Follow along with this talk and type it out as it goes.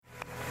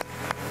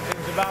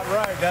about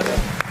right, doesn't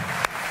it?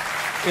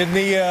 In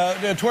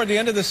the toward the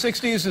end of the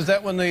 '60s, is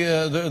that when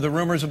the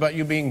rumors about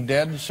you being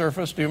dead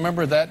surfaced? Do you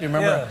remember that? Do you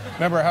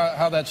remember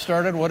how that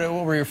started? What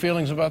were your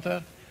feelings about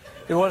that?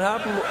 What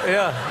happened?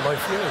 Yeah, my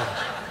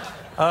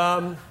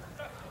feeling.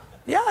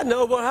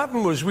 What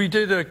happened was we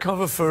did a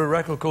cover for a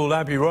record called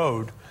Abbey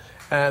Road,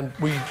 and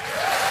we.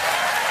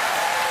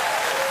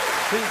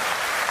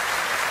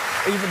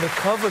 Even the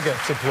cover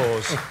gets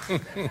applause.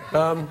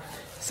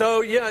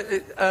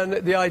 And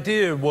the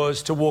idea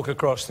was to walk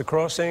across the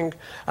crossing,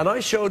 and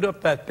I showed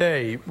up that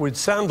day with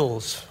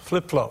sandals,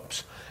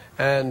 flip-flops,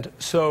 and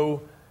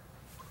so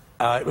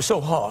it was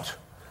so hot,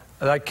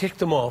 and I kicked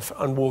them off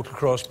and walked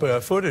across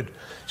barefooted.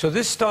 So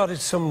this started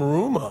some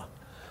rumor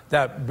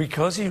that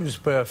because he was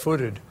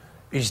barefooted,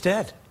 he's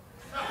dead.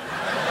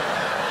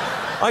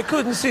 I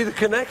couldn't see the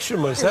connection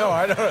myself. No,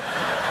 I don't.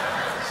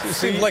 It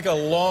seems like a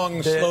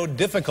long, slow,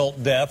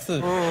 difficult death.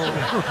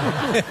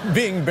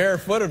 Being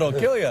barefooted will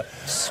kill you.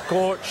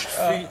 Scorched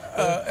feet.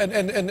 And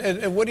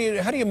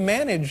how do you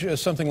manage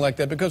something like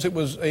that? Because it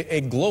was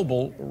a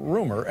global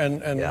rumor.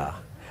 Yeah.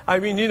 I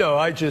mean,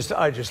 I just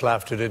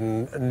laughed at it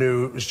and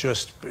knew it was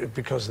just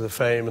because of the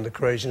fame and the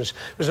craziness.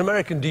 It was an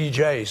American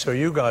DJ, so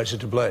you guys are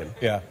to blame.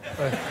 Yeah.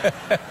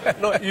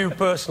 Not you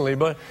personally,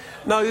 but...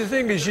 Now, the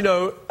thing is,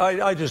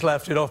 I just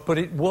laughed it off, but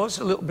it was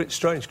a little bit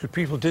strange because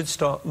people did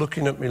start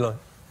looking at me like...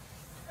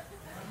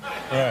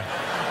 Right.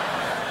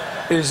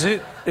 Is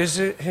it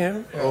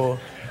him or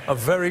a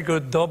very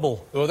good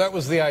double? Well, that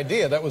was the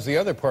idea. That was the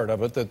other part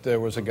of it, that there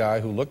was a guy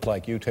who looked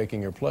like you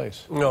taking your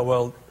place. No,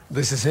 well,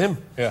 this is him.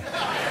 Yeah.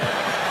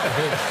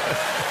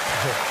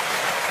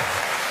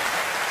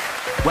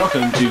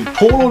 Welcome to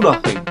Paul or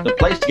Nothing, the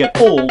place to get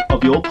all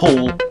of your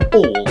Paul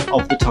all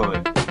of the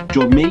time.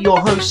 Join me, your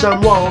host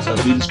Sam Wiles,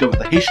 as we discover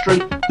the history,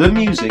 the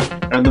music,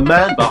 and the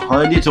man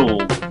behind it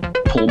all,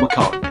 Paul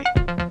McCartney.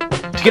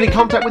 To get in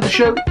contact with the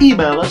show,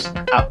 email us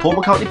at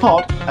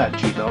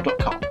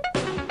paulmccartneypod@gmail.com.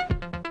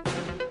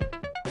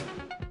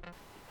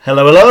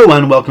 Hello,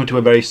 and welcome to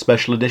a very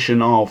special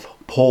edition of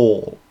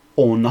Paul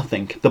or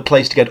Nothing, the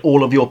place to get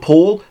all of your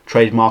Paul,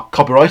 trademark,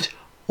 copyright,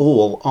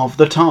 all of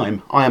the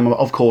time. I am,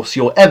 of course,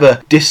 your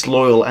ever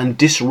disloyal and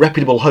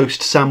disreputable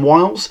host, Sam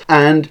Wiles,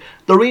 and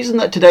the reason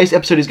that today's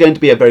episode is going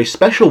to be a very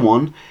special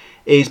one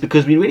is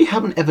because we really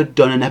haven't ever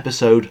done an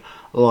episode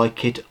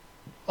like it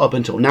up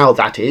until now,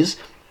 that is.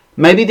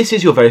 Maybe this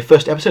is your very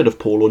first episode of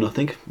Paul or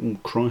Nothing. Oh,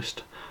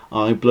 Christ.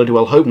 I bloody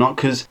well hope not,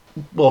 because,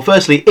 well,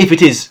 firstly, if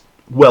it is,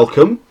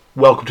 welcome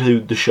to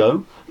the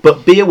show.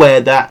 But be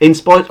aware that, in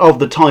spite of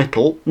the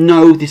title,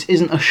 no, this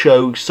isn't a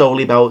show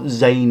solely about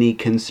zany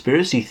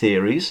conspiracy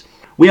theories.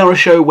 We are a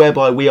show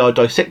whereby we are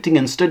dissecting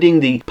and studying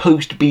the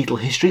post-Beatle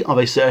history of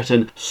a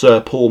certain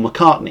Sir Paul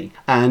McCartney.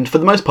 And for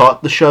the most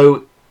part, the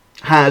show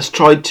has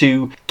tried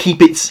to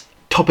keep its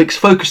topics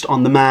focused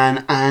on the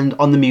man and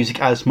on the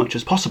music as much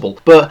as possible.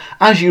 But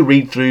as you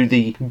read through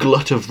the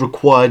glut of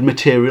required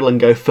material and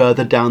go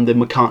further down the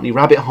McCartney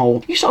rabbit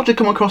hole, you start to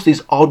come across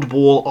these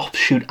oddball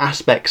offshoot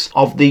aspects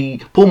of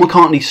the Paul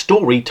McCartney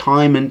story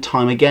time and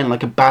time again,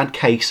 like a bad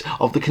case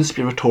of the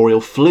conspiratorial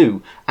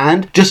flu.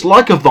 And just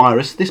like a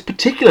virus, this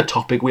particular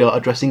topic we are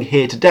addressing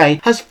here today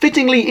has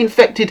fittingly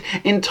infected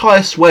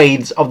entire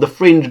swathes of the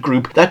fringe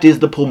group that is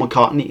the Paul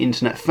McCartney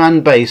internet fan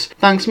base,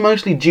 thanks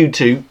mostly due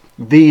to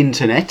the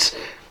internet,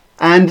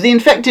 and the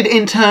infected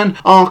in turn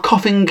are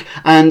coughing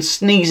and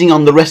sneezing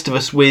on the rest of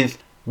us with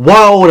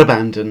wild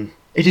abandon.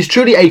 It is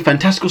truly a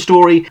fantastical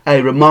story,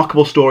 a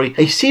remarkable story,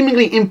 a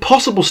seemingly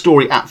impossible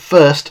story at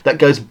first that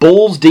goes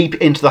balls deep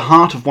into the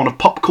heart of one of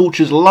pop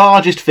culture's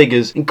largest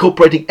figures,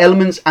 incorporating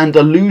elements and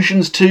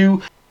allusions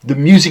to the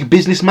music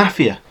business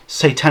mafia,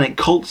 satanic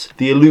cults,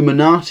 the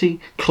Illuminati,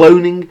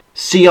 cloning,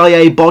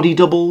 CIA body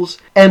doubles,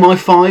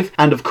 MI5,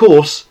 and of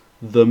course,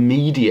 the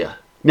media.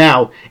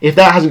 Now, if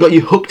that hasn't got you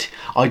hooked,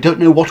 I don't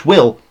know what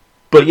will.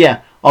 But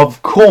yeah,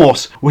 of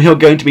course, we are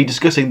going to be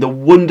discussing the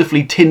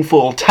wonderfully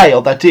tinfoil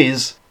tale that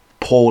is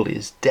Paul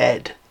is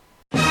Dead.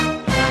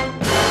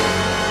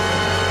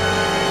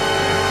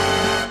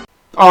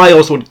 I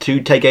also wanted to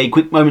take a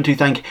quick moment to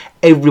thank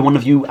every one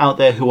of you out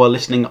there who are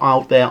listening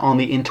out there on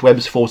the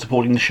interwebs for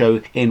supporting the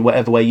show in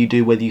whatever way you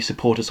do, whether you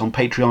support us on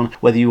Patreon,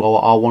 whether you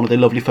are one of the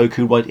lovely folk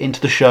who write into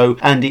the show,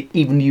 and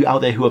even you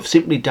out there who have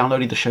simply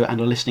downloaded the show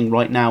and are listening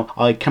right now.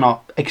 I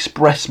cannot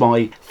express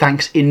my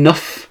thanks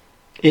enough.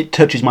 It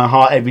touches my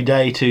heart every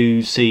day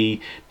to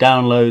see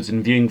downloads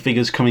and viewing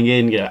figures coming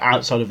in,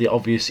 outside of the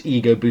obvious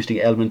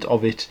ego-boosting element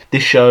of it.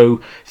 This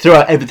show,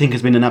 throughout everything,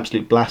 has been an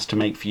absolute blast to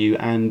make for you,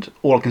 and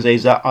all I can say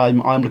is that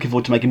I'm looking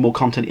forward to making more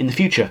content in the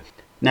future.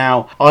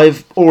 Now,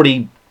 I've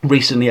already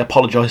recently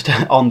apologised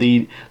on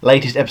the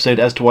latest episode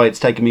as to why it's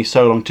taken me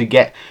so long to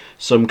get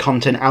some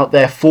content out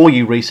there for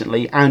you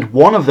recently, and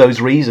one of those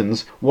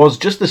reasons was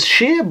just the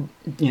sheer,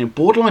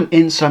 borderline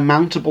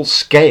insurmountable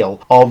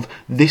scale of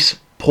this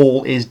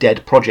Paul is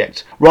Dead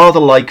project. Rather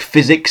like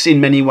physics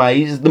in many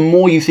ways, the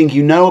more you think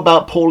you know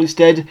about Paul is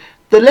Dead,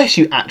 the less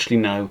you actually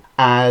know,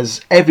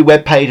 as every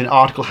web page and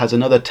article has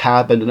another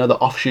tab and another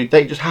offshoot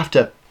that you just have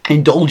to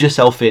indulge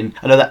yourself in,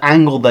 another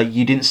angle that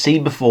you didn't see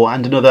before,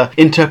 and another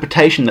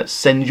interpretation that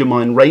sends your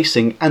mind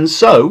racing. And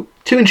so,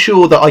 to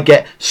ensure that I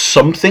get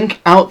something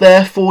out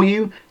there for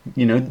you,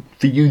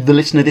 for you, the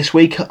listener, this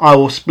week, I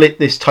will split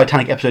this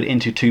Titanic episode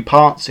into 2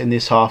 parts. In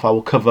this half, I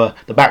will cover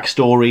the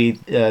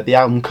backstory, the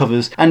album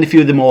covers, and a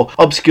few of the more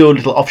obscure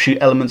little offshoot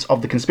elements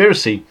of the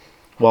conspiracy.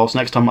 Whilst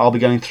next time I'll be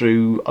going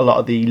through a lot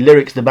of the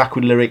lyrics, the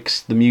backward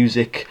lyrics, the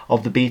music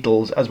of the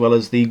Beatles, as well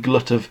as the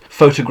glut of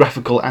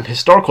photographical and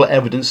historical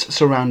evidence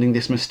surrounding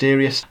this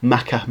mysterious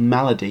Macca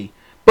malady.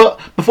 But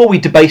before we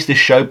debase this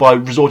show by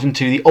resorting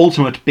to the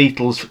ultimate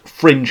Beatles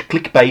fringe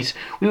clickbait,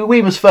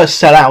 we must first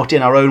set out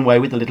in our own way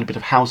with a little bit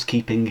of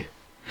housekeeping.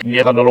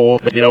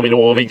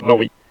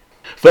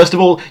 First of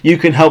all, you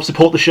can help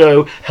support the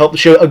show, help the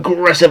show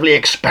aggressively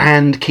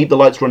expand, keep the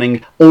lights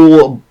running,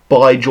 all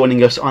by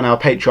joining us on our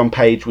Patreon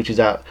page, which is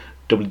at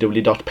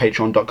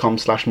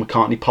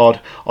www.patreon.com/McCartneyPod.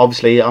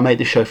 Obviously, I make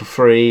this show for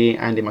free,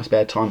 and in my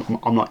spare time,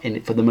 I'm not in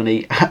it for the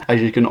money.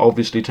 As you can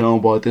obviously tell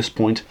by this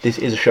point, this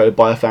is a show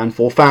by a fan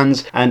for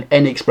fans, and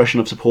any expression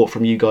of support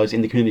from you guys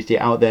in the community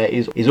out there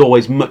is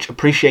always much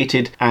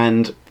appreciated.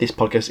 And this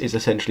podcast is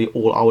essentially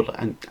all I would,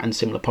 and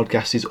similar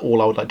podcasts is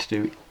all I would like to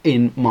do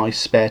in my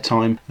spare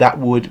time. That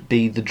would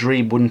be the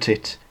dream, wouldn't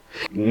it?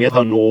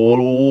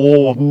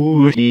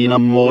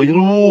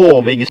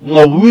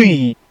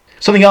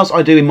 Something else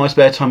I do in my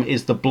spare time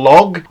is the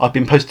blog. I've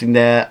been posting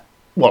there,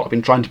 I've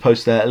been trying to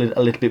post there a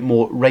little bit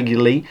more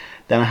regularly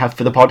than I have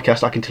for the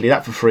podcast, I can tell you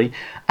that for free.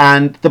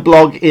 And the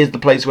blog is the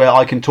place where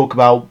I can talk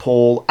about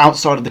Paul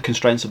outside of the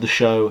constraints of the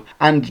show.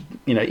 And,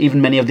 even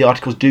many of the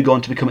articles do go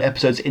on to become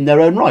episodes in their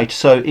own right.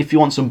 So if you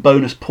want some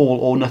bonus Paul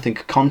or Nothing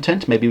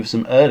content, maybe with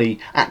some early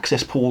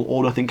access Paul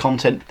or Nothing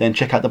content, then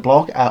check out the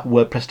blog at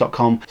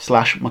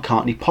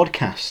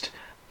wordpress.com/McCartneyPodcast.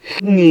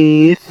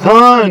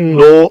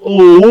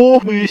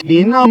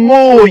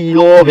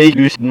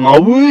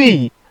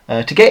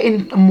 To get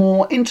in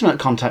more intimate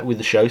contact with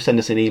the show, send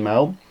us an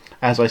email,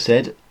 as I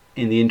said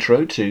in the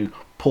intro, to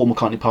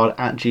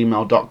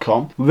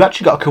paulmccartneypod@gmail.com. We've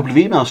actually got a couple of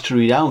emails to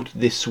read out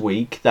this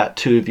week that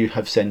 2 of you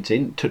have sent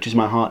in. Touches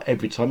my heart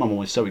every time. I'm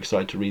always so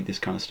excited to read this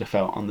kind of stuff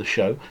out on the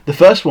show. The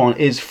first one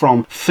is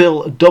from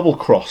Phil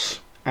Doublecross,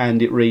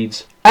 and it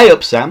reads, "Hey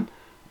up, Sam.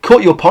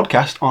 Caught your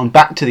podcast on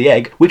Back to the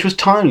Egg, which was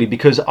timely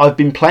because I've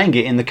been playing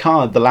it in the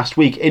car the last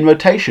week in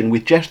rotation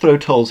with Jethro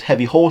Tull's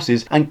Heavy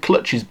Horses and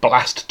Clutch's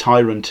Blast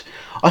Tyrant.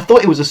 I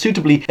thought it was a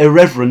suitably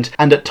irreverent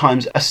and at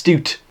times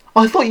astute.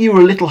 I thought you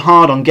were a little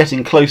hard on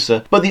Getting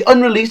Closer, but the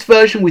unreleased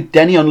version with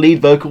Denny on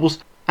lead vocals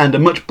and a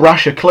much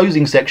brasher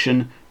closing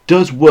section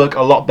does work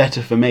a lot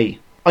better for me.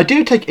 I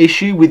do take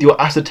issue with your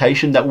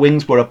assertion that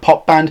Wings were a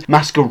pop band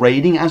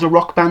masquerading as a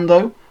rock band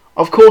though.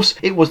 Of course,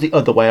 it was the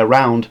other way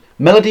around.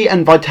 Melody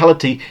and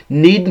vitality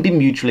needn't be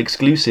mutually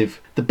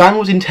exclusive. The band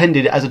was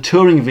intended as a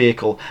touring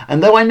vehicle,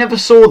 and though I never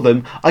saw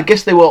them, I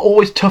guess they were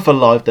always tougher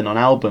live than on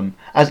album,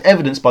 as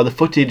evidenced by the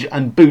footage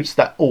and boots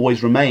that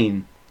always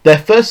remain. Their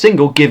first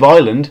single, Give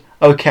Island,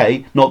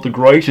 okay, not the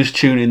greatest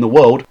tune in the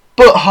world,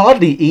 but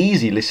hardly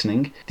easy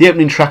listening. The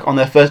opening track on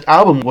their first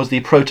album was the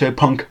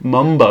proto-punk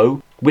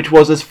Mumbo, which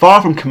was as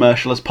far from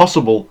commercial as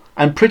possible,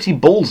 and pretty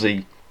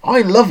ballsy.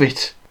 I love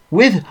it.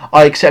 With,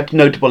 I accept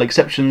notable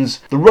exceptions,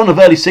 the run of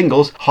early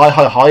singles, Hi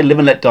Hi Hi, Live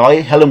and Let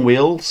Die, Hell on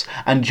Wheels,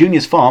 and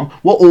Junior's Farm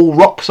were all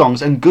rock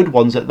songs and good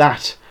ones at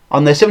that.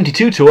 On their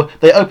 72 tour,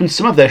 they opened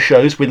some of their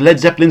shows with Led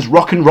Zeppelin's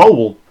Rock and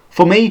Roll.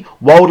 For me,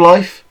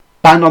 Wildlife,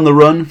 Band on the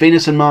Run,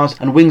 Venus and Mars,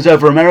 and Wings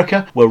Over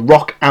America were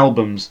rock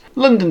albums.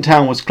 London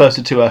Town was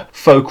closer to a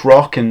folk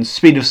rock, and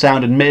Speed of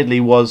Sound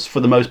admittedly was, for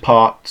the most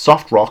part,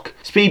 soft rock.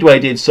 Speedway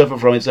did suffer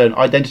from its own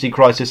identity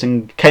crisis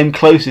and came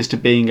closest to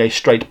being a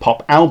straight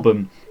pop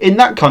album. In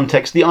that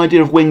context, the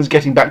idea of Wings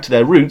getting back to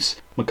their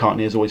roots,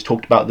 McCartney has always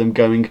talked about them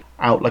going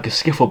out like a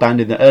skiffle band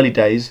in the early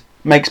days,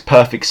 makes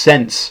perfect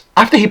sense.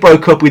 After he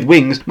broke up with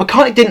Wings,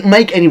 McCartney didn't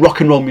make any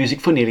rock and roll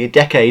music for nearly a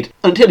decade,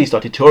 until he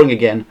started touring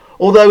again.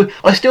 Although,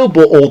 I still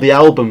bought all the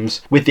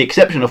albums, with the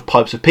exception of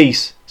Pipes of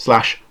Peace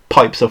 /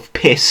 Pipes of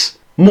Piss,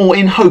 more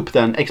in hope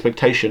than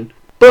expectation.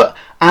 But,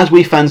 as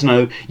we fans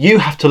know, you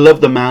have to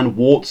love the man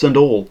warts and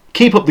all.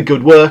 Keep up the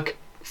good work,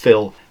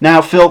 Phil.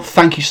 Now, Phil,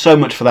 thank you so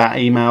much for that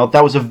email.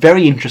 That was a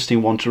very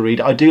interesting one to read.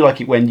 I do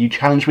like it when you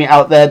challenge me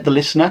out there, the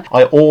listener.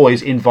 I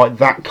always invite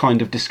that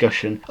kind of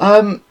discussion.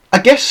 I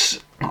guess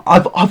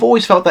I've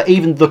always felt that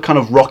even the kind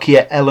of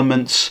rockier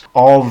elements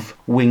of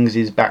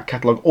Wings' back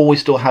catalogue always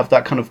still have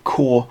that kind of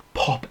core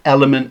pop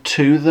element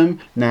to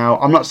them. Now,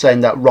 I'm not saying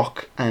that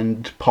rock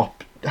and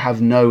pop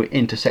have no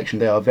intersection.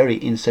 They are a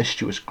very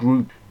incestuous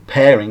group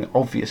pairing,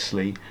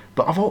 obviously.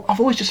 But I've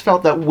always just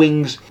felt that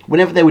Wings,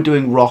 whenever they were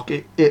doing rock,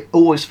 it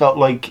always felt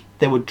like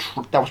they were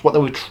that was what they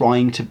were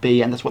trying to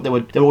be, and that's what they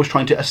were always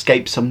trying to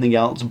escape something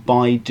else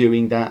by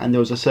doing that, and there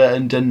was a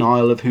certain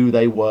denial of who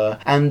they were.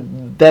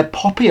 And their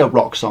poppier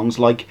rock songs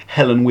like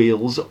Hell on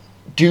Wheels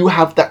do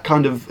have that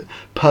kind of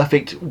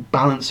perfect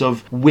balance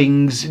of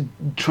Wings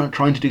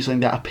trying to do something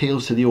that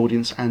appeals to the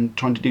audience and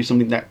trying to do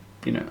something that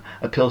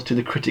appeals to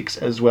the critics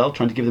as well,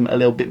 trying to give them a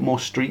little bit more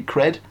street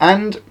cred.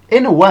 And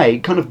in a way,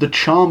 kind of the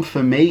charm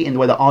for me, in the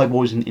way that I've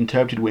always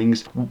interpreted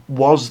Wings,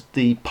 was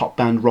the pop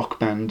band, rock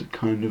band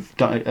kind of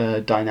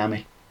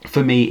dynamic.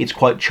 For me, it's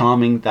quite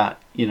charming that,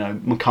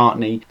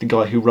 McCartney, the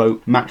guy who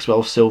wrote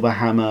Maxwell's Silver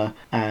Hammer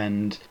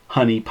and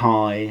Honey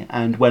Pie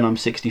and When I'm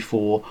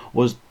 64,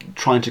 was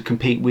trying to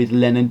compete with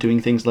Lennon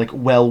doing things like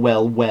Well,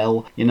 Well,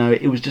 Well.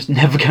 It was just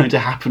never going to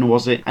happen,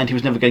 was it? And he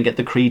was never going to get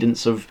the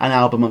credence of an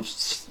album of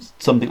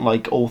something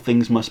like All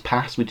Things Must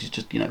Pass, which is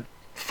just,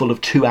 full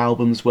of 2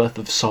 albums worth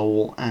of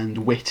soul and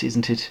wit,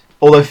 isn't it?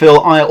 Although, Phil,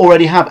 I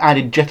already have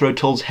added Jethro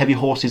Tull's Heavy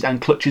Horses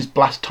and Clutch's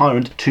Blast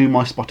Tyrant to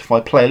my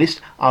Spotify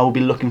playlist. I will be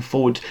looking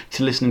forward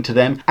to listening to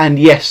them. And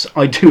yes,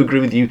 I do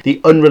agree with you,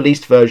 the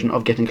unreleased version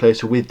of Getting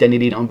Closer with Denny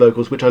Lean on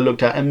vocals, which I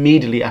looked at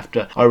immediately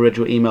after I read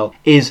your email,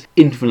 is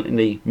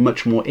infinitely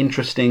much more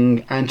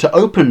interesting. And to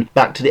open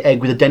Back to the Egg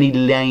with a Denny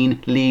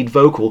Lane lead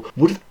vocal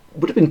would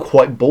have been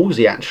quite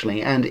ballsy,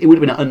 actually, and it would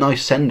have been a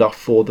nice send-off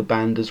for the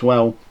band as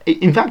well.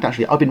 In fact,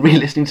 actually, I've been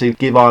re-listening to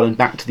Give Ireland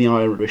Back to the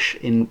Irish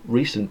in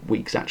recent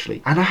weeks,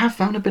 actually, and I have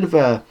found a bit of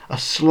a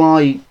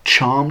sly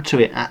charm to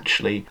it,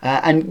 actually.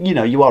 And,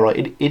 you are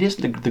right, it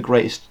isn't the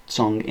greatest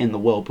song in the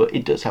world, but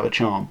it does have a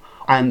charm.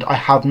 And I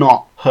have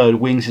not heard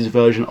Wings'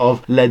 version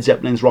of Led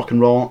Zeppelin's Rock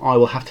and Roll. I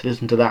will have to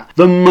listen to that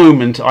the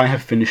moment I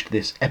have finished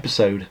this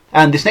episode.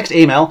 And this next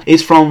email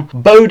is from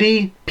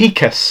Bodhi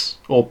Picus,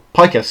 or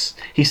Picus.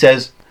 He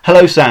says,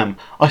 "Hello Sam,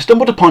 I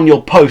stumbled upon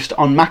your post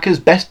on Macca's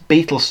best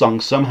Beatles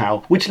songs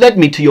somehow, which led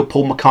me to your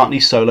Paul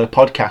McCartney solo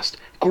podcast.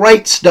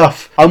 Great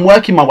stuff. I'm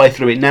working my way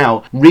through it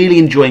now, really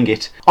enjoying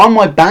it. On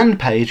my band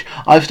page,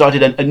 I've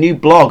started a new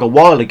blog a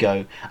while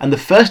ago, and the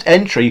first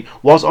entry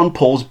was on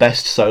Paul's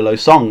best solo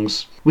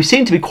songs. We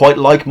seem to be quite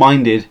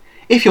like-minded.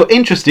 If you're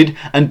interested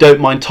and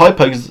don't mind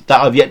typos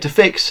that I've yet to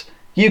fix,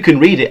 you can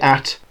read it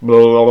at blah,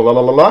 blah, blah,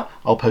 blah, blah.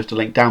 I'll post a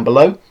link down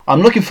below.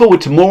 I'm looking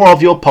forward to more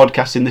of your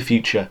podcasts in the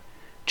future.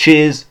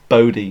 Cheers,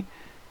 Bodhi."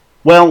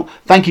 Well,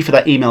 thank you for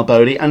that email,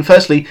 Bodhi. And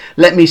firstly,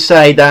 let me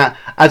say that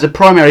as a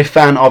primary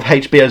fan of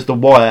HBO's The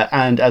Wire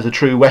and as a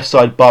true West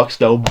Side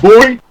Barksdale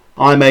boy,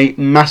 I'm a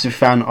massive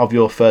fan of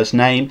your first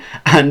name.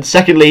 And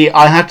secondly,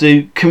 I have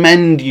to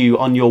commend you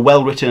on your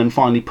well-written and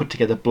finely put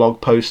together blog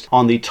post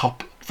on the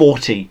top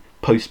 40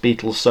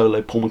 post-Beatles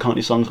solo Paul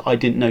McCartney songs. I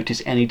didn't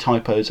notice any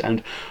typos,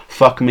 and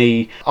fuck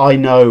me, I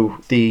know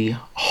the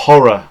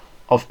horror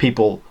of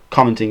people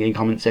commenting in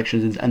comment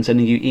sections and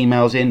sending you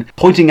emails in,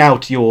 pointing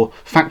out your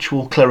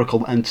factual,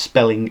 clerical and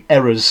spelling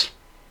errors.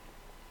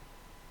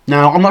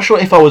 Now, I'm not sure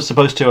if I was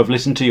supposed to have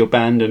listened to your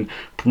band and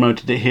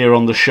promoted it here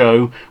on the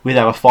show with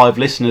our 5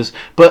 listeners,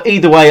 but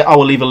either way, I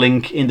will leave a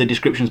link in the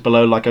descriptions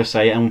below, like I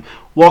say, and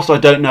whilst I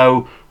don't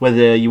know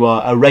whether you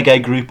are a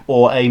reggae group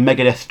or a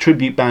Megadeth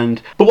tribute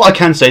band, but what I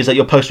can say is that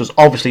your post was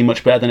obviously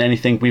much better than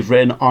anything we've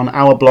written on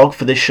our blog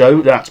for this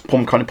show. That's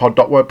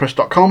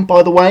paulmccartneypod.wordpress.com,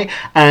 by the way,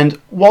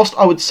 and whilst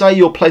I would say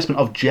your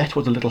placement of Jet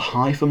was a little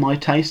high for my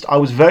taste, I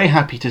was very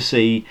happy to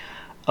see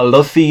A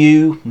Love For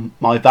You,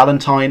 My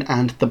Valentine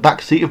and The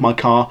Backseat of My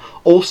Car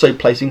also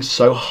placing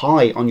so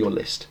high on your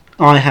list.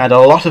 I had a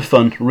lot of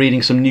fun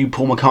reading some new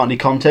Paul McCartney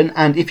content,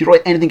 and if you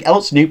write anything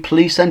else new,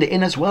 please send it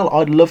in as well.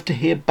 I'd love to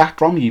hear back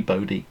from you,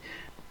 Bodhi.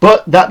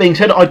 But that being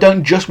said, I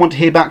don't just want to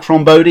hear back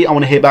from Bodhi, I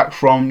want to hear back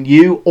from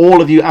you, all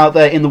of you out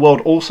there in the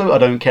world also. I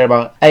don't care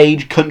about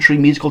age, country,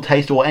 musical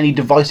taste or any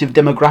divisive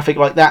demographic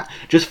like that.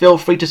 Just feel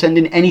free to send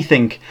in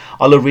anything.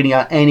 I love reading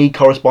out any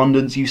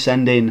correspondence you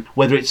send in,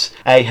 whether it's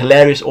a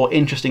hilarious or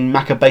interesting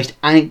Macca-based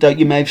anecdote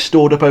you may have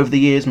stored up over the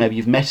years. Maybe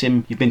you've met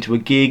him, you've been to a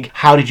gig,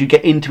 how did you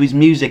get into his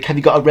music, have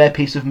you got a rare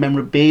piece of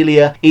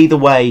memorabilia? Either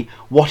way,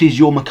 what is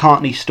your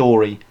McCartney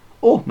story?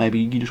 Or maybe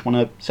you just want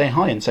to say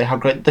hi and say how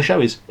great the show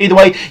is. Either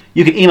way,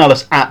 you can email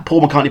us at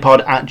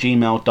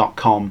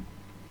paulmccartneypod@gmail.com.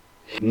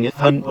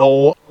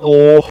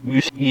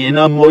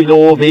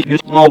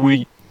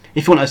 If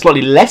you want a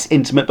slightly less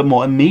intimate but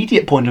more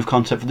immediate point of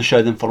contact for the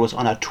show, then follow us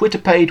on our Twitter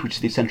page, which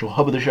is the central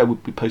hub of the show. We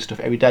post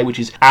stuff every day, which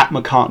is at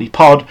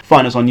McCartneyPod.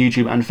 Find us on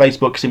YouTube and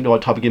Facebook simply by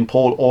typing in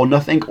Paul or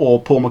Nothing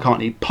or Paul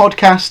McCartney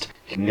Podcast.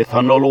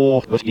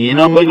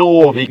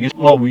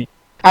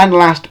 And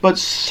last, but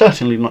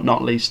certainly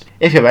not least,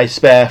 if you have a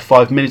spare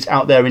 5 minutes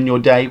out there in your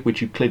day,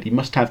 which you clearly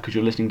must have because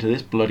you're listening to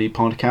this bloody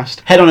podcast,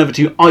 head on over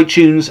to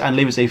iTunes and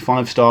leave us a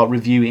 5-star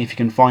review if you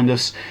can find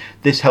us.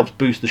 This helps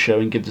boost the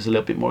show and gives us a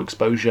little bit more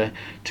exposure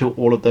to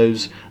all of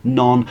those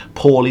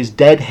non-Paul is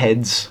dead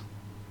heads.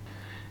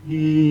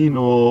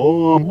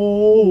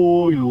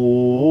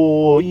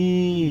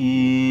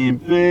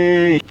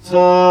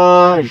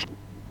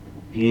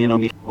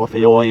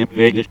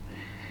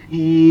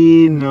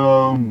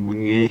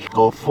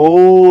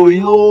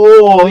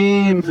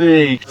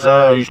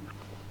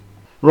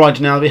 Right,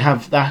 now that we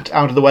have that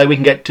out of the way, we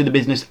can get to the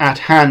business at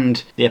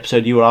hand. The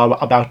episode you are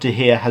about to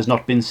hear has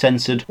not been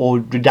censored or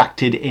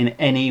redacted in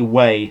any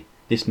way.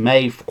 This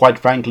may, quite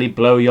frankly,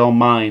 blow your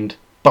mind.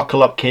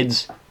 Buckle up,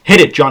 kids. Hit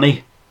it,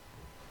 Johnny.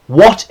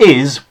 What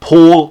is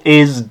Paul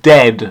is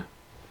Dead?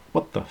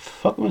 What the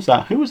fuck was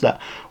that? Who was that?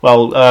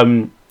 Well,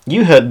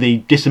 You heard the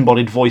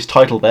disembodied voice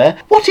title there.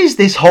 What is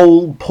this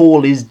whole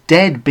Paul is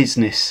dead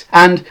business?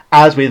 And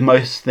as with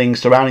most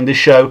things surrounding this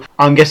show,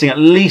 I'm guessing at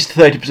least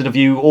 30% of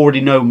you already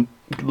know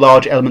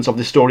large elements of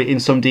this story in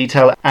some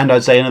detail, and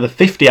I'd say another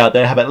 50 out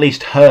there have at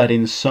least heard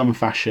in some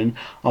fashion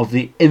of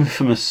the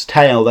infamous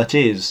tale that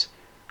is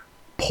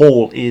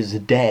Paul is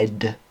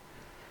dead.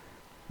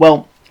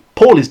 Well,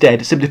 Paul is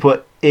dead, simply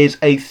put, is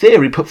a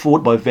theory put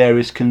forward by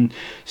various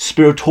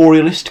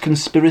conspiratorialists,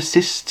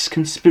 conspiracists,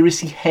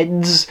 conspiracy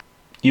heads.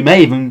 You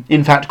may even,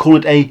 in fact, call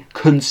it a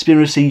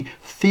conspiracy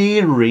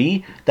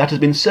theory that has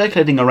been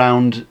circulating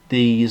around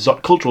the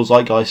cultural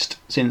zeitgeist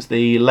since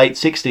the late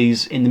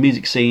 60s in the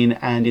music scene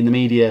and in the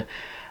media.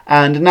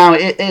 And now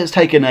it has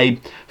taken a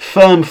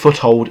firm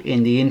foothold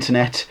in the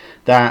internet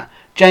that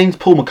James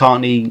Paul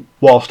McCartney,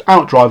 whilst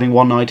out driving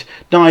one night,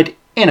 died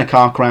in a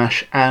car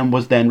crash and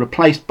was then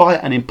replaced by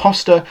an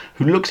imposter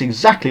who looks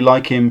exactly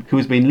like him, who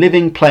has been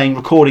living, playing,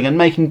 recording and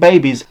making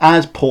babies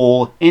as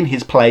Paul in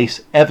his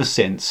place ever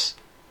since.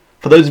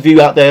 For those of you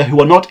out there who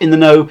are not in the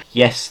know,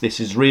 yes, this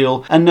is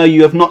real, and no,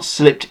 you have not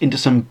slipped into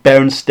some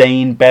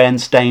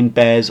Berenstain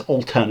Bears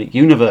alternate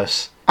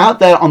universe. Out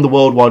there on the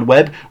World Wide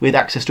Web, with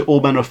access to all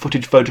manner of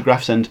footage,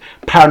 photographs and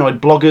paranoid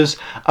bloggers,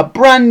 a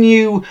brand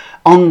new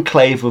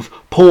enclave of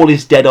Paul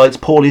is Deadites,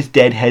 Paul is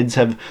Deadheads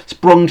have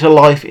sprung to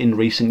life in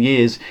recent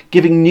years,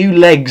 giving new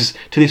legs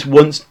to this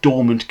once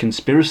dormant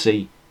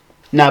conspiracy.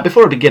 Now,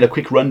 before I begin a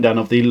quick rundown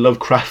of the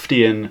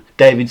Lovecraftian,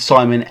 David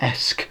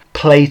Simon-esque,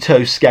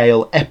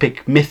 Plato-scale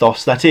epic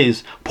mythos that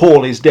is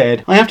Paul is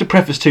dead, I have to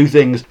preface two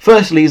things.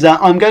 Firstly is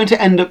that I'm going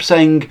to end up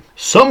saying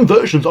some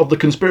versions of the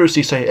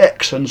conspiracy say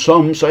X and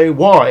some say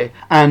Y,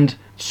 and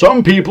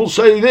some people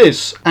say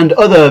this, and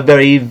other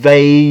very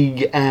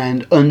vague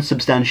and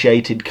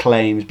unsubstantiated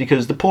claims,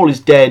 because the Paul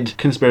is dead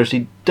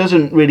conspiracy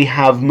doesn't really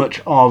have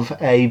much of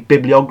a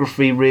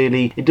bibliography,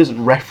 really. It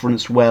doesn't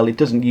reference well, it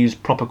doesn't use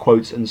proper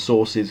quotes and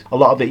sources. A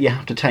lot of it you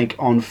have to take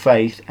on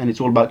faith, and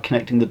it's all about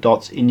connecting the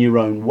dots in your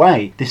own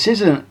way. This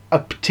isn't a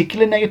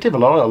particular negative. A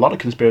lot of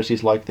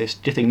conspiracies like this.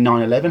 Do you think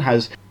 9/11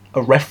 has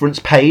a reference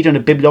page and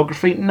a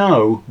bibliography?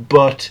 No,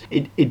 but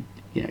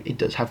it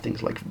does have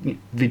things like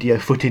video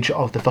footage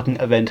of the fucking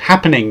event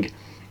happening.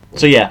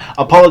 So yeah,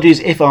 apologies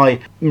if I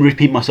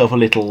repeat myself a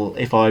little,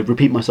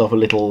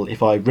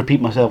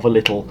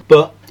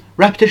 but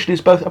repetition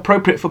is both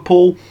appropriate for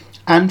Paul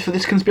and for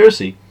this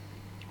conspiracy.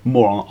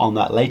 More on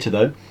that later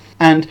though.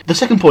 And the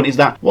second point is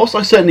that, whilst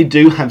I certainly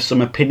do have some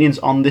opinions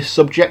on this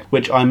subject,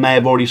 which I may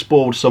have already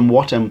spoiled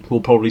somewhat and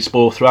will probably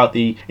spoil throughout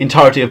the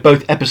entirety of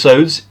both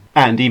episodes,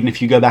 and even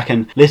if you go back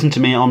and listen to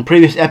me on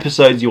previous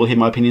episodes, you will hear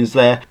my opinions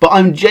there. But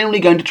I'm generally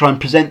going to try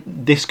and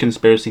present this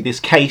conspiracy, this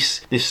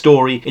case, this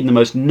story, in the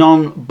most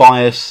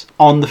non-bias,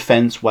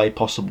 on-the-fence way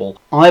possible.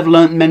 I've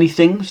learnt many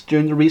things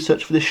during the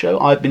research for this show.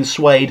 I've been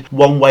swayed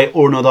one way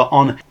or another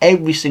on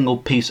every single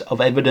piece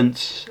of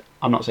evidence.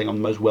 I'm not saying I'm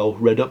the most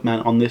well-read up man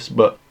on this,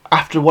 but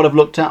after what I've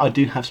looked at, I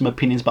do have some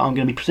opinions, but I'm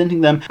going to be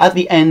presenting them at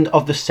the end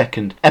of the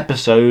second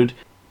episode.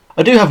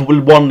 I do have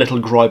one little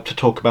gripe to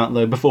talk about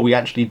though before we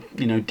actually,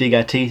 dig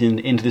our teeth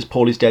into this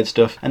Paul is dead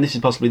stuff, and this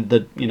is possibly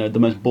the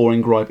most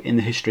boring gripe in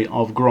the history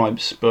of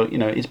gripes, but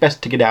it's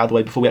best to get it out of the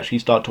way before we actually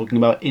start talking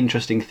about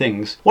interesting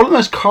things. One of the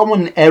most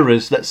common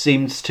errors that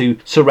seems to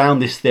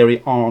surround this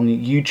theory on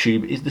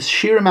YouTube is the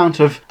sheer amount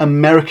of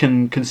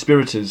American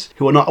conspirators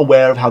who are not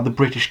aware of how the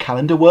British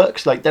calendar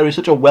works. Like, there is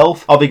such a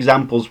wealth of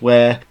examples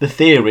where the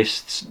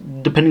theorists,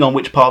 depending on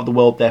which part of the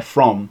world they're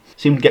from,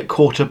 seem to get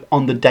caught up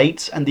on the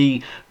dates, and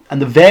the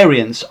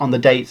variance on the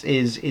dates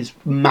is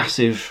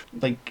massive.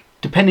 Like,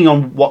 depending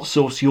on what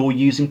source you're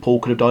using, Paul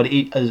could have died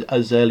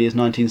as early as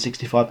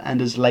 1965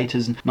 and as late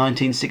as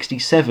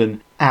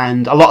 1967.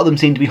 And a lot of them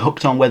seem to be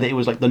hooked on whether it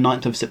was like the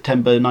 9th of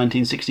September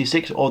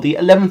 1966 or the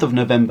 11th of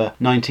November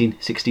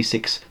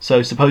 1966.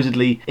 So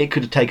supposedly it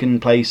could have taken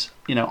place,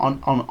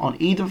 on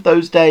either of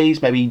those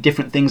days. Maybe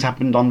different things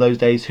happened on those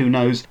days, who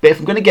knows. But if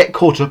I'm going to get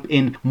caught up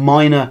in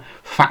minor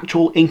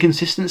factual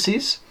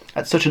inconsistencies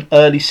at such an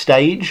early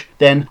stage,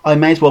 then I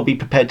may as well be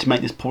prepared to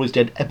make this Paul is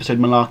Dead episode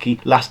malarkey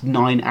last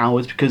 9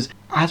 hours, because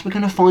as we're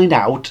going to find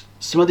out,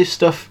 some of this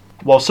stuff,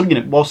 while some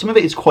of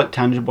it is quite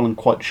tangible and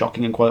quite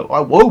shocking and quite,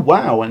 oh, whoa,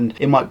 wow, and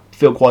it might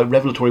feel quite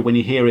revelatory when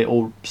you hear it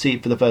or see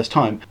it for the first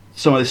time,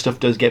 some of this stuff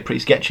does get pretty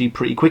sketchy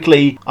pretty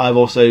quickly. I've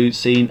also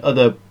seen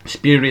other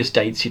spurious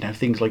dates,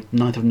 things like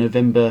 9th of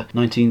November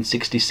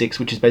 1966,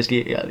 which is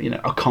basically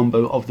a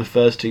combo of the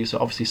first two, so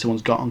obviously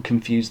someone's gotten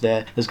confused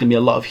there. There's going to be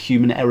a lot of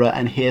human error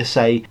and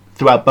hearsay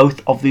throughout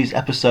both of these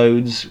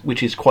episodes,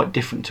 which is quite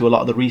different to a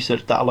lot of the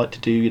research that I like to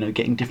do,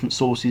 getting different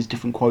sources,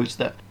 different quotes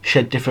that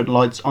shed different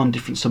lights on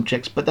different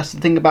subjects. But that's the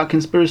thing about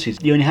conspiracies.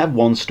 You only have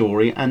one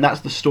story, and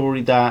that's the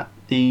story that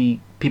the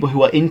people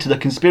who are into the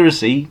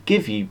conspiracy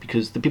give you,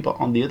 because the people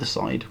on the other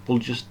side will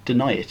just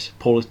deny it.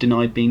 Paul has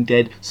denied being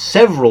dead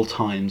several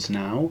times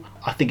now.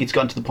 I think it's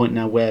gotten to the point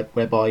now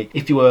whereby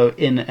if you were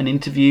in an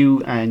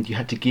interview and you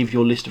had to give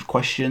your list of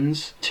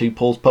questions to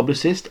Paul's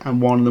publicist,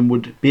 and one of them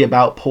would be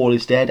about Paul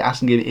is dead,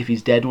 asking him if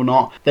he's dead or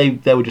not, they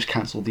would just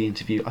cancel the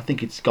interview. I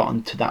think it's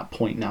gotten to that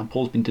point now.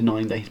 Paul's been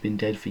denying that he's been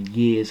dead for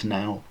years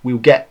now. We'll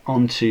get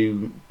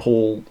onto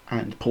Paul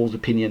and Paul's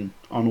opinion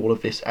on all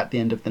of this at the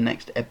end of the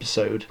next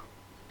episode.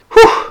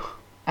 Whew!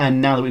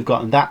 And now that we've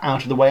gotten that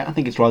out of the way, I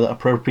think it's rather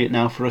appropriate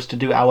now for us to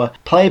do our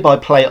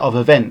play-by-play of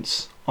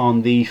events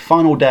on the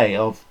final day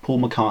of Paul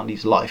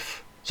McCartney's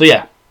life. So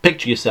yeah,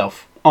 picture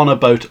yourself on a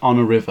boat on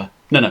a river.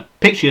 No,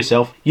 picture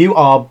yourself, you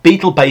are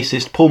Beatle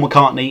bassist Paul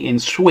McCartney in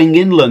Swing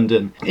in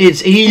London.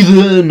 It's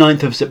either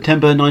 9th of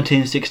September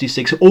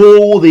 1966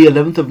 or the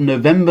 11th of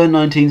November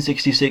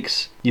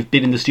 1966. You've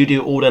been in the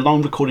studio all day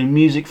long recording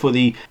music for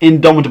the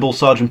indomitable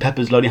Sgt.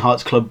 Pepper's Lonely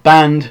Hearts Club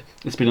Band.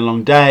 It's been a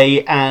long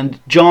day, and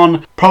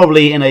John,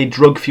 probably in a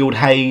drug-fueled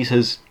haze,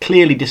 has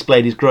clearly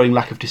displayed his growing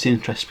lack of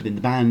disinterest within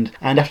the band,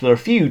 and after a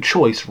few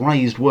choice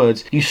raised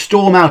words, you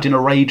storm out in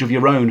a rage of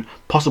your own,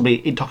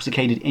 possibly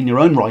intoxicated in your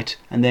own right,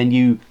 and then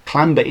you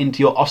clamber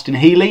into your Austin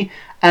Healey,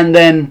 and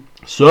then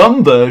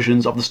some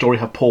versions of the story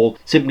have Paul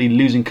simply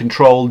losing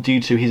control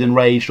due to his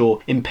enraged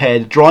or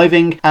impaired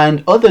driving,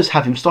 and others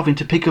have him stopping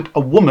to pick up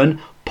a woman,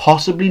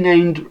 possibly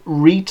named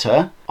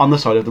Rita, on the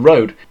side of the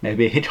road.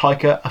 Maybe a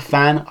hitchhiker, a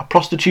fan, a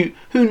prostitute,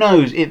 who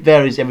knows, it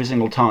varies every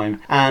single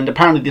time. And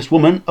apparently this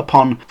woman,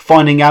 upon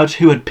finding out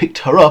who had picked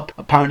her up,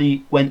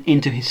 apparently went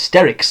into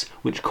hysterics,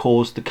 which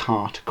caused the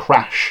car to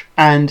crash.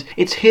 And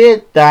it's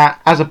here that,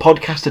 as a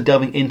podcaster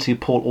delving into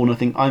Paul or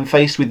Nothing, I'm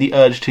faced with the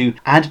urge to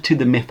add to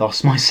the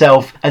mythos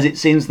myself, as it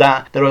seems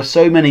that there are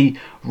so many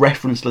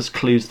referenceless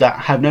clues that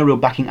have no real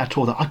backing at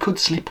all that I could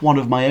slip one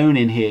of my own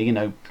in here, you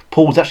know.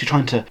 Paul was actually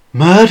trying to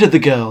murder the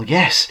girl,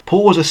 yes.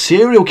 Paul was a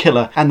serial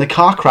killer, and the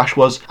car crash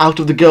was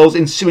out of the girl's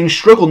ensuing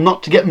struggle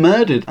not to get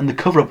murdered, and the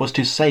cover-up was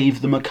to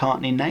save the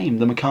McCartney name,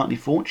 the McCartney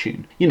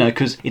fortune. You know,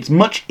 because it's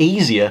much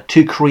easier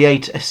to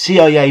create a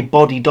CIA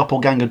body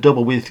doppelganger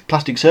double with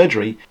plastic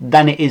surgery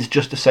than it is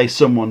just to say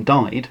someone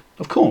died.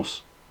 Of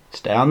course.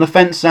 Stay on the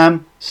fence,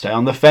 Sam. Stay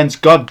on the fence,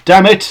 god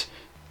damn it!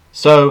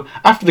 So,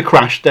 after the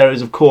crash, there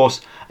is, of course,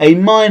 a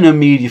minor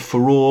media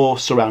furore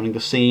surrounding the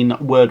scene.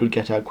 Word would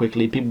get out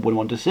quickly. People would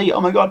want to see,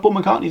 oh my god, Paul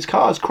McCartney's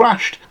car has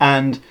crashed.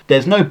 And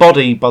there's no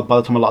body by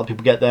the time a lot of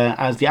people get there,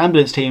 as the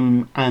ambulance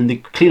team and the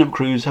cleanup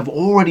crews have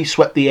already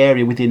swept the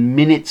area within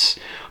minutes.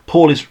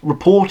 Paul is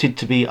reported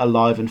to be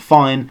alive and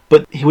fine,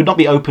 but he would not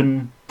be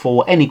open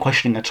for any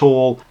questioning at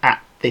all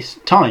at this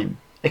time.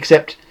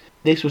 Except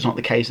this was not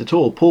the case at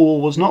all.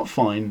 Paul was not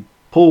fine.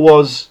 Paul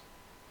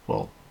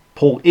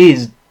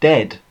is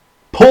dead.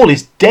 Paul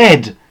is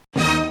dead!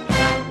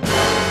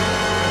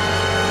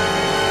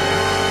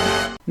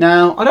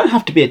 Now, I don't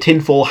have to be a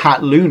tinfoil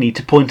hat loony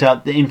to point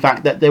out that, in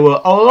fact, that there were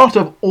a lot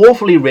of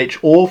awfully rich,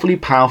 awfully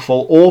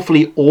powerful,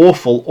 awfully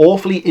awful,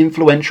 awfully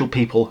influential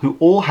people who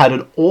all had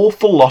an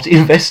awful lot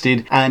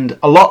invested and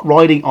a lot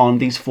riding on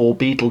these four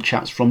Beatle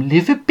chaps from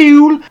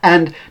Liverpool.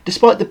 And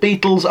despite the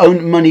Beatles'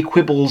 own money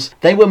quibbles,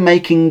 they were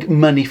making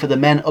money for the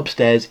men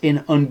upstairs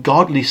in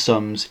ungodly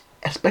sums,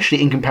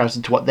 especially in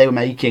comparison to what they were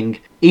making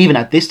even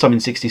at this time in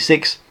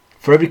 '66.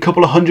 For every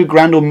couple of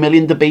 $100,000 or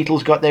million the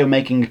Beatles got, they were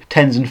making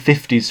tens and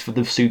fifties for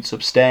the suits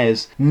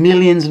upstairs.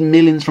 Millions and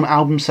millions from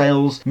album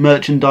sales,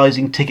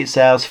 merchandising, ticket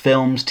sales,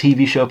 films,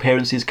 TV show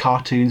appearances,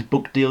 cartoons,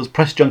 book deals,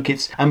 press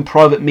junkets, and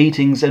private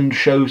meetings and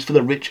shows for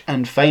the rich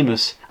and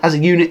famous. As a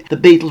unit, the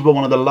Beatles were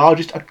one of the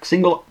largest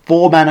single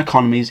four-man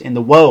economies in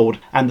the world,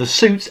 and the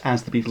Suits,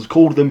 as the Beatles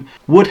called them,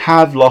 would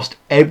have lost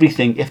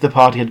everything if the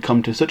party had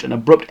come to such an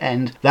abrupt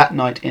end that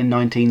night in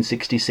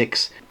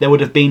 1966. There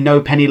would have been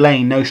no Penny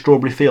Lane, no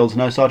Strawberry Fields,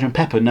 no Sgt.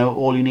 Pepper, no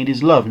All You Need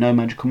Is Love, no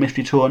Magical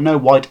Mystery Tour, no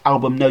White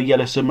Album, no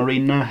Yellow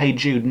Submarine, no Hey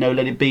Jude, no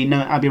Let It Be, no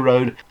Abbey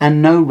Road, and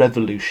no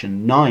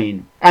Revolution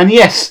 9. And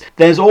yes,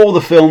 there's all the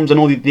films and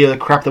all the other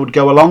crap that would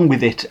go along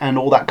with it and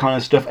all that kind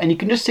of stuff, and you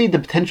can just see the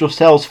potential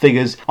sales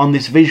figures on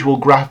this visual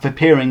graph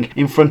appearing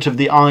in front of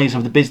the eyes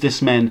of the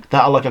businessmen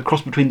that are like a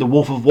cross between the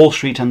Wolf of Wall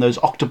Street and those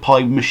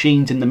octopi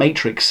machines in the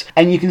Matrix.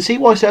 And you can see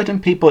why certain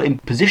people in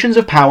positions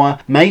of power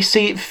may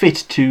see it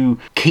fit to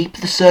keep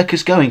the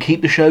circus going,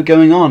 keep the show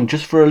going on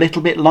just for a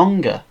little bit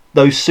longer.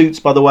 Those suits,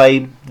 by the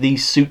way,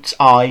 these suits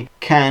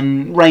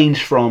can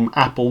range from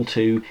Apple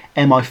to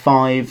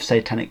MI5,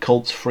 Satanic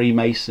Cults,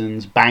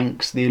 Freemasons,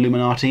 banks, the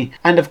Illuminati,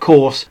 and of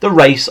course the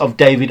race of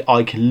David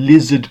Icke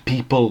lizard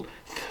people.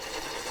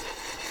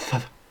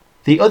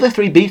 The other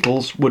three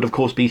Beatles would of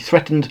course be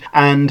threatened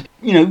and,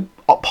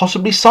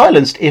 possibly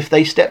silenced if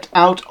they stepped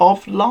out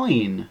of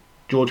line.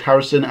 George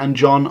Harrison and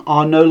John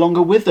are no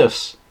longer with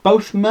us.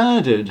 Both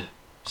murdered.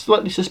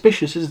 Slightly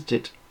suspicious, isn't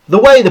it? The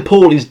way the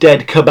Paul is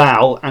dead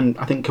cabal, and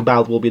I think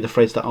cabal will be the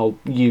phrase that I'll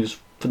use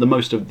for the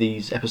most of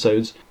these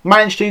episodes,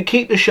 managed to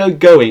keep the show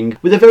going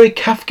with a very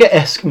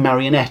Kafkaesque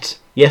marionette.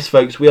 Yes,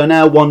 folks, we are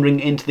now wandering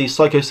into the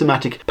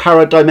psychosomatic,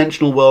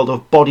 para-dimensional world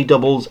of body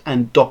doubles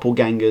and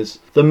doppelgangers.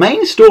 The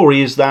main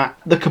story is that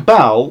the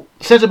Cabal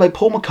set up a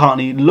Paul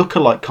McCartney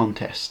look-alike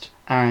contest.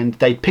 And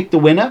they picked the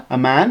winner, a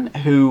man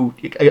who,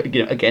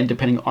 again,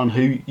 depending on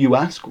who you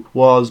ask,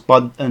 was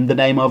by the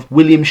name of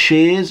William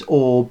Shears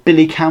or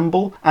Billy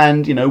Campbell.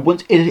 And,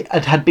 once it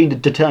had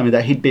been determined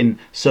that he'd been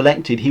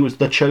selected, he was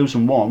the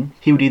chosen one,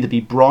 he would either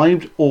be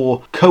bribed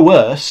or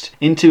coerced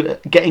into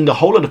getting a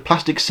whole lot of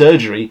plastic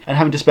surgery and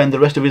having to spend the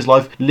rest of his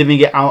life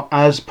living it out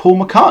as Paul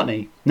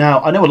McCartney.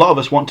 Now, I know a lot of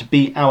us want to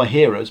be our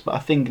heroes, but I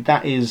think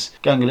that is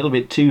going a little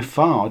bit too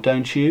far,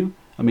 don't you?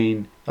 I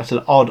mean, that's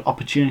an odd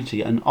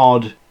opportunity, an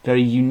odd,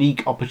 very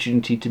unique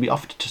opportunity to be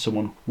offered to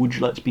someone. Would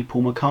you like to be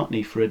Paul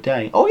McCartney for a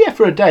day? Oh yeah,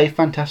 for a day,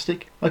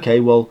 fantastic. Okay,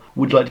 well,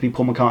 would you like to be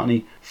Paul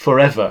McCartney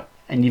forever?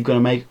 And you've got to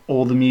make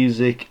all the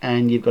music,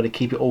 and you've got to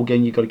keep it all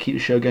going, you've got to keep the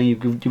show going, you've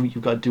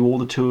got to do all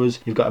the tours,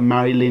 you've got to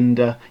marry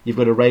Linda, you've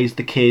got to raise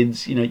the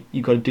kids,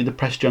 you've got to do the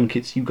press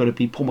junkets, you've got to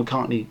be Paul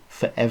McCartney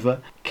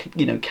forever.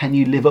 Can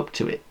you live up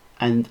to it?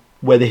 And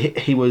whether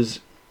he was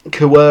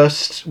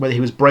coerced, whether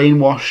he was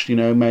brainwashed,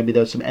 maybe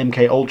there was some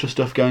MK Ultra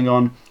stuff going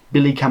on,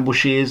 Billy Campbell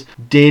Shears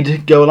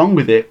did go along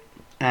with it,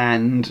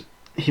 and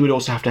he would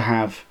also have to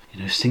have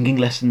singing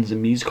lessons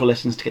and musical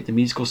lessons to get the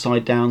musical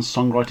side down,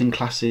 songwriting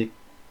classes,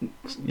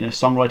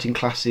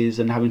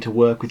 and having to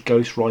work with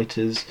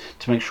ghostwriters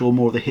to make sure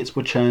more of the hits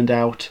were churned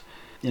out,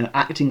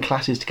 acting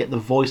classes to get the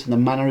voice and the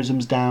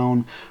mannerisms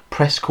down,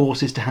 press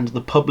courses to handle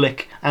the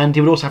public, and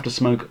he would also have to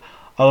smoke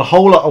a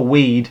whole lot of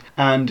weed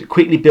and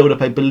quickly build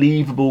up a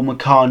believable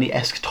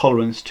McCartney-esque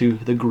tolerance to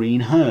the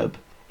green herb.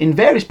 In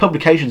various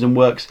publications and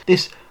works,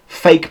 this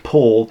fake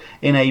Paul,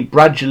 in a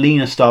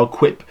Bradgelina-style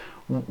quip,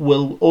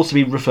 will also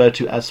be referred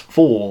to as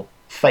Fall,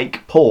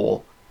 fake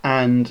Paul.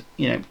 And,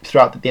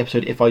 throughout the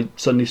episode, if I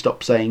suddenly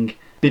stop saying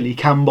Billy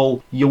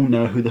Campbell, you'll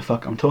know who the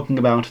fuck I'm talking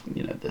about.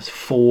 There's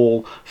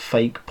Fall,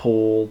 fake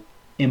Paul,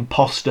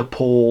 imposter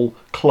Paul,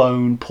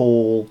 clone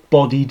Paul,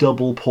 body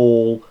double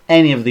Paul.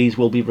 Any of these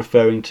will be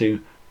referring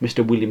to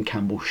Mr. William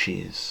Campbell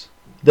Shears.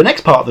 The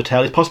next part of the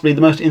tale is possibly the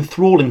most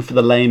enthralling for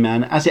the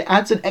layman, as it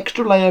adds an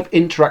extra layer of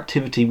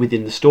interactivity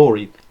within the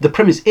story. The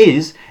premise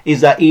is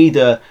that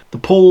either the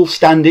Paul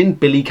stand-in,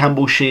 Billy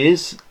Campbell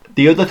Shears,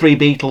 the other three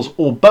Beatles,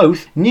 or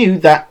both, knew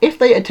that if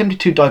they attempted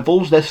to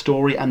divulge their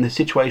story and the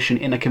situation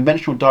in a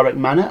conventional direct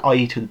manner,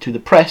 i.e. to the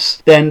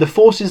press, then the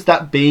forces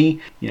that be,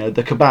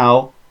 the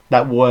Cabal,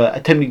 that were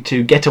attempting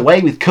to get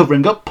away with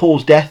covering up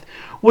Paul's death,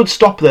 would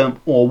stop them,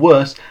 or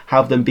worse,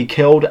 have them be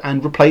killed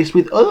and replaced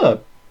with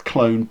other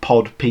clone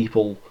pod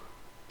people.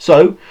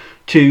 So,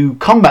 to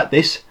combat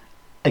this,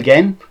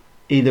 again,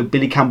 either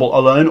Billy Campbell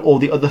alone or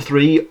the other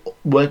three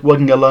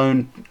working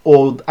alone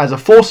or as a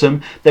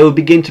foursome, they would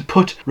begin to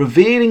put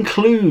revealing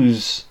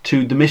clues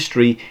to the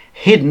mystery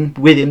hidden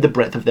within the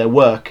breadth of their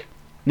work.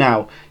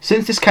 Now,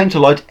 since this came to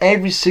light,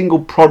 every single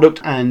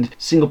product and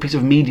single piece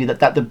of media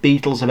that the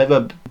Beatles have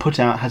ever put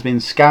out has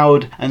been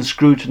scoured and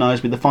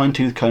scrutinised with a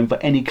fine-tooth comb for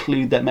any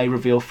clue that may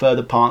reveal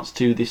further parts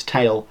to this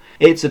tale.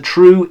 It's a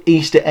true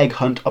Easter egg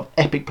hunt of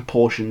epic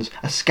proportions,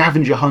 a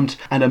scavenger hunt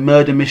and a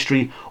murder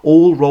mystery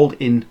all rolled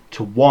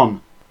into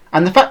one.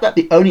 And the fact that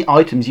the only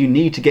items you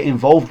need to get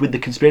involved with the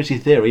conspiracy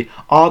theory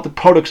are the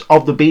products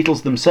of the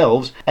Beatles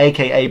themselves,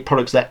 aka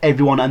products that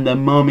everyone and their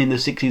mum in the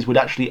 60s would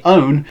actually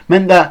own,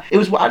 meant that it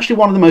was actually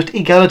one of the most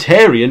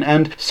egalitarian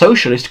and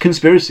socialist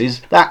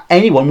conspiracies that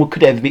anyone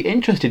could ever be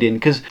interested in,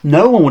 because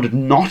no one would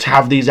not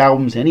have these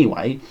albums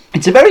anyway.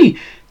 It's a very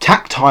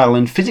tactile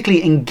and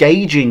physically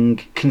engaging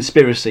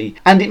conspiracy,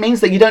 and it means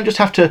that you don't just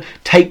have to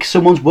take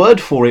someone's word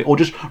for it or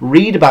just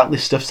read about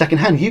this stuff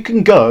secondhand. You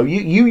can go,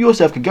 you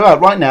yourself could go out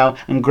right now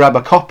and grab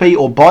a copy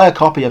or buy a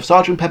copy of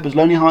Sgt. Pepper's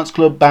Lonely Hearts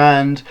Club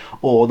Band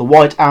or the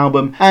White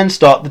Album and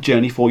start the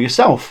journey for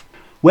yourself.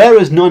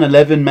 Whereas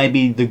 9/11 may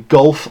be the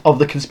gulf of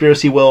the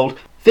conspiracy world,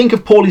 think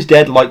of Paul is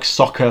Dead like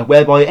soccer,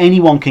 whereby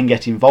anyone can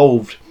get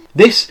involved.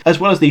 This, as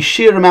well as the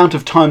sheer amount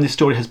of time this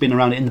story has been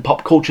around in the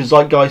pop culture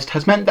zeitgeist,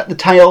 has meant that the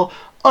tale,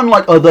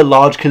 unlike other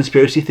large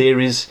conspiracy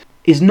theories,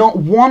 is not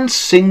one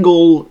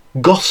single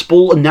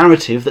gospel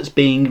narrative that's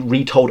being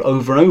retold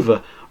over and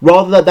over.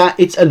 Rather that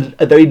it's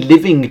a very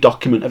living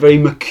document, a very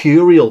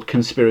mercurial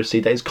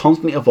conspiracy that is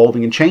constantly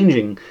evolving and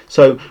changing.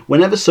 So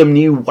whenever some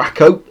new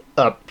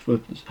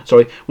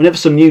whenever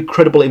some new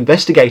credible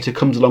investigator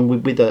comes along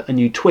with a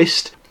new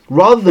twist,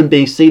 rather than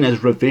being seen as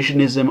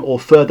revisionism or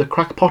further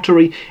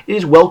crackpottery, it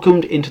is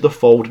welcomed into the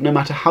fold no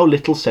matter how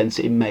little sense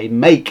it may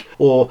make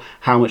or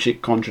how much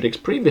it contradicts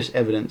previous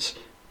evidence.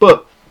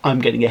 But I'm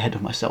getting ahead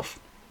of myself.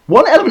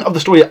 One element of the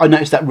story I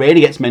noticed that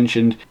rarely gets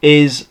mentioned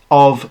is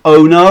of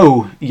Oh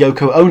No,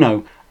 Yoko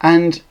Ono.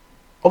 And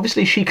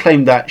obviously she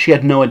claimed that she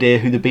had no idea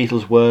who the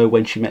Beatles were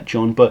when she met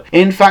John, but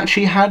in fact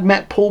she had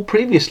met Paul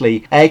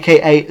previously,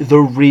 aka the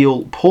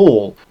real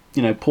Paul.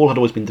 Paul had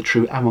always been the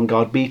true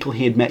avant-garde Beatle.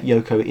 He had met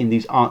Yoko in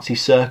these artsy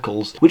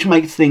circles, which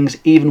makes things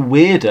even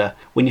weirder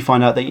when you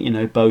find out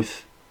that,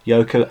 both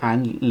Yoko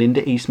and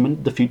Linda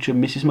Eastman, the future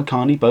Mrs.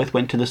 McCartney, both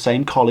went to the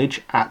same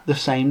college at the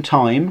same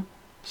time.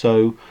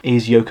 So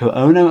is Yoko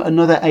Ono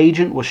another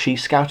agent? Was she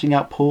scouting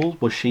out Paul?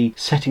 Was she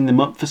setting them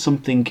up for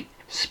something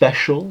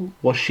special?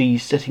 Was she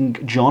setting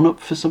John up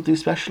for something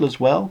special as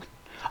well?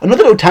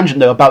 Another little tangent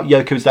though about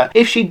Yoko is that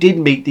if she did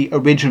meet the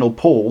original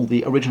Paul,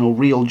 the original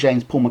real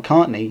James Paul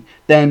McCartney,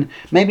 then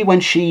maybe when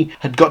she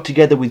had got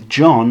together with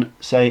John,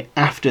 say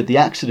after the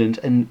accident,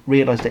 and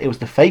realised that it was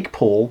the fake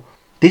Paul,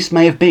 this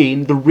may have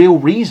been the real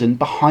reason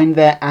behind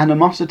their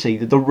animosity.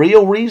 The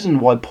real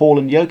reason why Paul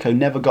and Yoko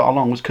never got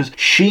along was because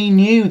she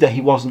knew that he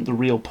wasn't the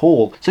real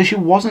Paul, so she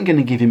wasn't going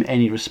to give him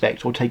any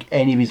respect or take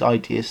any of his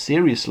ideas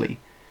seriously.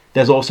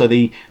 There's also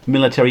the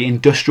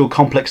military-industrial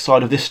complex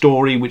side of this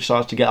story, which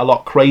starts to get a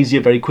lot crazier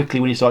very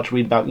quickly when you start to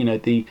read about,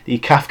 the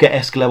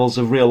Kafka-esque levels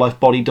of real-life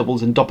body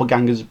doubles and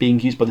doppelgangers being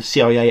used by the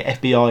CIA,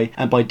 FBI,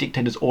 and by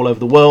dictators all over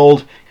the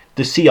world.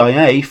 The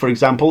CIA, for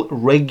example,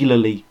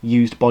 regularly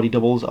used body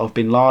doubles of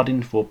bin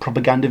Laden for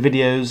propaganda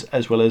videos,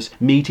 as well as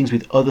meetings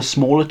with other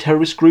smaller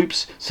terrorist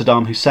groups.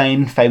 Saddam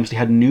Hussein famously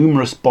had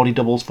numerous body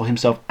doubles for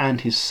himself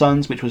and his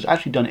sons, which was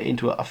actually done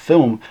into a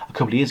film a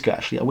couple of years ago,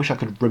 actually. I wish I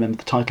could remember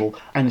the title.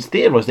 And it's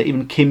theorised that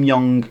even Kim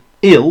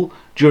Jong-il,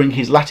 during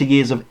his latter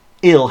years of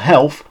ill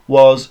health,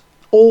 was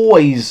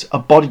always a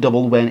body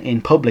double when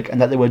in public, and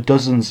that there were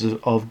dozens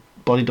of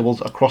body doubles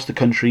across the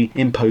country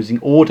imposing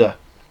order.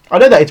 I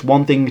know that it's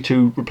one thing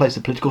to replace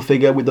a political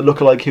figure with the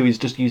lookalike who is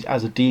just used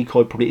as a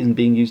decoy, probably isn't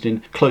being used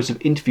in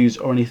close-up interviews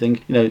or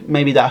anything.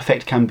 Maybe that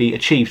effect can be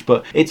achieved,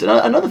 but it's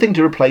another thing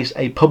to replace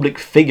a public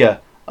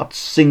figure, a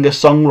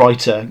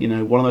singer-songwriter,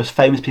 one of the most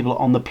famous people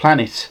on the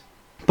planet.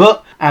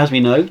 But, as we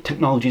know,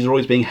 technologies are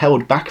always being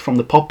held back from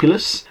the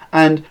populace,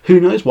 and who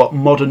knows what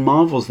modern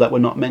marvels that we're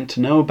not meant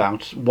to know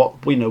about, what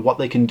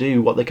they can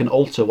do, what they can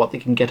alter, what they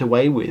can get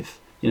away with.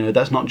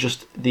 That's not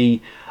just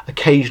the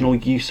occasional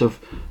use of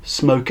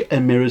smoke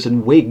and mirrors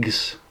and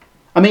wigs.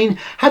 I mean,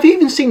 have you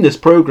even seen those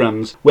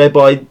programs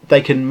whereby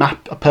they can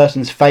map a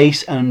person's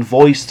face and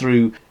voice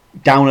through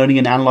downloading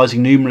and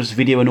analysing numerous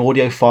video and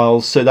audio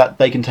files so that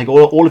they can take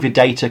all of your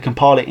data,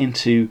 compile it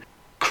into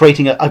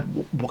creating I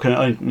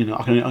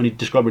can only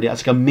describe it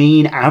as like a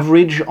mean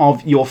average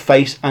of your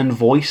face and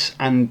voice,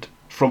 and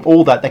from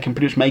all that, they can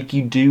pretty much make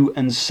you do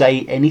and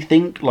say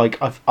anything. Like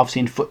I've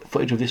seen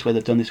footage of this where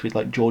they've done this with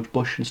like George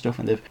Bush and stuff,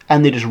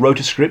 and they just wrote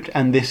a script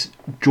and this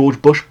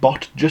George Bush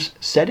bot just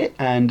said it,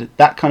 and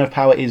that kind of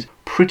power is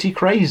pretty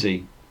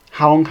crazy.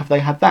 How long have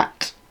they had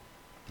that?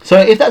 So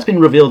if that's been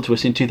revealed to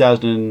us in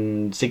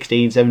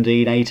 2016,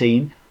 17,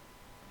 18,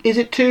 is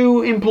it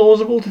too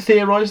implausible to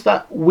theorise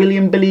that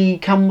William Billy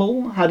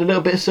Campbell had a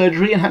little bit of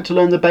surgery and had to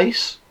learn the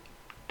bass?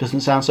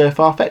 Doesn't sound so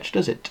far-fetched,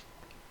 does it?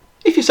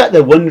 If you sat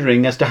there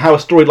wondering as to how a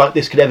story like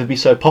this could ever be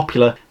so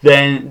popular,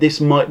 then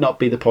this might not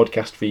be the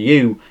podcast for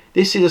you.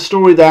 This is a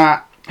story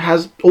that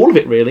has all of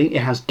it, really.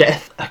 It has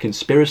death, a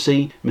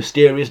conspiracy,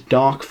 mysterious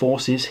dark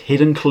forces,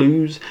 hidden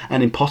clues,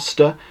 an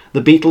imposter,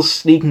 the Beatles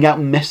sneaking out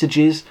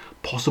messages,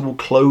 possible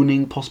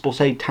cloning, possible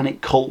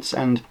satanic cults,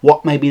 and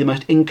what may be the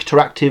most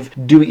interactive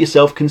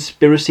do-it-yourself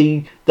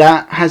conspiracy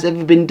that has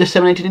ever been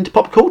disseminated into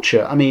pop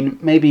culture. I mean,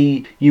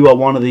 maybe you are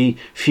one of the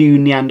few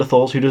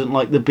Neanderthals who doesn't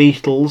like the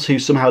Beatles, who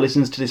somehow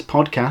listens to this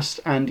podcast,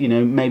 and,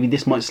 maybe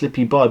this might slip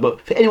you by, but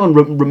for anyone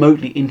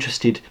remotely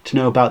interested to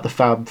know about the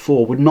Fab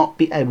Four would not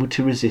be able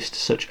to resist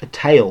such a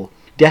tale.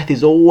 Death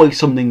is always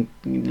something,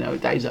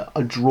 that is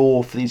a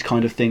draw for these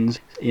kind of things.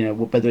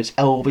 Whether it's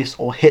Elvis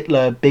or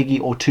Hitler,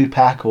 Biggie or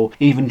Tupac, or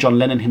even John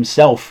Lennon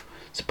himself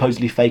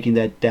supposedly faking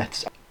their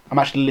deaths. I'm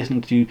actually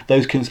listening to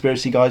those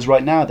conspiracy guys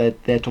right now.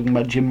 They're talking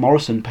about Jim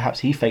Morrison. Perhaps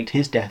he faked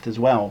his death as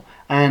well.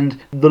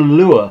 And the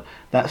lure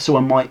that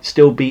someone might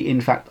still be in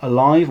fact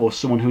alive, or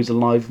someone who is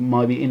alive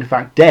might be in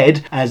fact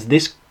dead, as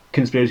this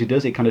conspiracy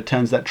does, it kind of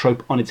turns that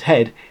trope on its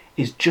head,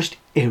 is just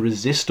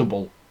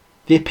irresistible.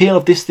 The appeal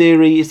of this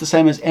theory is the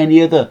same as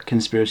any other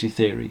conspiracy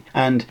theory,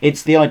 and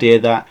it's the idea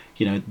that,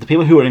 the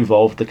people who are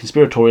involved, the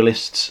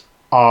conspiratorialists,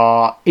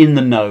 are in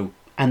the know,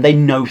 and they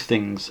know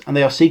things, and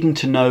they are seeking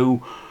to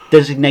know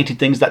designated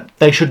things that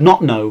they should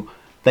not know.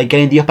 They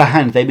gain the upper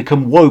hand, they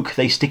become woke,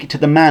 they stick it to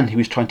the man who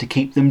is trying to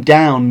keep them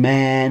down,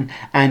 man.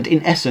 And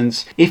in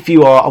essence, if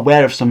you are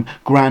aware of some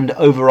grand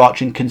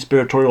overarching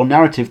conspiratorial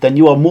narrative, then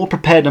you are more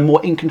prepared and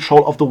more in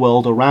control of the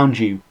world around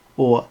you.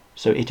 Or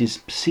so it is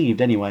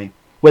perceived anyway.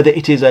 Whether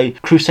it is a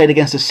crusade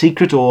against a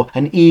secret or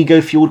an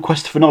ego-fueled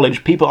quest for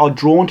knowledge, people are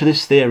drawn to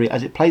this theory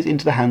as it plays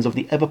into the hands of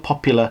the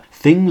ever-popular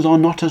 "things are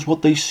not as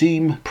what they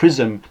seem"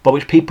 prism by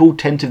which people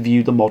tend to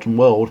view the modern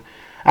world.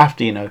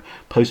 After,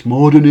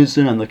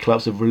 postmodernism and the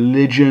collapse of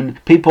religion,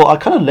 people are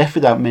kind of left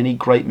without many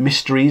great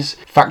mysteries,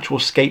 factual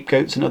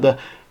scapegoats and other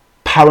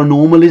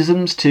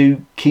paranormalisms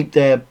to keep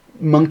their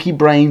monkey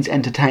brains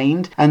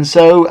entertained. And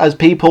so, as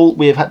people,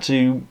 we have had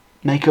to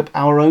make up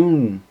our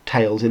own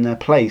tales in their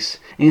place.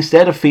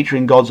 Instead of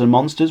featuring gods and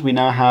monsters, we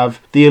now have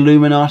the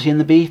Illuminati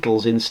and the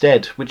Beatles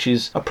instead, which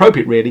is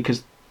appropriate really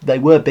because they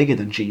were bigger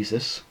than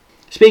Jesus.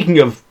 Speaking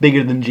of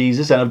bigger than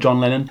Jesus and of John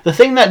Lennon, the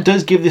thing that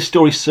does give this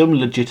story some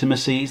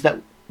legitimacy is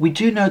that we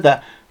do know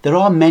that there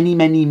are many,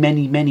 many,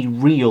 many, many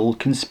real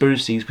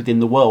conspiracies within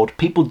the world.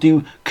 People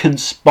do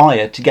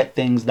conspire to get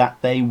things that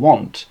they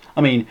want.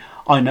 I mean,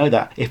 I know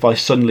that if I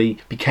suddenly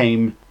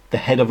became the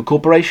head of a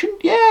corporation,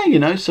 yeah, you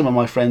know, some of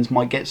my friends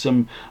might get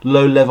some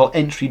low-level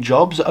entry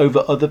jobs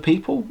over other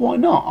people. Why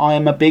not? I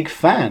am a big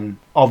fan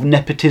of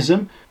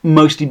nepotism,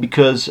 mostly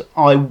because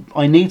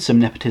I need some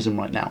nepotism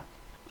right now.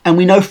 And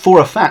we know for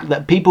a fact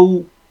that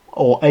people,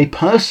 or a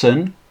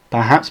person,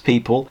 perhaps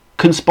people,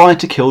 conspired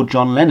to kill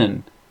John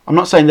Lennon. I'm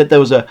not saying that there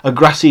was a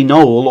grassy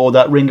knoll or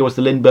that Ringo was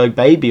the Lindbergh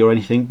baby or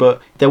anything,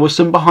 but there was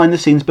some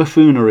behind-the-scenes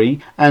buffoonery,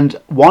 and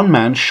one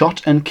man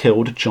shot and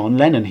killed John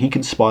Lennon. He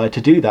conspired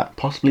to do that,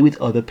 possibly with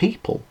other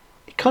people.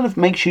 It kind of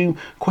makes you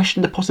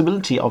question the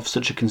possibility of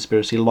such a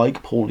conspiracy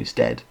like Paul is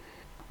dead.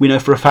 We know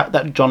for a fact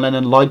that John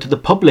Lennon lied to the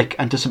public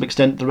and to some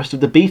extent the rest of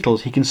the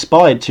Beatles. He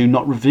conspired to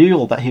not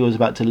reveal that he was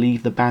about to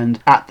leave the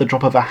band at the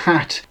drop of a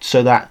hat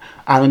so that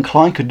Alan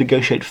Klein could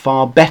negotiate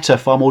far better,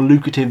 far more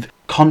lucrative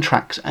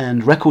contracts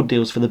and record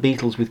deals for the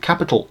Beatles with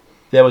Capitol.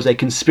 There was a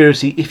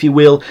conspiracy, if you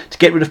will, to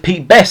get rid of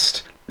Pete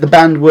Best. The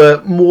band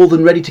were more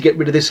than ready to get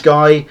rid of this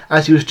guy,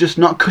 as he was just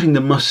not cutting the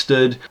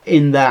mustard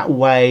in that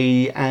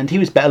way, and he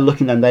was better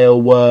looking than they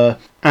all were.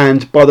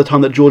 And by the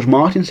time that George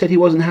Martin said he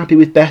wasn't happy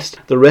with Best,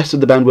 the rest of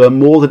the band were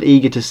more than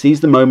eager to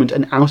seize the moment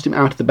and oust him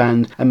out of the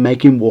band and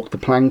make him walk the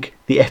plank.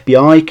 The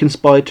FBI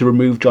conspired to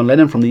remove John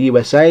Lennon from the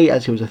USA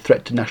as he was a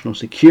threat to national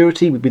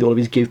security with all of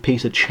his Give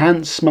Peace a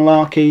Chance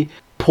malarkey.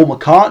 Paul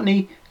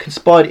McCartney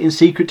conspired in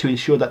secret to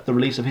ensure that the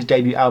release of his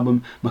debut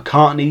album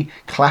McCartney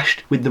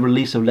clashed with the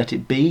release of Let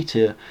It Be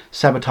to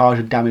sabotage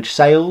and damage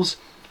sales.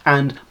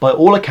 And by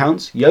all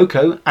accounts,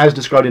 Yoko, as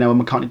described in our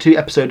McCartney 2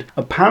 episode,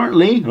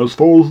 apparently, as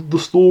far as the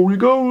story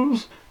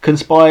goes,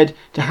 conspired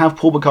to have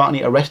Paul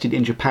McCartney arrested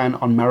in Japan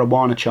on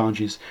marijuana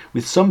charges,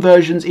 with some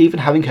versions even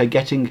having her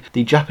getting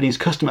the Japanese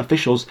custom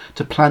officials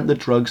to plant the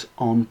drugs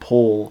on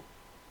Paul.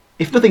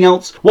 If nothing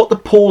else, what the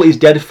Paul is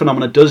dead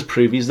phenomena does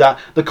prove is that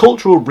the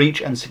cultural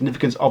reach and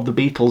significance of the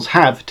Beatles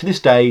have, to this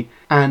day,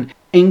 an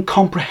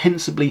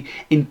incomprehensibly,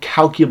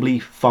 incalculably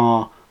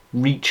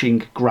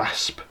far-reaching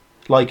grasp.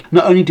 Like,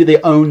 not only do they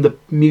own the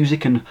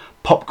music and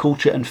pop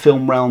culture and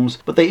film realms,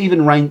 but they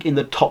even rank in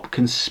the top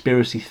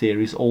conspiracy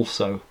theories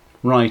also.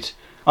 Right,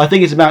 I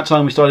think it's about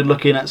time we started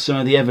looking at some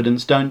of the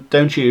evidence,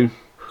 don't you?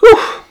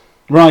 Whew.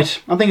 Right,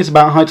 I think it's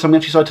about high time we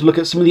actually started to look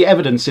at some of the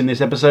evidence in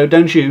this episode,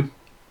 don't you?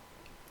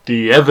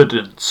 The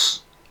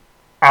evidence.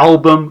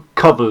 Album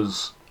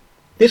covers.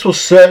 This will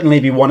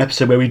certainly be one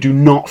episode where we do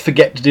not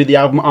forget to do the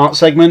album art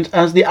segment,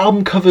 as the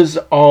album covers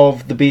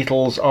of the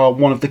Beatles are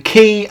one of the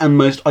key and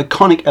most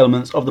iconic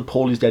elements of the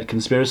Paul is Dead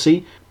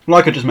conspiracy.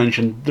 Like I just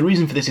mentioned, the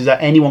reason for this is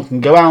that anyone can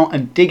go out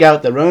and dig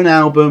out their own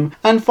album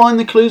and find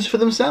the clues for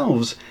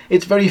themselves.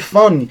 It's very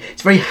fun,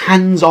 it's very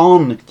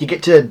hands-on, you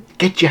get to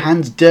get your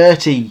hands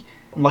dirty.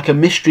 Like a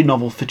mystery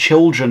novel for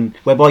children,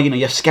 whereby,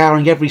 you're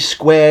scouring every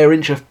square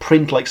inch of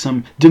print like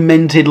some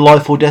demented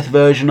life or death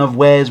version of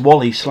Where's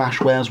Wally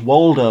 / Where's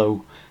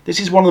Waldo. This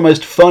is one of the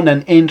most fun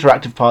and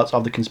interactive parts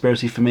of the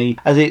conspiracy for me,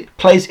 as it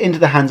plays into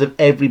the hands of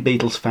every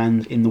Beatles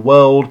fan in the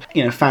world.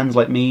 Fans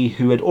like me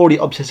who had already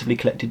obsessively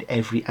collected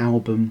every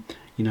album.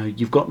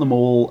 You've got them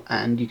all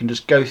and you can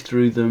just go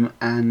through them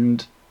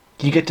and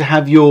you get to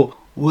have your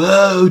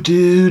whoa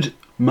dude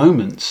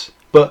moments.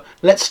 But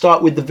let's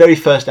start with the very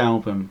first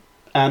album.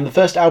 And the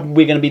first album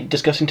we're going to be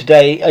discussing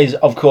today is,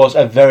 of course,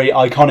 a very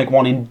iconic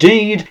one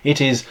indeed. It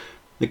is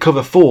the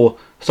cover for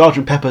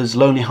Sgt. Pepper's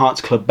Lonely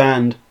Hearts Club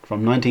Band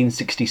from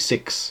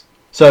 1966.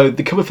 So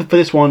the cover for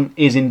this one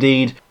is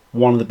indeed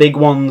one of the big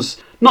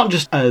ones, not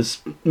just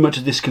as much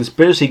as this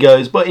conspiracy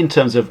goes, but in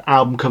terms of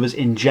album covers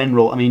in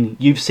general. I mean,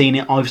 you've seen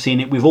it, I've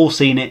seen it, we've all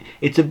seen it.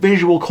 It's a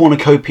visual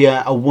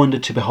cornucopia, a wonder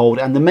to behold,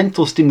 and the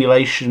mental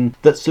stimulation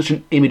that such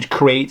an image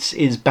creates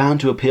is bound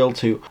to appeal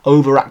to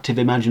overactive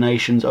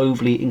imaginations,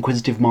 overly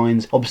inquisitive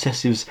minds,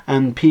 obsessives,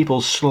 and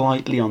people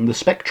slightly on the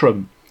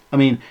spectrum. I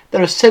mean,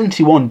 there are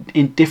 71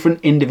 different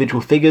individual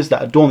figures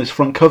that adorn this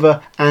front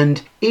cover,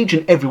 and each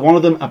and every one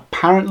of them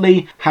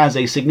apparently has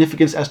a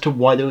significance as to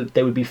why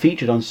they would be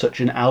featured on such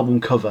an album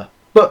cover.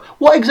 But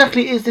what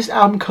exactly is this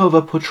album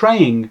cover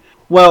portraying?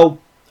 Well,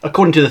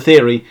 according to the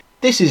theory,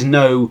 this is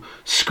no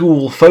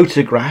school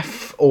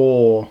photograph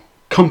or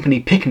company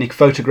picnic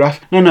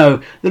photograph.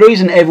 No, the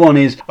reason everyone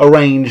is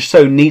arranged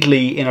so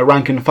neatly in a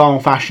rank and file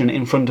fashion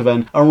in front of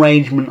an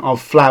arrangement of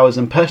flowers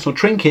and personal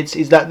trinkets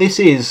is that this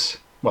is,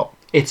 well,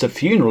 it's a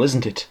funeral,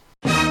 isn't it?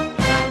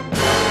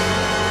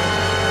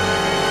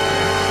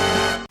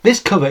 This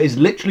cover is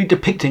literally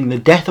depicting the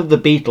death of the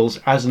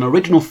Beatles as an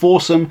original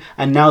foursome,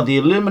 and now the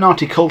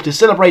Illuminati cult is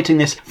celebrating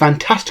this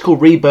fantastical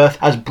rebirth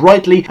as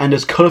brightly and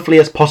as colourfully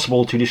as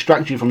possible to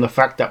distract you from the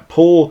fact that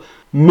Paul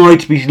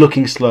might be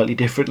looking slightly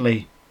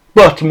differently.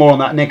 But more on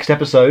that next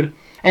episode.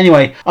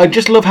 Anyway, I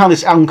just love how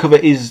this album cover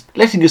is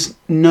letting us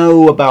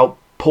know about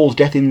Paul's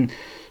death in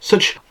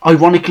such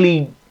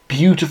ironically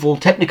beautiful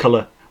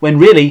Technicolor, when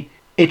really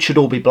it should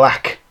all be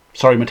black.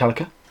 Sorry,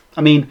 Metallica.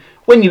 I mean,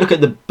 when you look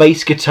at the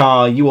bass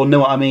guitar, you all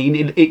know what I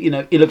mean.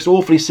 It looks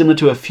awfully similar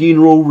to a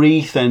funeral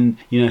wreath, and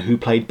who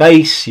played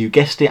bass? You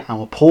guessed it,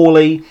 our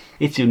Paulie.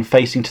 It's even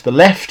facing to the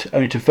left,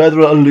 only to further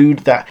allude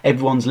that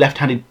everyone's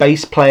left-handed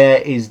bass player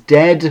is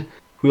dead.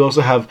 We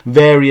also have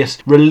various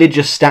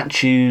religious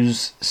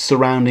statues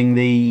surrounding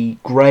the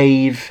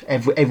grave.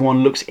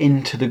 Everyone looks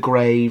into the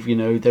grave.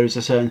 There is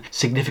a certain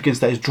significance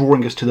that is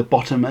drawing us to the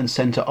bottom and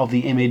centre of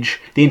the image.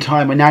 The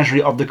entire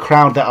menagerie of the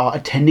crowd that are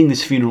attending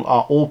this funeral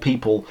are all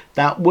people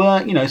that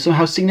were,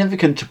 somehow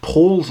significant to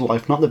Paul's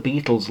life, not the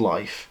Beatles'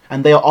 life.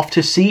 And they are off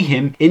to see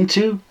him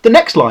into the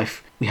next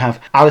life. We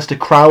have Aleister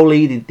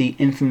Crowley, the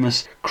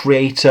infamous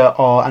creator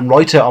and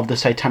writer of the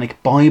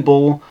Satanic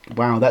Bible.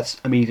 Wow,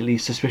 that's immediately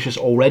suspicious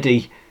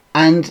already.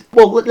 And,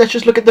 well, let's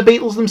just look at the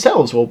Beatles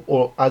themselves,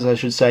 or as I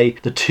should say,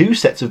 the two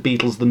sets of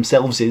Beatles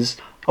themselves is.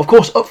 Of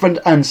course, up front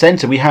and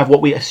centre, we have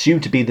what we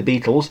assume to be the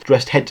Beatles,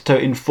 dressed head to toe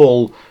in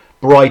full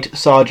bright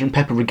Sgt.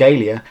 Pepper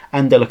regalia,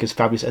 and they look as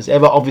fabulous as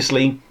ever,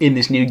 obviously, in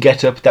this new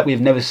get-up that we've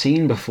never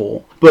seen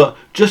before. But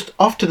just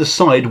off to the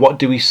side, what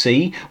do we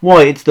see?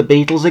 Why, it's the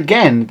Beatles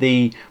again,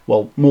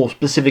 more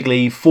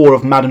specifically, four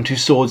of Madame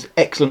Tussauds'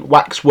 excellent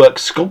waxwork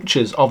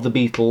sculptures of the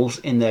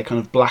Beatles in their kind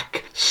of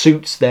black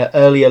suits, their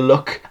earlier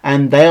look,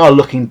 and they are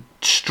looking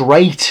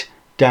straight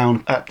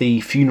down at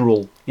the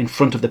funeral in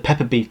front of the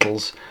Pepper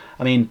Beatles.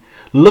 I mean,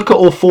 look at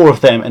all four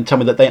of them and tell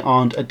me that they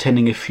aren't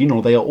attending a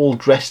funeral. They are all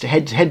dressed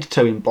head to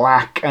toe in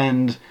black,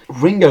 and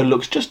Ringo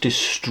looks just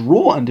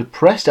distraught and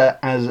depressed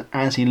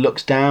as he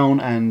looks down,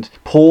 and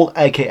Paul,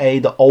 aka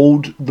the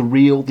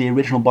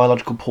original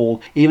biological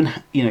Paul, even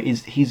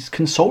he's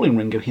consoling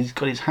Ringo. He's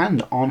got his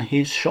hand on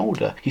his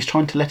shoulder. He's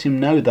trying to let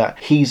him know that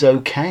he's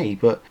okay,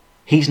 but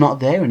he's not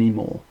there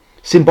anymore.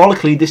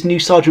 Symbolically, this new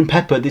Sgt.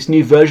 Pepper, this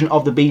new version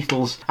of the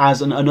Beatles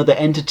as another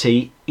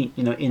entity,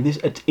 in this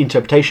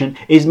interpretation,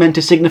 is meant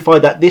to signify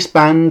that this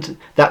band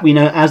that we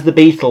know as the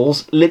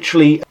Beatles,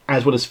 literally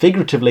as well as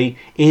figuratively,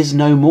 is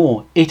no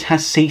more. It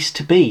has ceased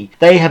to be.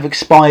 They have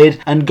expired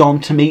and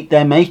gone to meet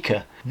their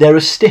maker. They're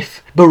a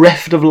stiff,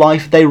 bereft of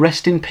life, they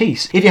rest in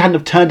peace. If you hadn't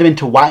have turned them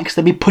into wax,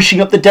 they'd be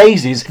pushing up the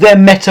daisies. Their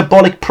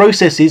metabolic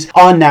processes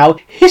are now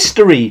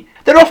history.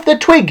 They're off their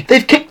twig,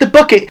 they've kicked the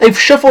bucket, they've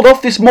shuffled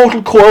off this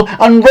mortal coil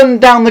and run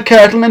down the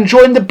curtain and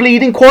joined the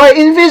bleeding choir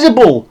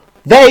invisible.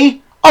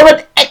 They are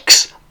an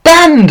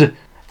ex-band!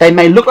 They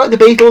may look like the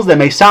Beatles, they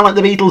may sound like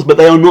the Beatles, but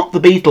they are not the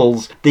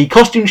Beatles. The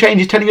costume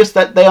change is telling us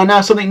that they are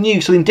now something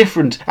new, something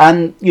different,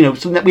 and,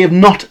 something that we have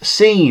not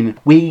seen.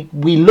 We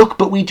look,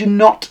 but we do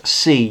not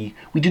see.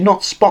 We do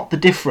not spot the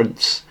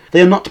difference.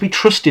 They are not to be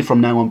trusted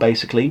from now on,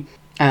 basically.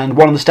 And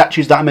one of the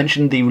statues that I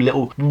mentioned, the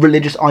little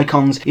religious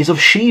icons, is of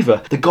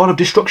Shiva, the god of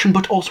destruction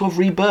but also of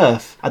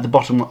rebirth, at the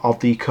bottom of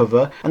the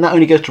cover, and that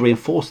only goes to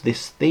reinforce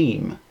this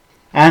theme.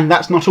 And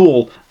that's not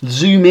all.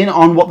 Zoom in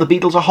on what the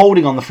Beatles are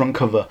holding on the front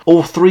cover.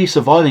 All three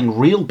surviving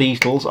real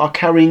Beatles are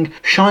carrying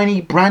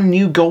shiny, brand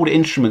new gold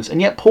instruments,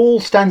 and yet Paul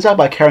stands out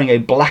by carrying a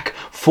black,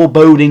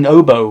 foreboding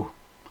oboe.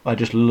 I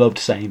just loved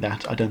saying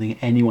that. I don't think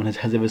anyone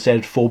has ever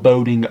said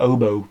foreboding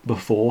oboe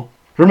before.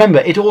 Remember,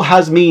 it all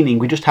has meaning,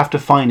 we just have to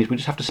find it, we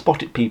just have to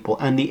spot it, people.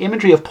 And the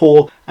imagery of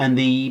Paul and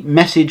the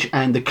message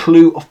and the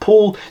clue of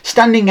Paul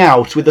standing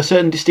out with a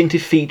certain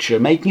distinctive feature,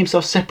 making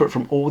himself separate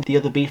from all the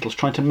other Beatles,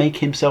 trying to make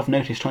himself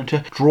noticed, trying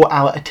to draw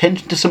our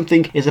attention to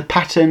something, is a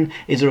pattern,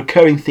 is a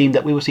recurring theme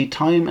that we will see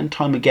time and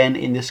time again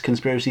in this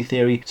conspiracy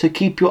theory, so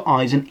keep your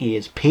eyes and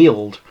ears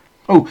peeled.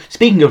 Oh,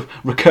 speaking of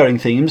recurring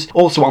themes,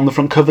 also on the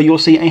front cover you'll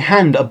see a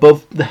hand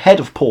above the head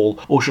of Paul,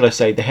 or should I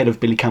say the head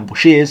of Billy Campbell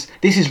Shears.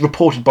 This is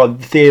reported by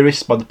the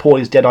theorists, by the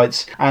Paulies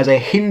Deadites, as a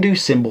Hindu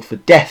symbol for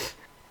death.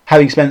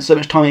 Having spent so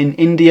much time in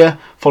India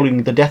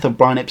following the death of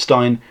Brian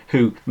Epstein,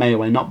 who may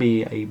or may not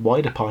be a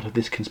wider part of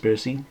this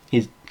conspiracy,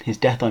 his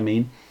death I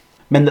mean,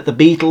 meant that the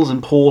Beatles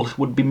and Paul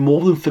would be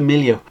more than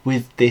familiar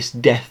with this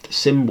death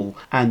symbol,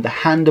 and the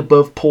hand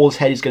above Paul's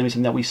head is going to be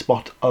something that we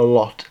spot a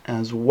lot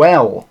as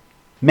well.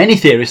 Many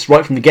theorists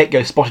right from the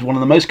get-go spotted one of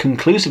the most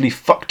conclusively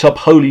fucked up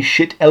holy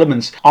shit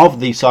elements of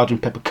the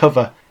Sgt. Pepper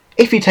cover.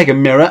 If you take a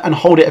mirror and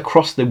hold it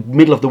across the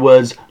middle of the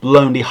words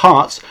Lonely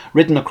Hearts,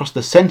 written across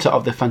the centre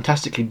of the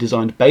fantastically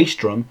designed bass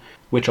drum,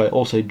 which I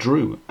also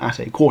drew at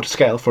a quarter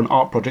scale for an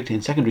art project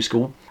in secondary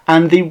school,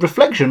 and the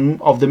reflection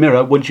of the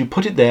mirror, once you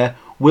put it there,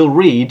 will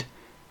read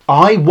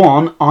I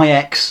won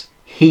IX,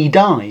 he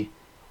die.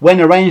 When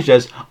arranged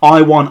as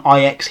I won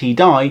IX, he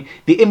die,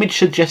 the image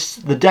suggests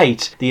the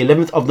date, the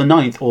 11th of the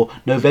 9th, or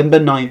November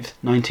 9th,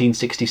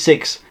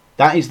 1966.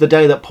 That is the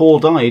day that Paul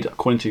died,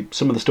 according to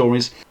some of the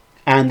stories,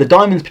 and the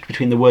diamonds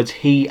between the words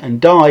he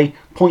and die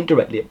point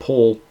directly at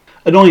Paul.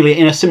 Annoyingly,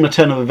 in a similar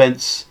turn of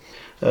events,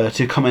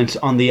 to comment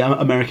on the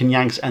American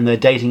Yanks and their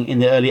dating in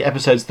the earlier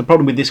episodes, the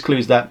problem with this clue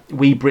is that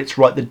we Brits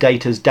write the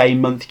date as day,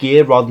 month,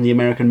 year, rather than the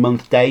American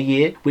month, day,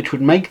 year, which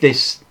would make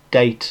this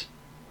date,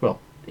 well,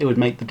 it would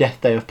make the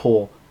death day of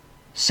Paul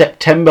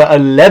September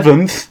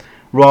 11th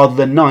rather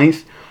than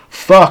 9th.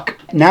 Fuck,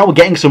 now we're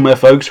getting somewhere,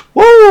 folks.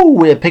 Woo,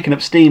 we're picking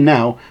up steam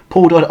now.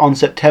 Paul died on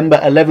September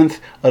 11th,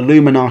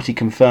 Illuminati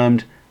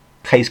confirmed,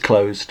 case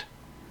closed.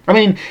 I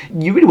mean,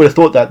 you really would have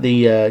thought that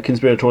the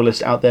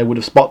conspiratorialists out there would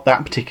have spotted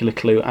that particular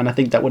clue, and I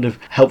think that would have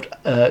helped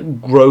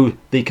grow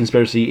the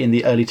conspiracy in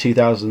the early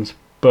 2000s.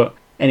 But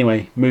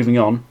anyway, moving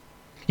on.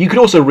 You could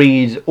also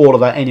read all of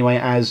that anyway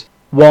as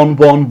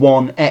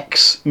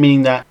 111X,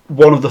 meaning that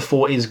one of the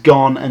 4 is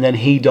gone, and then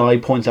he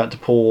died points out to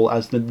Paul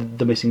as the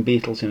missing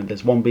Beatles. You know,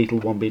 there's one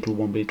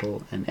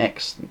Beatle, and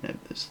X. You know,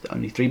 there's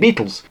only 3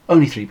 Beatles.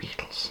 Only 3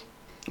 Beatles.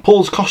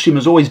 Paul's costume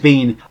has always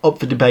been up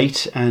for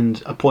debate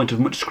and a point of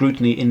much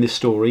scrutiny in this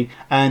story,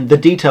 and the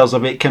details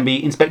of it can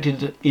be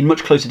inspected in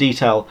much closer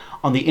detail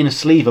on the inner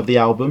sleeve of the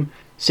album.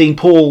 Seeing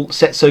Paul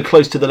set so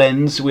close to the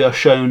lens, we are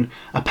shown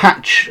a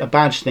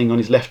badge thing on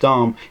his left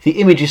arm. The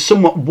image is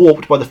somewhat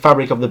warped by the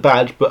fabric of the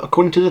badge, but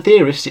according to the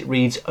theorists it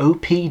reads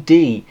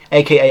OPD,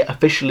 aka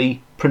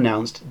officially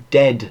pronounced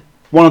dead.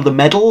 One of the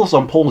medals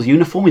on Paul's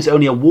uniform is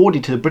only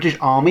awarded to the British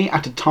Army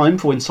at a time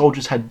for when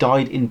soldiers had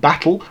died in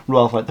battle,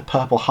 rather like the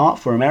Purple Heart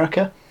for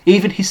America.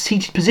 Even his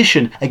seated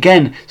position,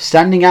 again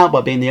standing out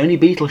by being the only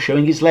Beatle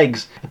showing his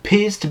legs,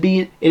 appears to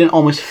be in an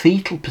almost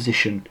fetal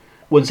position,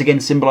 once again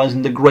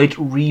symbolising the great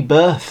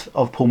rebirth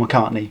of Paul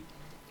McCartney.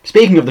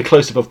 Speaking of the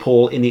close-up of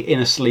Paul in the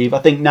inner sleeve, I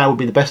think now would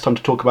be the best time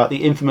to talk about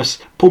the infamous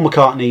Paul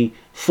McCartney,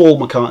 Fall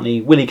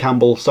McCartney, Willie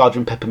Campbell,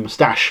 Sgt. Pepper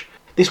moustache.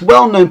 This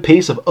well-known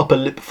piece of upper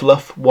lip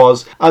fluff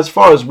was, as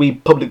far as we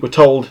public were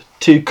told,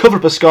 to cover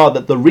up a scar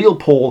that the real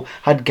Paul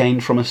had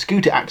gained from a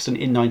scooter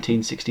accident in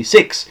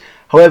 1966.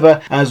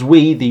 However, as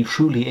we, the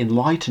truly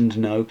enlightened,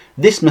 know,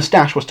 this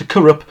moustache was to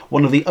cover up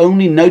one of the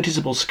only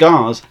noticeable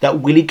scars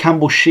that Willie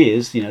Campbell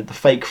Shears, you know, the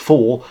fake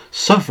Fall,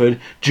 suffered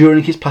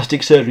during his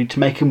plastic surgery to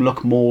make him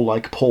look more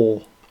like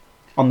Paul.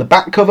 On the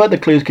back cover, the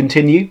clues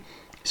continue.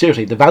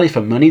 Seriously, the value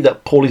for money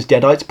that Paul is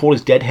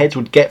Deadheads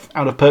would get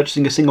out of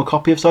purchasing a single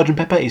copy of Sgt.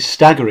 Pepper is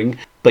staggering.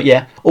 But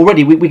yeah,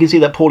 already we can see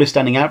that Paul is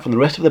standing out from the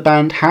rest of the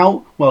band.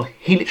 How? Well,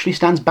 he literally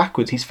stands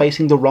backwards. He's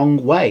facing the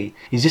wrong way.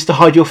 Is this to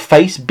hide your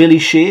face, Billy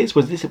Shears?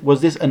 Was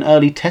this an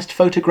early test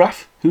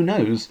photograph? Who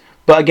knows?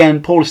 But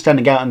again, Paul is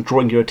standing out and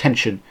drawing your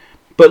attention.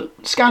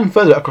 But scan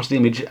further across the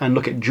image and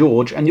look at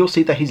George, and you'll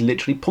see that he's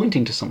literally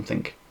pointing to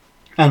something.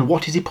 And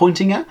what is he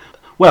pointing at?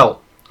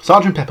 Well,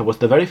 Sgt. Pepper was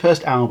the very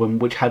first album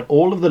which had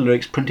all of the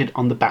lyrics printed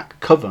on the back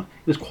cover.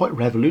 It was quite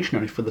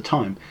revolutionary for the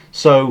time.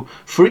 So,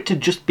 for it to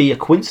just be a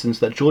coincidence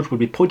that George would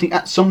be pointing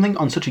at something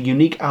on such a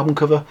unique album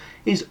cover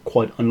is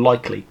quite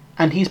unlikely.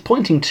 And he's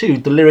pointing to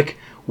the lyric,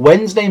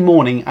 Wednesday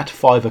morning at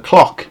 5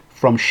 o'clock,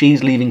 from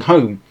She's Leaving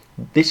Home.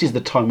 This is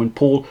the time when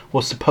Paul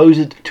was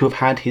supposed to have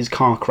had his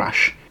car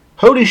crash.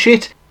 Holy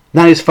shit!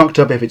 That is fucked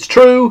up if it's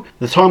true.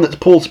 The time that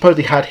Paul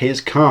supposedly had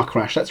his car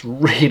crash, that's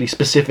really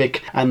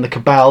specific, and the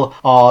Cabal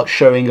are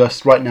showing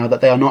us right now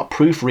that they are not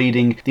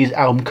proofreading these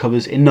album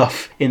covers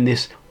enough in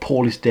this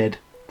Paul is Dead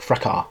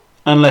fracas.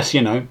 Unless,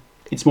 you know,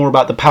 it's more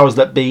about the powers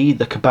that be,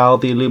 the Cabal,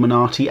 the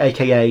Illuminati,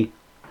 aka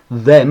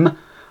them,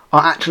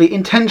 are actually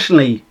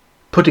intentionally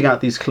putting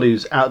out these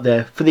clues out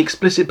there for the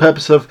explicit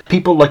purpose of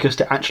people like us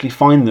to actually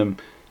find them.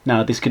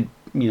 Now, this could,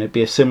 you know,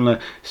 be a similar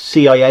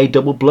CIA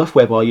double bluff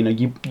whereby, you know,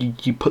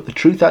 you put the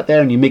truth out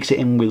there and you mix it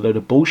in with a load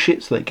of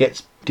bullshit so that it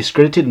gets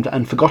discredited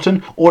and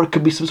forgotten, or it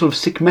could be some sort of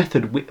sick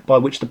method by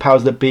which the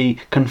powers that be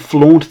can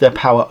flaunt their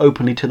power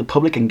openly to the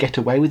public and get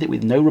away with it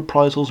with no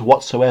reprisals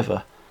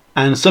whatsoever.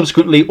 And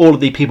subsequently, all of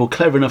the people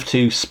clever enough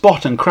to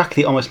spot and crack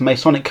the almost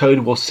Masonic code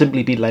will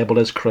simply be labelled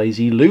as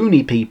crazy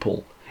loony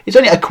people. It's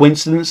only a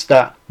coincidence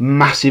that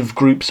massive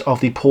groups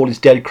of the Paul is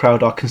Dead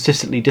crowd are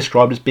consistently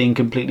described as being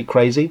completely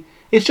crazy.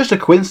 It's just a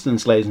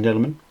coincidence, ladies and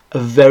gentlemen. A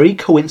very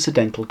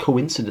coincidental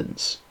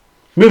coincidence.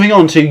 Moving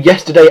on to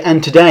Yesterday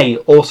and Today,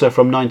 also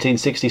from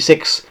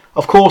 1966.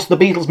 Of course, the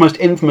Beatles' most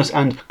infamous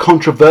and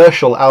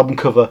controversial album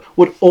cover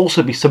would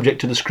also be subject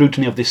to the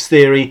scrutiny of this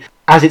theory,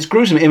 as its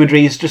gruesome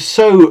imagery is just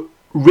so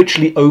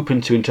richly open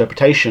to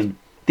interpretation.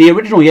 The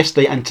original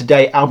Yesterday and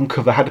Today album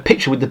cover had a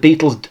picture with the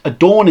Beatles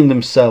adorning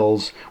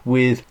themselves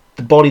with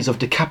the bodies of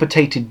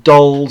decapitated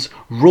dolls,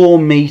 raw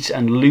meat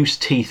and loose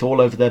teeth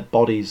all over their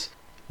bodies,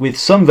 with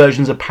some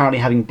versions apparently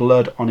having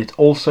blood on it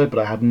also, but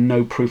I have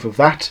no proof of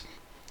that.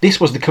 This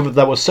was the cover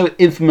that was so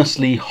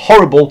infamously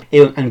horrible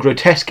and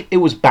grotesque it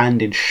was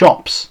banned in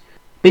shops.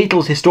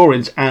 Beatles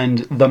historians and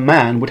The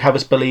Man would have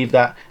us believe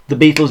that the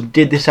Beatles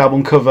did this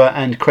album cover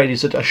and created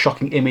such a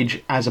shocking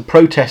image as a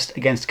protest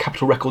against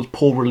Capitol Records'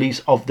 poor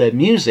release of their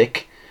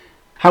music.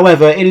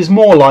 However, it is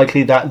more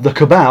likely that the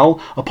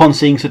Cabal, upon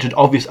seeing such an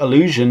obvious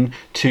allusion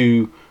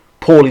to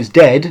Paul is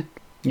Dead,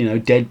 you know,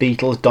 dead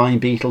Beatles, dying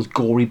Beatles,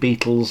 gory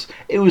Beatles,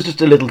 it was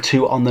just a little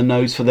too on the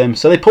nose for them,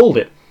 so they pulled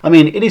it. I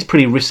mean, it is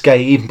pretty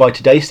risque even by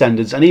today's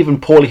standards, and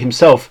even Paulie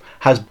himself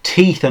has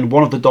teeth and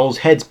one of the doll's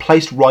heads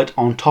placed right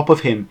on top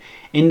of him,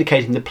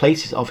 indicating the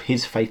places of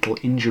his fatal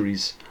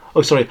injuries.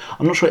 Oh, sorry,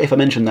 I'm not sure if I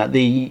mentioned that.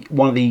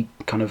 One of the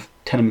kind of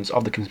tenements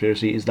of the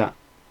conspiracy is that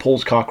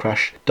Paul's car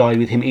crash died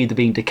with him either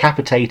being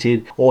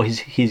decapitated or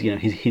his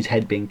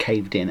head being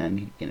caved in,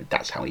 and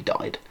that's how he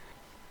died.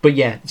 But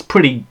yeah, it's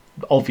pretty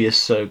obvious,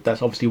 so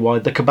that's obviously why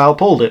the Cabal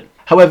pulled it.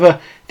 However,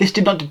 this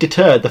did not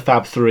deter the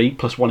Fab 3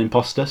 plus one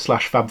imposter /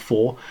 Fab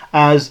 4,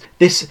 as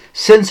this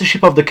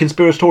censorship of the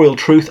conspiratorial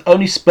truth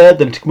only spurred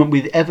them to come up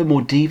with ever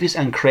more devious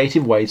and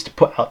creative ways to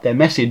put out their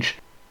message.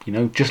 You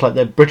know, just like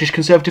the British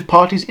Conservative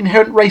Party's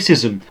inherent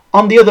racism.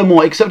 On the other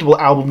more acceptable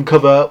album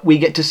cover, we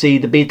get to see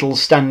the Beatles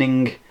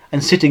standing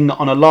and sitting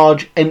on a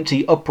large,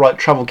 empty, upright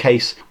travel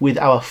case with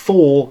our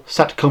Fall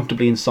sat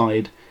comfortably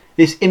inside.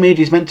 This image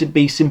is meant to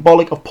be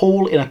symbolic of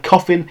Paul in a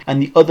coffin,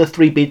 and the other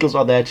 3 Beatles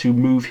are there to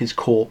move his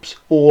corpse,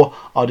 or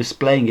are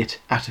displaying it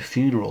at a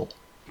funeral.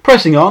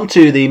 Pressing on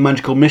to the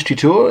Magical Mystery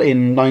Tour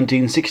in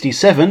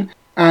 1967,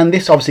 and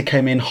this obviously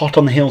came in hot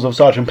on the heels of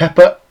Sgt.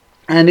 Pepper,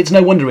 and it's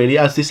no wonder really,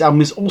 as this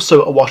album is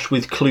also awash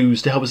with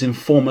clues to help us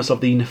inform us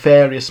of the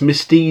nefarious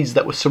misdeeds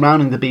that were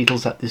surrounding the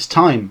Beatles at this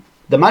time.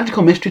 The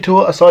Magical Mystery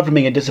Tour, aside from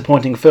being a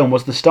disappointing film,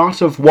 was the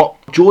start of what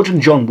George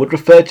and John would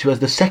refer to as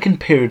the second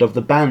period of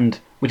the band,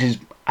 which is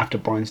after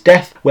Brian's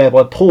death,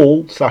 whereby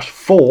Paul /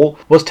 Fall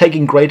was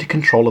taking greater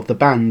control of the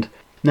band.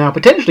 Now,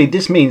 potentially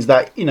this means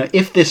that, you know,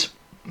 if this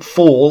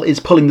Fall is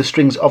pulling the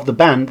strings of the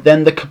band,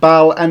 then the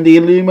Cabal and the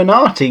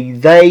Illuminati,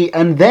 they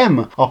and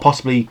them, are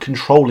possibly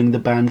controlling the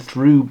band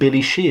through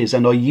Billy Shears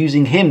and are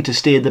using him to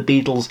steer the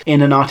Beatles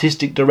in an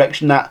artistic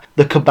direction that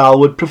the Cabal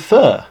would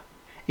prefer.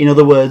 In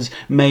other words,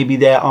 maybe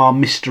there are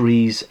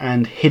mysteries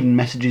and hidden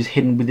messages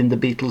hidden within the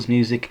Beatles'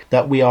 music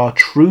that we are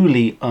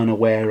truly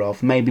unaware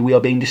of. Maybe we are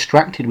being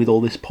distracted with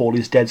all this Paul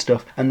is dead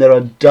stuff, and there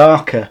are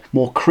darker,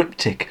 more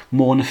cryptic,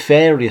 more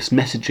nefarious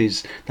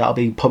messages that are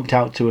being pumped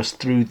out to us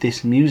through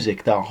this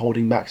music that are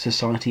holding back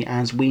society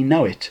as we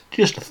know it.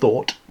 Just a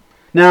thought.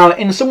 Now,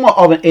 in somewhat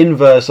of an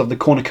inverse of the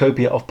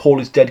cornucopia of Paul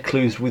is dead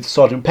clues with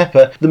Sgt.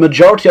 Pepper, the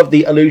majority of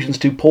the allusions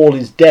to Paul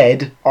is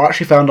dead are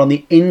actually found on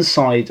the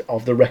inside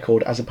of the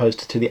record as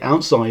opposed to the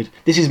outside.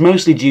 This is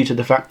mostly due to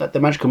the fact that the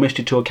Magical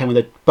Mystery Tour came with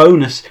a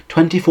bonus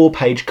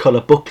 24-page colour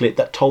booklet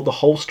that told the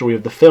whole story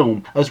of the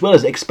film, as well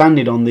as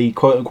expanded on the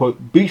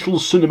quote-unquote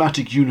Beatles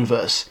cinematic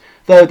universe.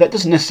 Though that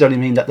doesn't necessarily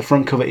mean that the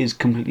front cover is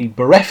completely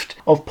bereft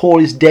of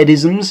Paul is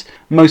deadisms.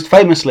 Most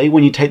famously,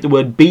 when you take the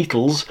word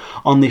Beatles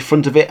on the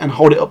front of it and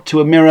hold it up to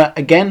a mirror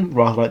again,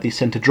 rather like the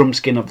centre drum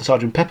skin of the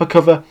Sgt. Pepper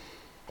cover,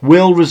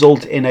 will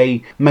result in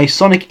a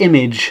Masonic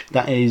image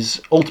that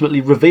is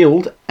ultimately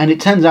revealed, and it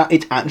turns out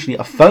it's actually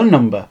a phone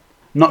number.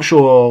 Not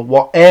sure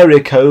what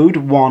area code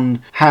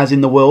one has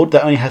in the world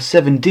that only has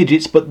 7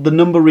 digits, but the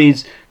number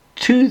reads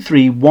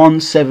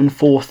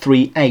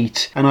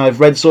 2317438, and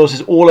I've read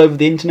sources all over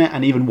the internet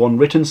and even one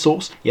written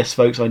source. Yes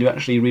folks, I do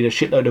actually read a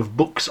shitload of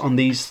books on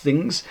these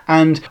things,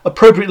 and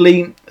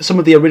appropriately some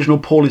of the original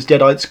Paul is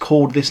Deadites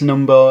called this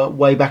number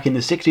way back in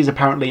the 60s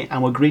apparently,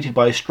 and were greeted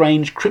by a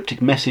strange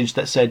cryptic message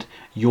that said,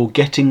 "You're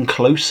getting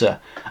closer,"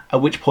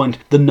 at which point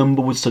the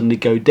number would suddenly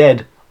go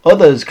dead.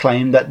 Others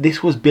claim that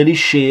this was Billy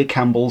Shear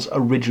Campbell's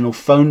original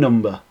phone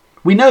number.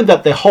 We know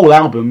that the whole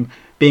album,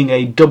 being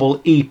a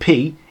double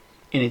EP,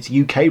 in its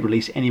UK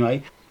release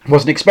anyway,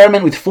 was an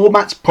experiment with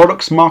formats,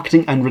 products,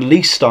 marketing and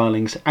release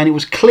stylings, and it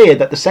was clear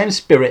that the same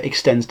spirit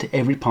extends to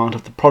every part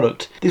of the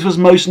product. This was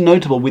most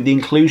notable with the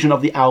inclusion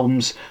of the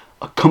album's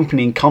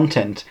accompanying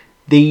content,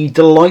 the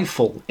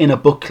delightful inner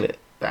booklet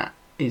that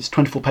is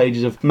 24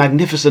 pages of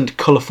magnificent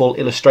colourful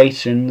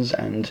illustrations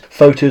and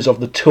photos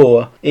of the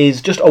tour, is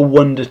just a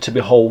wonder to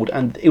behold,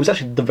 and it was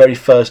actually the very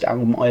first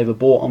album I ever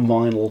bought on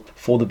vinyl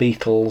for the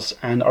Beatles,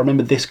 and I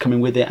remember this coming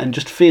with it and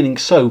just feeling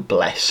so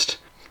blessed.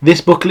 This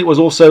booklet was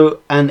also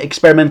an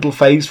experimental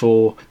phase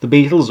for the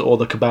Beatles or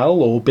the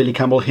Cabal or Billy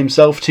Campbell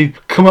himself to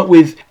come up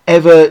with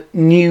ever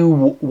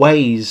new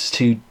ways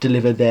to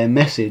deliver their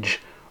message.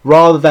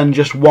 Rather than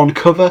just one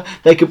cover,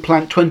 they could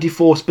plant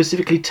 24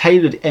 specifically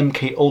tailored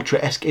MK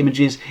Ultra-esque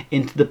images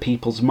into the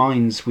people's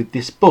minds with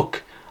this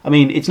book. I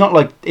mean, it's not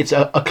like it's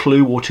a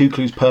clue or 2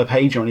 clues per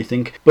page or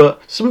anything, but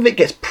some of it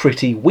gets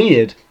pretty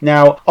weird.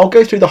 Now, I'll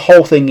go through the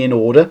whole thing in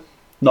order.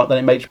 Not that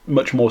it makes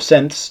much more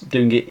sense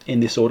doing it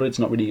in this order, it's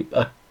not really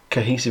a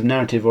cohesive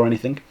narrative or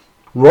anything.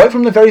 Right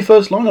from the very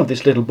first line of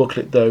this little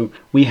booklet though,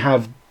 we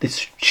have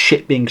this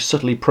shit being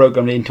subtly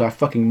programmed into our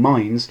fucking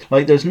minds.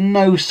 Like, there's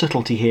no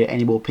subtlety here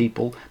anymore,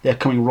 people. They're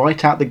coming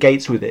right out the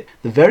gates with it.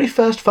 The very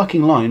first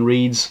fucking line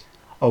reads,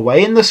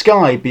 "Away in the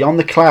sky beyond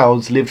the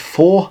clouds lived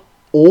 4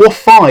 or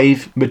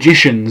 5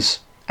 magicians."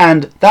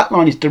 And that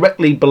line is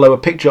directly below a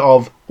picture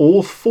of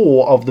all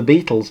 4 of the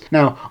Beatles.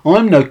 Now,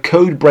 I'm no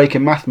code-breaker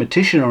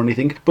mathematician or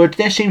anything, but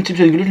there seems to be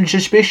something a little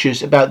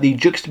suspicious about the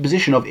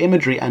juxtaposition of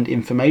imagery and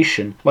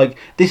information. Like,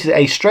 this is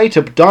a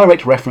straight-up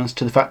direct reference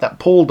to the fact that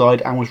Paul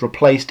died and was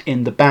replaced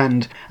in the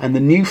band, and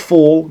the new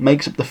Fall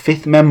makes up the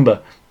 5th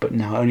member, but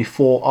now only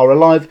 4 are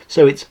alive,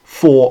 so it's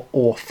 4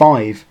 or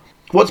 5.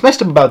 What's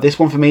messed up about this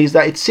one for me is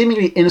that its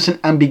seemingly innocent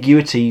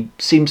ambiguity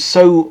seems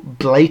so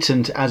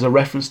blatant as a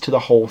reference to the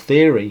whole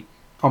theory.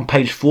 On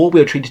page 4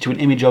 we are treated to an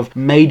image of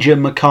Major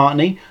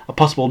McCartney, a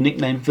possible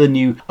nickname for the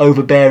new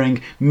overbearing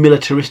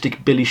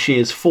militaristic Billy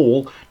Shears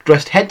Fall,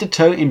 dressed head to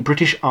toe in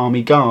British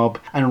Army garb,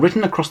 and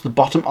written across the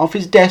bottom of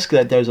his desk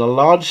that there is a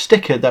large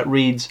sticker that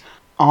reads,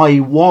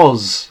 "I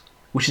was,"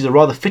 which is a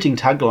rather fitting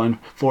tagline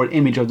for an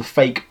image of the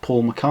fake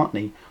Paul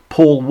McCartney.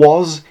 Paul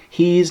was,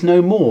 he is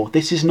no more.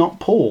 This is not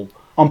Paul.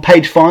 On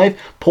page 5,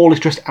 Paul is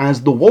dressed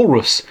as the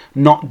Walrus,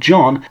 not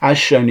John, as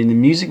shown in the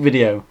music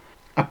video.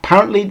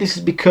 Apparently this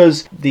is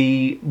because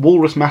the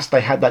walrus mask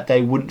they had that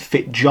day wouldn't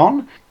fit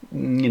John.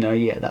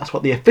 That's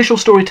what the official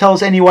story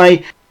tells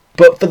anyway.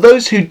 But for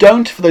those who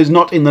don't, for those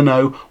not in the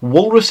know,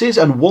 walruses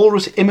and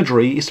walrus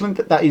imagery is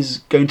something that is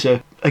going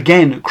to,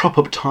 again, crop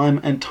up time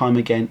and time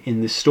again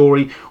in this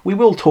story. We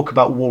will talk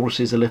about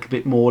walruses a little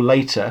bit more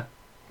later.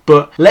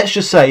 But let's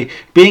just say,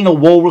 being a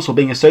walrus or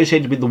being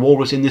associated with the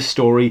walrus in this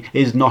story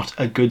is not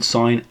a good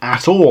sign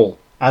at all,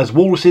 as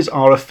walruses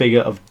are a figure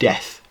of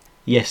death.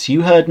 Yes,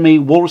 you heard me,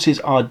 walruses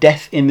are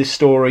death in this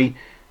story.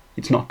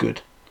 It's not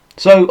good.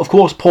 So, of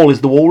course, Paul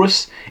is the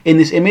walrus in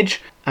this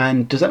image.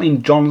 And does that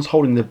mean John's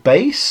holding the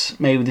bass?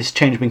 Maybe this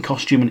change in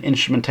costume and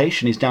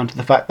instrumentation is down to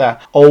the fact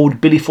that old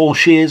Billy Four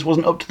Shears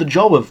wasn't up to the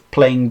job of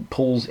playing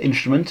Paul's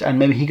instrument, and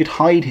maybe he could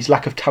hide his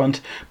lack of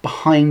talent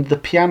behind the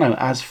piano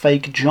as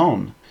fake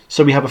John.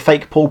 So we have a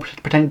fake Paul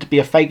pretending to be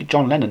a fake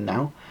John Lennon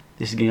now.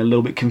 This is getting a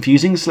little bit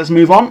confusing, so let's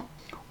move on.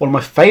 One of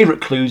my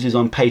favourite clues is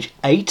on page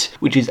 8,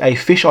 which is a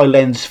fisheye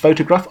lens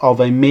photograph of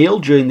a meal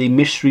during the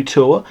mystery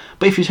tour.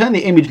 But if you turn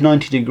the image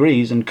 90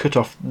 degrees and cut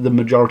off the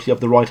majority of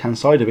the right hand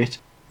side of it,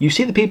 you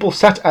see the people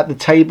sat at the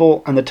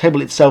table, and the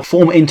table itself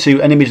form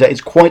into an image that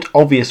is quite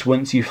obvious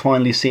once you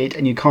finally see it,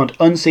 and you can't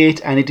unsee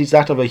it, and it is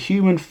that of a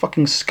human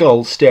fucking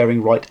skull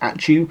staring right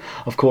at you.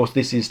 Of course,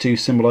 this is to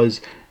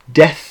symbolise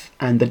death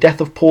and the death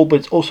of Paul, but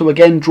it's also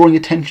again drawing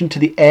attention to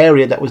the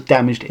area that was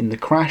damaged in the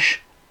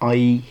crash,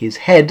 i.e. his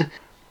head.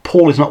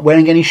 Paul is not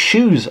wearing any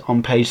shoes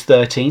on page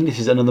 13. This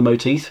is another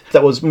motif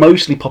that was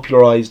mostly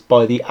popularised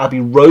by the Abbey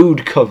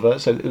Road cover,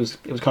 so it was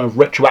kind of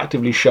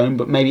retroactively shown,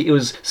 but maybe it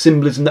was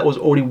symbolism that was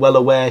already well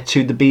aware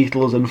to the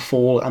Beatles and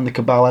Fall and the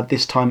Cabal at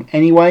this time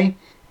anyway.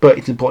 But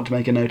it's important to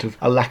make a note of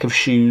a lack of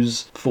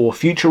shoes for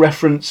future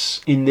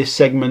reference in this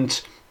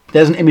segment.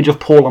 There's an image of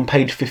Paul on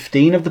page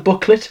 15 of the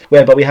booklet,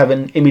 whereby we have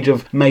an image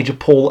of Major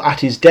Paul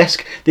at his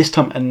desk, this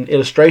time an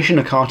illustration,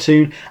 a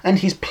cartoon, and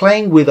he's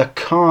playing with a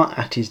car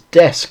at his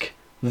desk.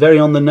 Very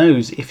on the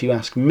nose, if you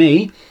ask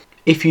me.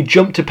 If you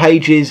jump to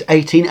pages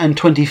 18 and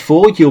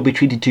 24, you'll be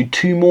treated to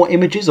 2 more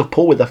images of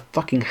Paul with a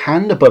fucking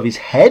hand above his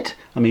head.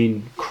 I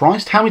mean,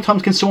 Christ, how many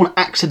times can someone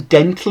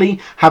accidentally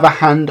have a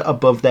hand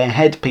above their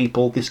head,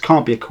 people? This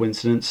can't be a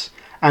coincidence.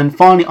 And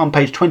finally, on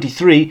page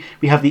 23,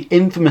 we have the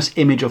infamous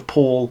image of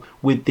Paul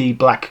with the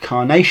black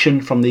carnation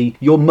from the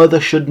Your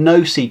Mother Should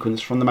Know sequence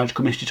from the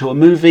Magical Mystery Tour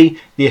movie.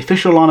 The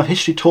official line of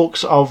history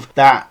talks of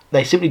that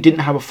they simply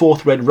didn't have a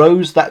 4th red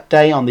rose that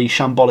day on the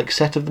shambolic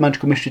set of the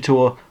Magical Mystery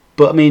Tour.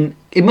 But, I mean,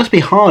 it must be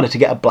harder to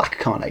get a black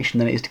carnation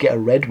than it is to get a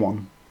red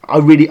one.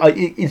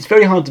 It's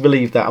very hard to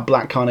believe that a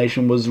black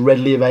carnation was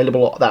readily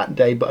available that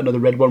day, but another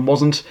red one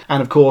wasn't.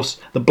 And of course,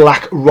 the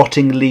black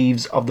rotting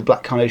leaves of the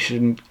black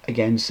carnation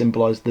again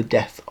symbolise the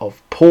death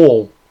of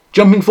Paul.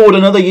 Jumping forward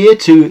another year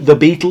to The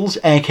Beatles,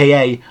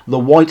 aka The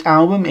White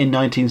Album in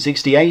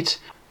 1968.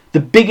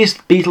 The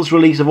biggest Beatles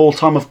release of all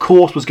time, of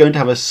course, was going to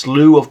have a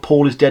slew of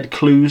Paul is Dead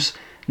clues.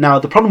 Now,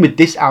 the problem with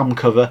this album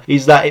cover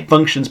is that it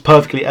functions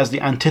perfectly as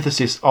the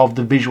antithesis of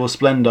the visual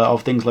splendour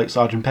of things like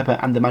Sgt. Pepper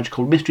and the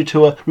Magical Mystery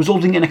Tour,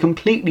 resulting in a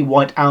completely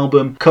white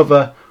album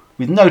cover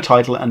with no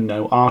title and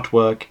no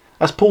artwork.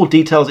 As Paul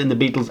details in the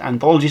Beatles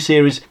anthology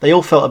series, they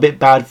all felt a bit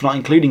bad for not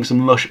including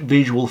some lush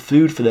visual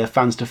food for their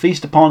fans to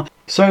feast upon,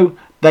 so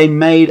they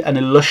made an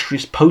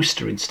illustrious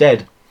poster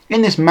instead.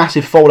 In this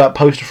massive fold-out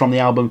poster from the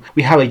album,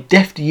 we have a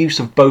deft use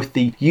of both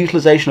the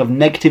utilisation of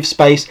negative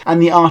space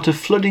and the art of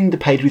flooding the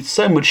page with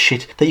so much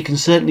shit that you can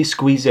certainly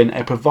squeeze in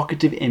a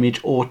provocative image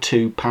or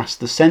two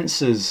past the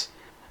censors.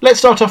 Let's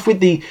start off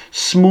with the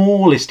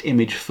smallest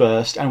image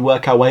first and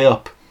work our way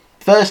up.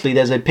 Firstly,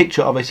 there's a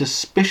picture of a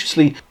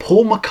suspiciously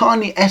Paul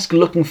McCartney-esque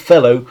looking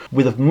fellow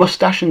with a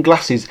moustache and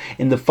glasses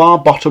in the far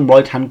bottom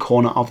right-hand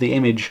corner of the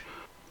image.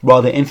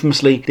 Rather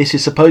infamously, this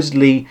is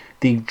supposedly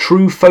the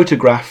true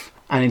photograph,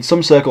 and in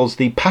some circles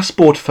the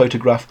passport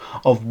photograph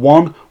of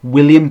one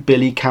William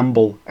Billy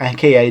Campbell,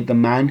 aka the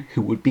man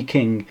who would be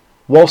king.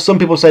 While some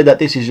people say that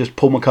this is just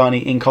Paul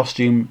McCartney in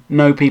costume,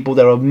 no people,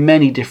 there are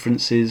many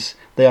differences.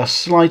 They are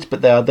slight,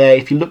 but they are there.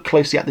 If you look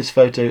closely at this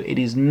photo, it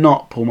is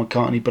not Paul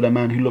McCartney, but a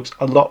man who looks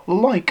a lot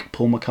like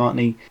Paul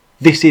McCartney.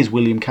 This is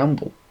William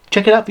Campbell.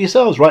 Check it out for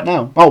yourselves right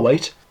now. I'll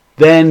wait.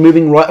 Then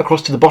moving right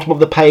across to the bottom of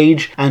the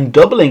page and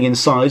doubling in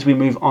size, we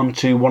move on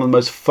to one of the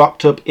most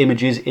fucked up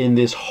images in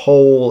this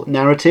whole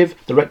narrative.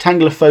 The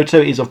rectangular photo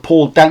is of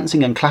Paul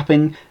dancing and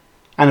clapping.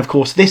 And of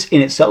course this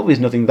in itself is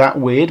nothing that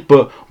weird,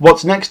 but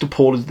what's next to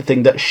Paul is the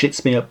thing that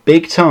shits me up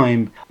big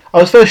time. I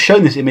was first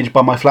shown this image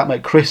by my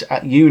flatmate Chris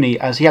at uni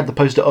as he had the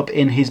poster up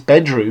in his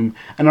bedroom,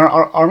 and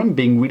I remember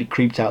being really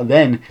creeped out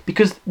then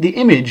because the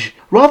image,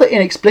 rather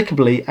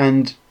inexplicably,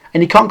 and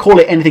you can't call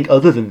it anything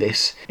other than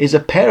this, is a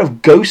pair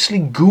of ghostly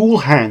ghoul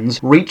hands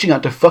reaching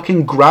out to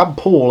fucking grab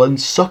Paul and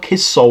suck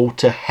his soul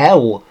to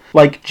hell.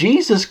 Like,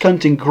 Jesus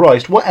cunting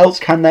Christ, what else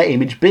can that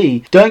image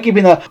be? Don't give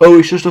me that, oh,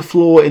 it's just a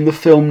flaw in the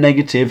film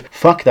negative.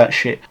 Fuck that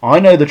shit.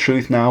 I know the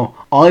truth now.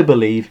 I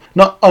believe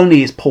not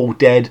only is Paul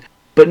dead,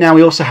 But now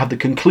we also have the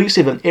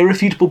conclusive and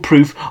irrefutable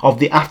proof of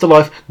the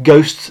afterlife,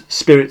 ghosts,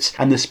 spirits,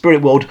 and the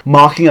spirit world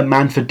marking a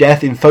man for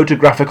death in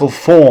photographical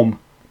form.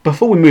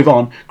 Before we move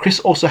on, Chris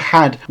also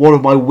had one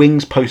of my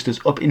Wings posters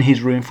up in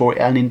his room for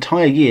an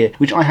entire year,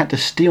 which I had to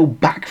steal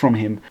back from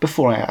him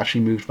before I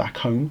actually moved back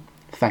home.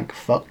 Thank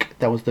fuck.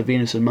 That was the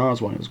Venus and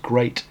Mars one. It was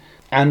great.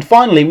 And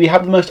finally, we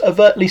have the most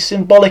overtly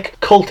symbolic,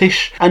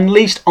 cultish, and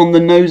least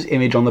on-the-nose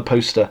image on the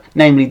poster,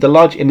 namely the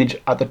large image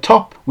at the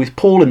top with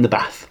Paul in the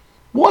bath.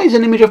 Why is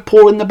an image of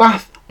Paul in the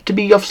bath to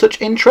be of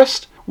such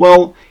interest?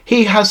 Well,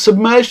 he has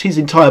submerged his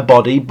entire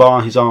body,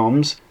 bar his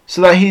arms,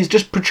 so that he's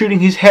just protruding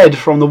his head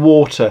from the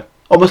water.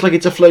 Almost like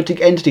it's a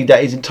floating entity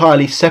that is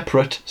entirely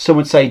separate, some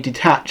would say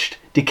detached,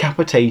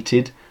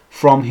 decapitated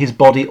from his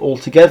body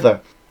altogether.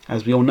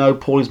 As we all know,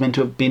 Paul is meant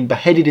to have been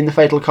beheaded in the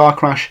fatal car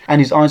crash,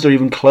 and his eyes are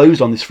even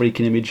closed on this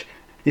freaking image.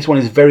 This one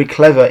is very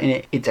clever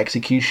in its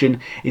execution.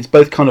 It's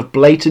both kind of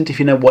blatant if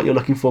you know what you're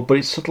looking for, but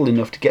it's subtle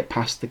enough to get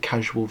past the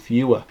casual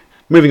viewer.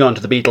 Moving on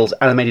to the Beatles'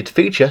 animated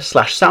feature /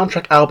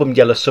 soundtrack album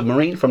Yellow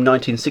Submarine from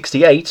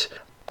 1968,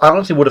 I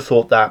honestly would have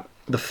thought that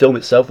the film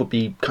itself would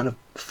be kind of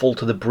full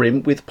to the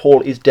brim with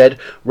Paul is dead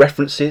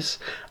references,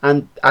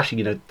 and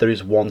actually, there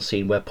is one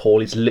scene where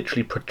Paul is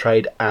literally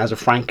portrayed as a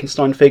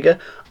Frankenstein figure.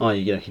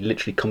 He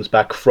literally comes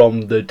back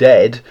from the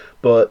dead,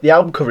 but the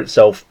album cover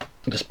itself,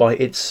 despite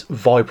its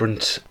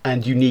vibrant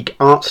and unique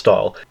art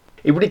style,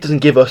 it really doesn't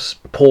give us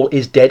Paul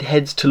is dead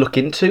heads to look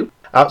into,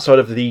 outside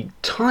of the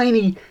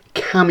tiny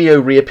cameo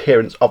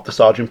reappearance of the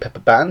Sgt. Pepper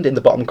Band in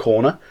the bottom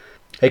corner,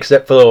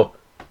 except for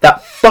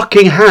that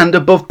fucking hand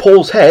above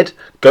Paul's head.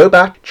 Go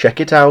back, check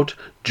it out.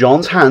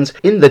 John's hands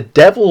in the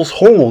devil's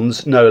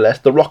horns, no less,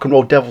 the rock and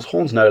roll devil's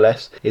horns, no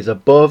less, is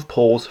above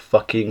Paul's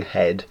fucking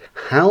head.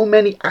 How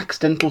many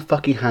accidental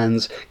fucking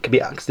hands can be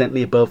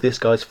accidentally above this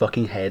guy's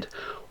fucking head?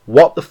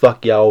 What the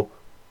fuck, yo?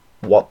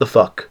 What the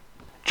fuck?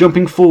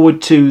 Jumping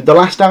forward to the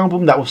last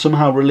album that was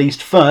somehow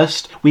released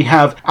first, we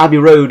have Abbey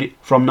Road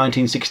from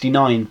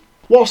 1969.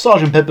 While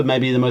Sgt. Pepper may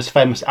be the most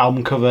famous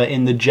album cover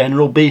in the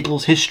general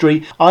Beatles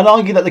history, I'd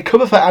argue that the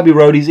cover for Abbey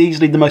Road is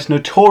easily the most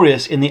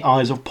notorious in the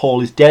eyes of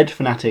Paul is Dead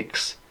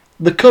fanatics.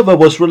 The cover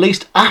was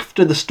released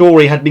after the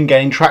story had been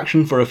gaining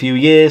traction for a few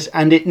years,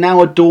 and it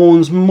now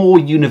adorns more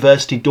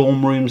university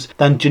dorm rooms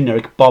than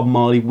generic Bob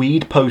Marley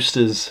weed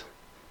posters.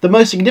 The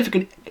most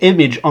significant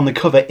image on the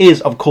cover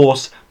is, of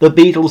course, the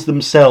Beatles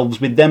themselves,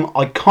 with them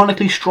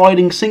iconically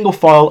striding single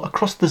file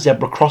across the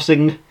zebra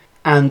crossing.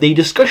 And the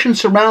discussion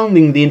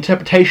surrounding the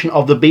interpretation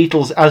of the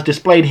Beatles as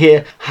displayed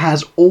here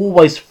has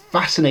always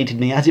fascinated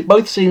me, as it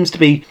both seems to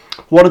be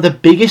one of the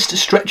biggest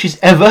stretches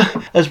ever,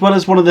 as well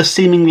as one of the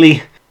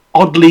seemingly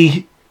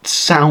oddly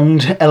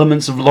sound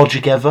elements of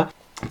logic ever.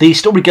 The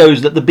story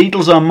goes that the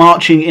Beatles are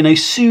marching in a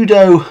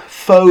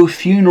pseudo-faux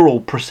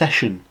funeral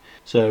procession.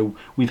 So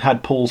we've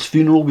had Paul's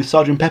funeral with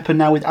Sgt. Pepper,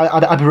 now with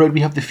Abbey Road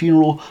we have the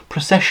funeral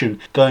procession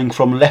going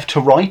from left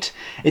to right.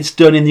 It's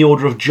done in the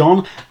order of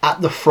John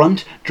at the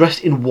front,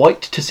 dressed in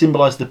white to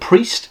symbolise the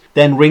priest.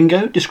 Then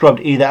Ringo, described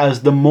either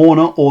as the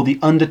mourner or the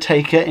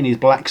undertaker in his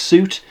black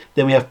suit.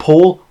 Then we have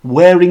Paul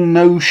wearing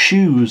no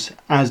shoes,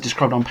 as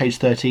described on page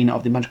 13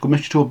 of the Magical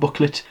Mystery Tour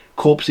booklet.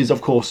 Corpses,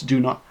 of course, do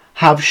not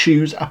have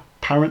shoes,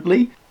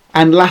 apparently.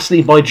 And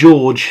lastly, by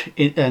George,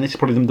 and it's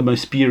probably the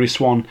most spurious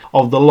one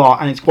of the lot,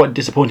 and it's quite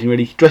disappointing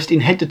really, dressed in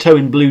head to toe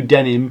in blue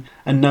denim,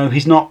 and no,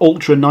 he's not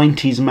ultra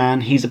 90s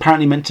man, he's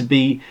apparently meant to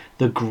be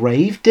the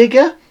grave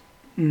digger?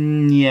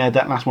 Yeah,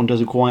 that last one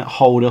doesn't quite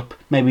hold up.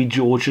 Maybe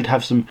George should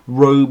have some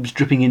robes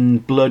dripping in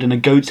blood and a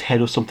goat's head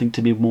or something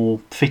to be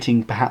more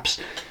fitting, perhaps.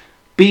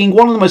 Being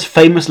one of the most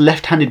famous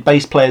left-handed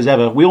bass players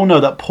ever, we all know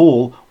that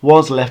Paul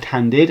was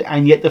left-handed,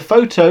 and yet the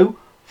photo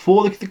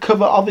for the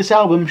cover of this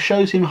album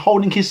shows him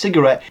holding his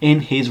cigarette in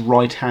his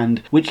right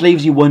hand, which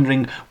leaves you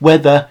wondering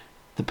whether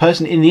the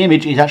person in the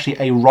image is actually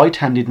a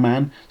right-handed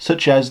man,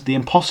 such as the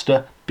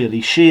imposter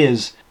Billy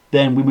Shears.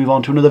 Then we move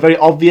on to another very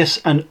obvious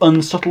and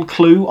unsubtle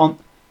clue,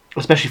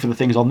 especially for the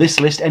things on this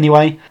list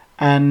anyway,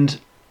 and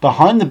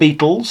behind the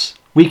Beatles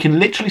we can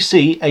literally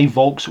see a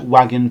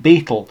Volkswagen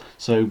Beetle.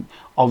 So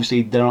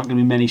obviously there aren't going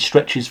to be many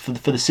stretches for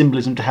the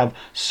symbolism to have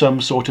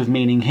some sort of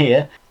meaning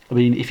here. I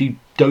mean, if you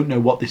don't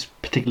know what this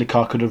particular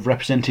car could have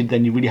represented,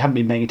 then you really haven't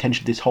been paying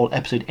attention to this whole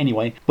episode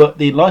anyway. But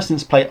the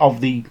license plate of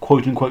the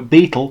quote-unquote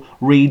Beetle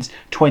reads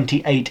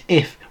 28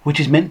 if, which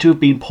is meant to have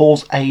been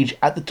Paul's age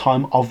at the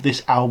time of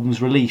this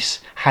album's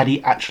release, had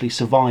he actually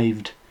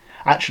survived.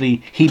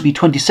 Actually, he'd be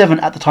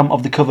 27 at the time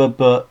of the cover,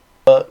 but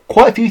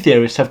quite a few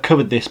theorists have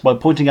covered this by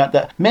pointing out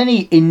that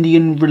many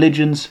Indian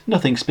religions,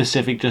 nothing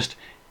specific, just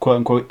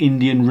quote-unquote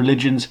Indian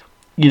religions,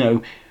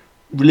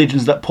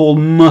 religions that Paul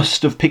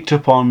must have picked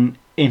up on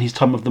in his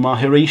time of the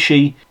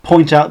Maharishi,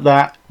 point out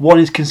that one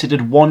is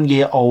considered 1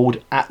 year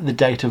old at the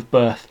date of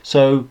birth.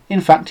 So,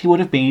 in fact, he would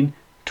have been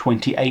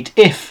 28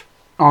 if.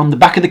 On the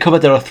back of the cover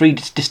there are 3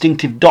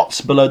 distinctive dots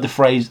below the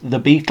phrase The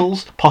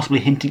Beatles, possibly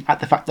hinting at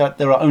the fact that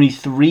there are only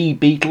 3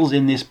 Beatles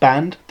in this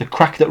band. The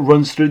crack that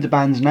runs through the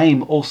band's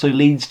name also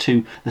leads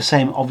to the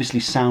same obviously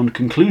sound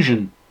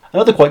conclusion.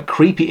 Another quite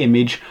creepy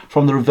image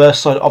from the reverse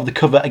side of the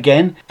cover,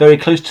 again, very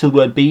close to the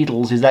word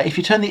Beatles, is that if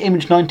you turn the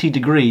image 90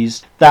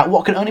 degrees, that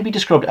what can only be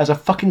described as a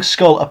fucking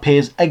skull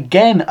appears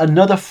again,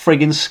 another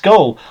friggin'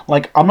 skull.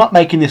 Like, I'm not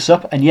making this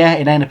up, and yeah,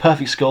 it ain't a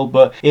perfect skull,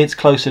 but it's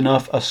close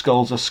enough, a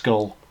skull's a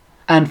skull.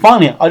 And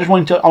finally, I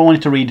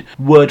wanted to read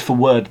word for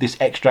word this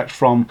extract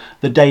from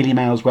the Daily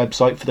Mail's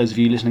website. For those of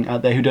you listening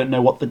out there who don't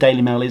know what the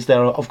Daily Mail is,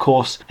 they're of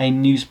course a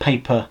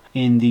newspaper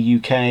in the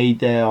UK.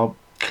 They are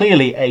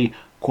clearly a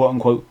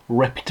quote-unquote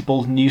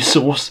reputable news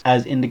source,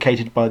 as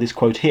indicated by this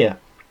quote here.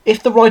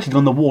 If the writing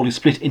on the wall is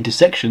split into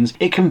sections,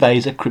 it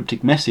conveys a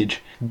cryptic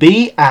message.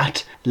 Be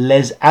at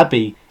Les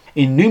Abbey.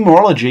 In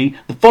numerology,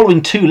 the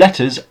following two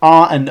letters,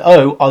 R and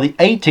O, are the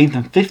 18th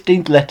and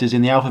 15th letters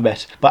in the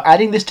alphabet. By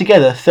adding this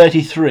together,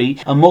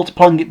 33, and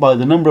multiplying it by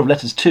the number of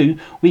letters 2,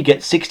 we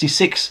get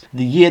 66,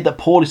 the year that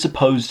Paul is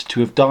supposed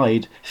to have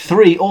died.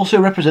 3 also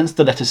represents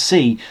the letter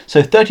C,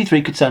 so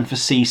 33 could stand for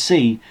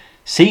CC.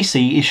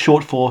 CC is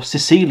short for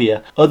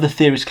Cecilia, other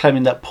theorists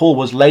claiming that Paul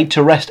was laid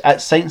to rest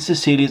at St.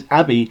 Cecilia's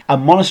Abbey, a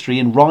monastery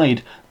in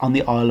Ryde on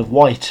the Isle of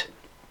Wight.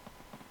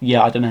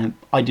 Yeah, I don't know,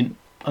 I didn't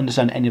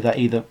understand any of that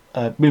either.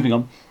 Moving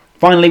on.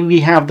 Finally, we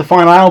have the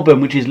final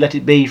album, which is Let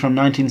It Be from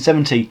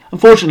 1970.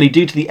 Unfortunately,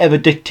 due to the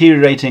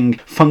ever-deteriorating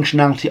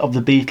functionality of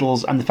the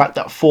Beatles and the fact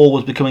that Paul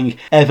was becoming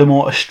ever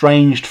more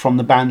estranged from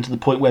the band to the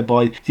point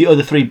whereby the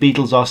other three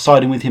Beatles are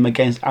siding with him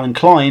against Alan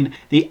Klein,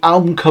 the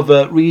album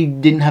cover really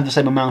didn't have the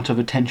same amount of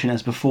attention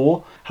as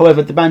before.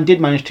 However, the band did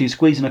manage to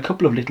squeeze in a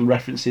couple of little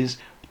references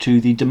to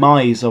the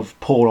demise of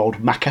poor old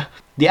Macca.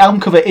 The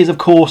album cover is, of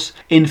course,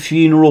 in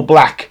funeral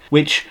black,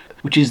 which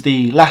is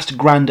the last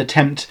grand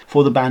attempt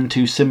for the band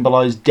to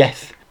symbolise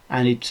death,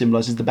 and it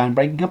symbolises the band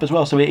breaking up as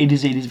well, so it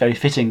is very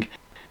fitting.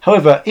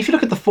 However, if you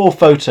look at the 4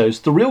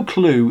 photos, the real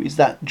clue is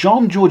that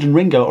John, George and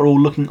Ringo are all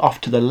looking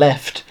off to the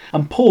left,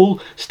 and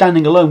Paul,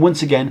 standing alone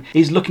once again,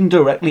 is looking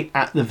directly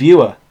at the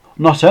viewer.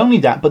 Not only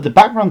that, but the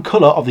background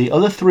colour of the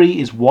other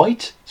 3 is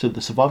white, so the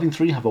surviving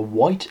 3 have a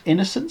white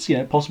innocence,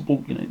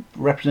 possible,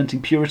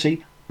 representing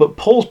purity, but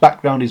Paul's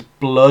background is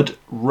blood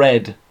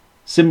red,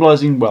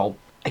 symbolising, well,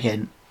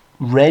 again,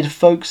 red,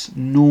 folks,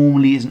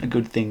 normally isn't a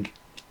good thing.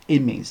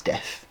 It means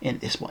death in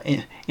this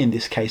one. In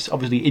this case,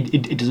 obviously,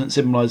 it doesn't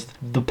symbolise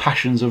the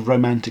passions of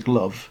romantic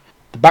love.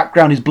 The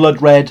background is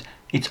blood red.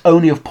 It's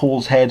only of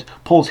Paul's head.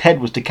 Paul's head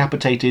was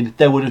decapitated.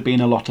 There would have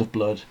been a lot of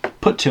blood.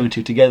 Put 2 and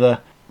 2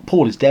 together.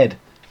 Paul is dead.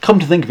 Come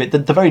to think of it,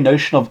 the very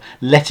notion of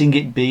letting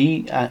it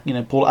be,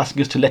 Paul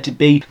asking us to let it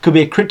be, could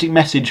be a cryptic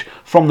message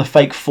from the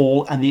fake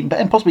Fall and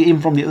possibly even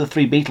from the other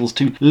 3 Beatles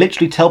to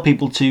literally tell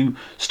people to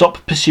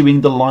stop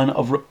pursuing the line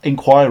of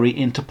inquiry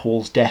into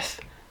Paul's death.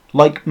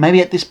 Like,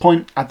 maybe at this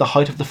point, at the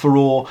height of the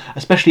furore,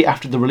 especially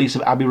after the release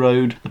of Abbey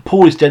Road, the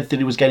Paul is Dead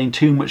theory was gaining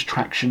too much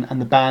traction,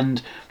 and the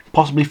band,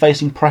 possibly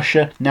facing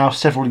pressure, now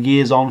several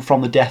years on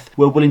from the death,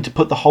 were willing to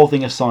put the whole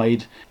thing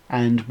aside,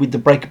 and with the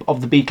breakup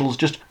of the Beatles,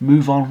 just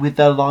move on with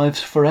their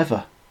lives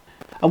forever.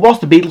 And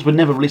whilst the Beatles would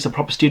never release a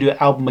proper studio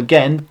album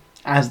again,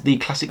 as the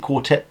classic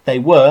quartet they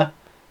were,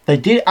 they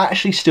did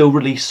actually still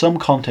release some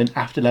content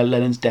after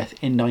Lennon's death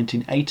in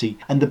 1980,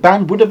 and the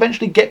band would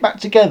eventually get back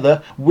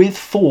together with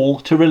Fall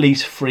to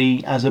release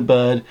Free as a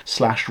Bird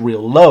 /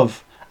 Real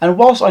Love. And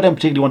whilst I don't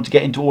particularly want to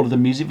get into all of the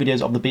music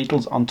videos of the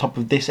Beatles on top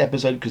of this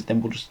episode, because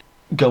then we'll just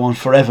go on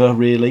forever,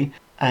 really,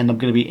 and I'm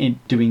going to be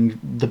doing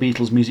the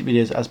Beatles music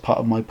videos as part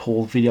of my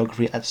Paul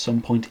videography at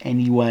some point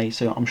anyway,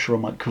 so I'm sure I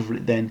might cover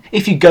it then.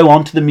 If you go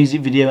on to the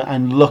music video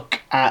and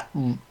look at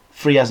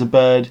Free as a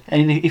Bird,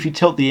 and if you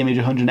tilt the image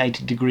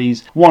 180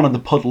 degrees, one of the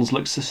puddles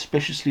looks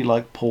suspiciously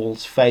like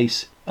Paul's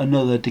face,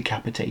 another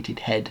decapitated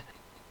head.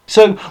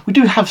 So we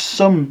do have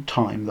some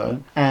time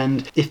though,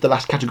 and if the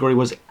last category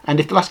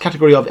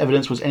of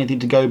evidence was anything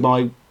to go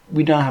by,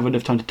 we don't have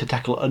enough time to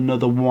tackle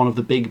another one of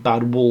the big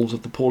bad wolves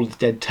of the Paul is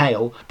Dead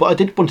tale, but I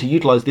did want to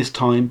utilise this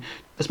time,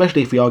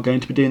 especially if we are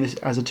going to be doing this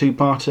as a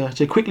 2-parter,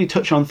 to quickly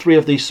touch on 3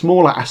 of the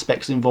smaller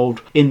aspects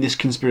involved in this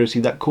conspiracy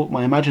that caught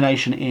my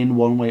imagination in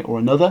one way or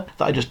another,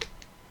 that I just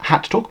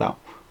had to talk about.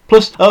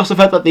 Plus, I also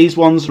felt that these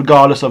ones,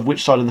 regardless of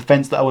which side of the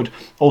fence that I would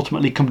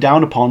ultimately come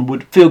down upon,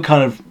 would feel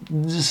kind of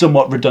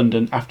somewhat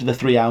redundant after the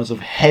 3 hours of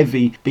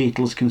heavy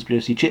Beatles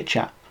conspiracy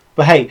chit-chat.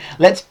 But hey,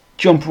 let's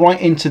jump right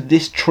into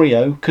this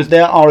trio, because they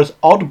are as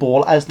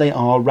oddball as they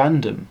are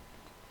random.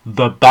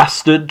 The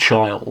Bastard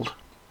Child.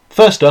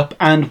 First up,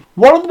 and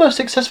one of the most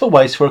successful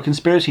ways for a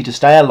conspiracy to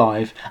stay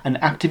alive and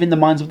active in the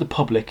minds of the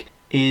public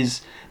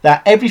is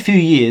that every few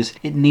years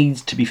it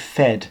needs to be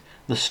fed.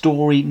 The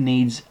story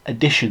needs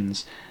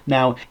additions.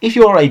 Now, if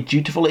you are a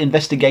dutiful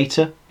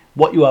investigator,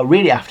 what you are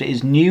really after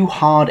is new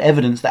hard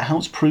evidence that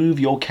helps prove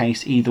your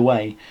case either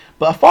way.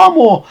 But a far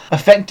more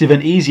effective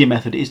and easier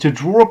method is to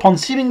draw upon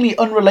seemingly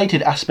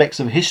unrelated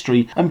aspects of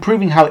history and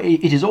proving how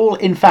it is all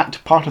in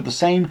fact part of the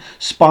same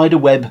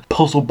spiderweb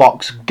puzzle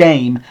box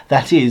game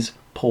that is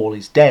Paul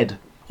is Dead.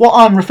 What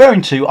I'm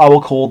referring to I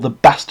will call the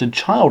bastard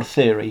child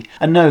theory.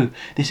 And no,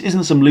 this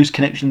isn't some loose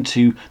connection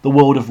to the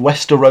world of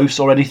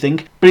Westeros or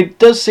anything, but it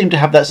does seem to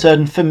have that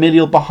certain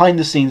familial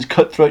behind-the-scenes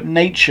cutthroat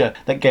nature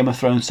that Game of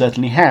Thrones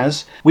certainly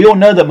has. We all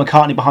know that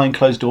McCartney behind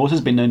closed doors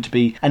has been known to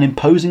be an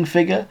imposing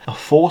figure, a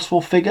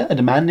forceful figure, a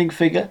demanding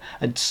figure,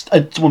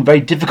 someone very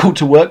difficult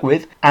to work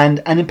with,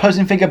 and an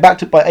imposing figure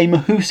backed up by a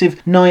mahoosive,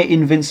 nigh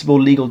invincible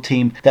legal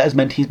team that has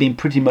meant he's been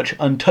pretty much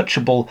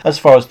untouchable as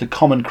far as the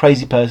common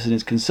crazy person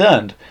is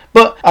concerned.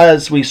 But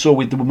as we saw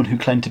with the woman who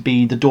claimed to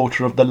be the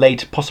daughter of the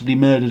late, possibly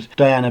murdered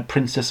Diana,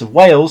 Princess of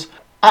Wales,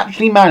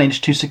 actually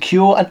managed to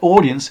secure an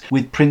audience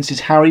with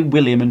Princes Harry,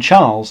 William and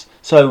Charles.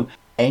 So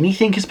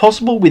anything is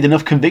possible with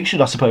enough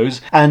conviction, I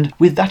suppose, and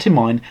with that in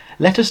mind,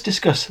 let us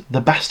discuss the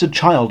bastard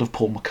child of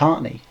Paul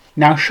McCartney.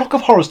 Now, shock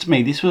of horrors to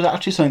me, this was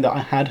actually something that I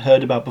had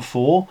heard about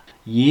before,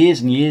 years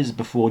and years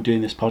before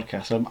doing this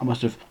podcast. I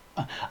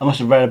must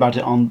have read about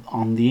it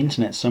on the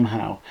internet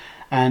somehow,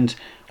 and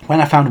when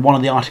I found one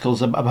of the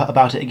articles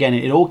about it again,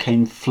 it all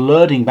came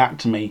flooding back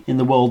to me in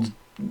the world's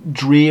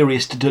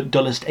dreariest,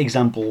 dullest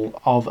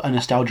example of a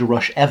nostalgia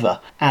rush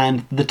ever.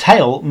 And the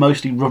tale,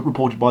 mostly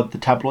reported by the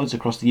tabloids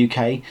across the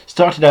UK,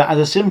 started out as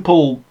a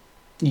simple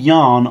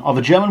yarn of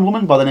a German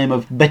woman by the name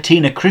of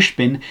Bettina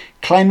Crispin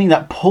claiming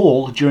that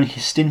Paul, during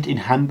his stint in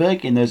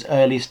Hamburg in those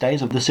earliest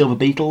days of the Silver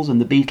Beatles and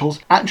the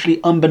Beatles, actually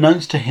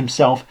unbeknownst to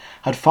himself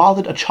had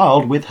fathered a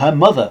child with her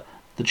mother,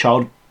 the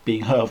child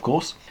being her, of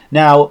course.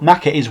 Now,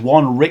 Macca is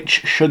one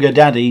rich sugar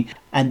daddy,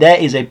 and there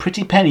is a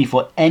pretty penny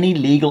for any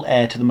legal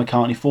heir to the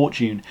McCartney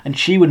fortune, and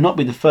she would not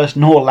be the first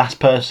nor last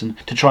person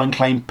to try and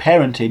claim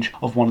parentage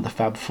of one of the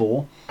Fab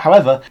Four.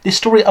 However, this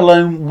story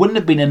alone wouldn't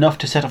have been enough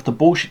to set off the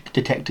bullshit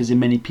detectors in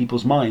many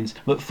people's minds,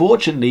 but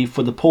fortunately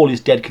for the Paul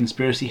is dead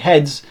conspiracy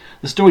heads,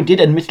 the story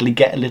did admittedly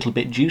get a little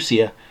bit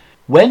juicier.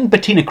 When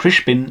Bettina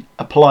Crispin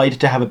applied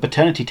to have a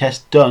paternity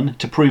test done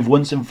to prove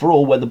once and for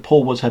all whether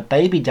Paul was her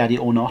baby daddy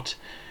or not,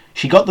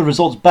 she got the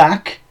results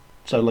back.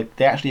 So,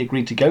 they actually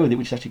agreed to go with it,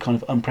 which is actually kind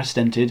of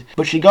unprecedented.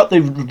 But she got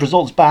the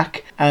results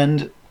back,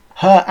 and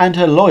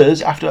her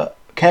lawyers, after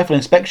careful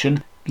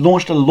inspection,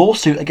 launched a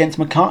lawsuit against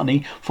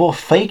McCartney for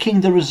faking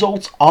the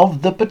results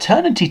of the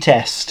paternity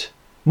test.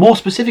 More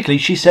specifically,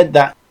 she said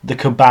that the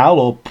cabal,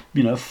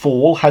 or,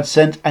 Fall, had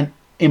sent an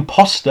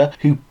imposter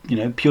who,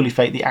 purely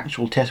faked the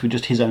actual test with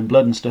just his own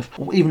blood and stuff,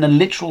 or even a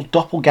literal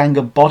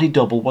doppelganger body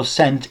double was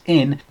sent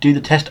in to do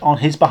the test on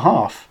his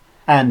behalf.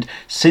 And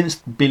since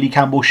Billy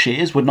Campbell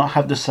Shears would not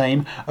have the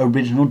same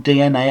original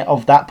DNA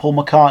of that Paul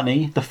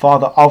McCartney, the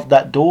father of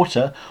that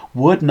daughter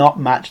would not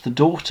match the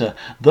daughter,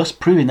 thus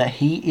proving that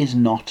he is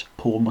not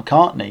Paul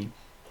McCartney.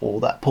 Or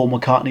that Paul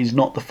McCartney is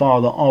not the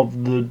father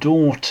of the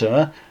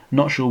daughter.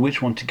 Not sure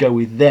which one to go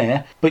with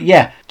there. But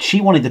yeah, she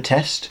wanted the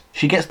test.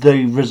 She gets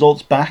the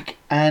results back,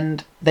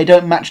 and they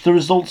don't match the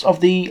results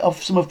of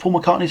some of Paul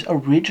McCartney's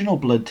original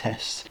blood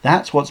tests.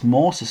 That's what's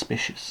more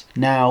suspicious.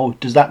 Now,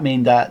 does that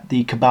mean that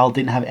the cabal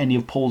didn't have any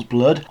of Paul's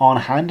blood on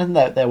hand and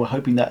that they were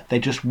hoping that they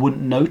just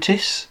wouldn't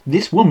notice?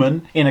 This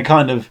woman, in a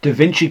kind of Da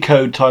Vinci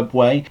Code type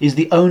way, is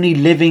the only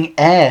living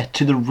heir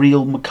to the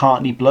real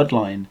McCartney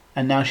bloodline.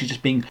 And now she's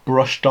just being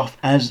brushed off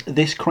as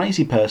this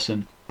crazy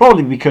person.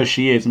 Probably because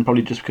she is, and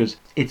probably just because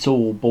it's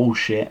all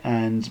bullshit,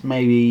 and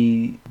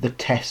maybe the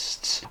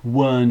tests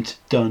weren't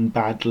done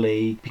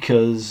badly,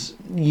 because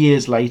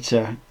years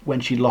later, when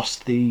she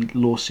lost the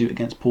lawsuit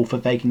against Paul for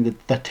faking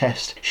the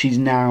test, she's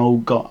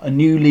now got a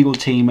new legal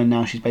team, and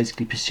now she's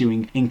basically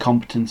pursuing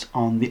incompetence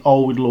on the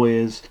old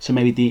lawyers. So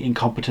maybe the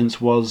incompetence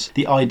was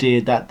the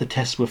idea that the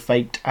tests were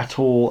faked at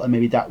all, and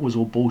maybe that was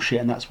all bullshit,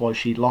 and that's why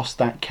she lost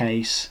that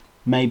case.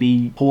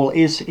 Maybe Paul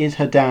is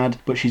her dad,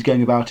 but she's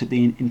going about it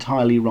the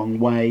entirely wrong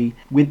way.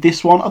 With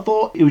this one, I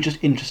thought it was just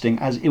interesting,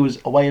 as it was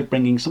a way of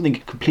bringing something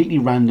completely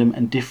random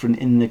and different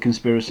in the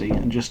conspiracy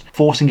and just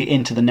forcing it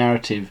into the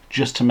narrative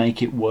just to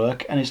make it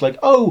work. And it's like,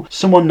 oh,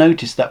 someone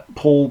noticed that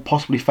Paul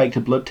possibly faked a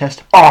blood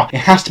test. It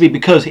has to be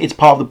because it's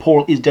part of the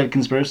Paul is dead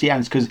conspiracy, and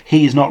it's because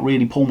he is not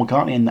really Paul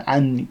McCartney,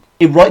 and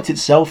it writes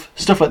itself.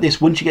 Stuff like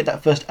this, once you get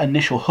that first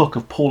initial hook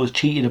of Paul has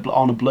cheated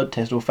on a blood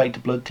test or faked a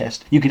blood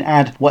test, you can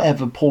add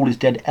whatever Paul is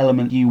dead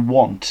element you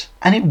want.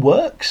 And it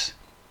works.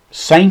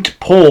 Saint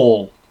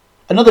Paul.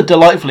 Another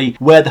delightfully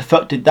where the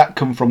fuck did that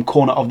come from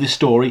corner of this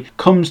story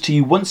comes to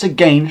you once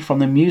again from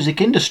the music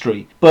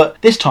industry.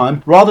 But this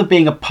time, rather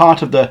being a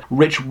part of the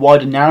rich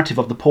wider narrative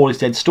of the Paul is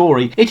dead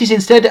story, it is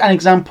instead an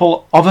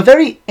example of a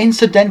very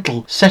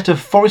incidental set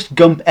of Forrest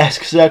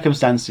Gump-esque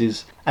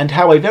circumstances, and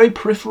how a very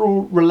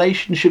peripheral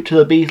relationship to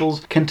the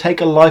Beatles can take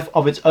a life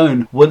of its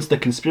own once the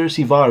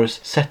conspiracy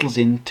virus settles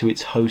into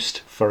its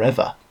host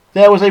forever.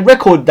 There was a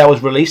record that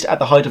was released at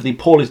the height of the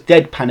Paul is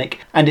dead panic,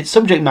 and its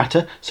subject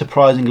matter,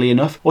 surprisingly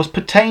enough, was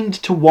pertained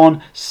to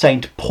one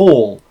Saint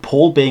Paul.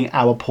 Paul being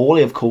our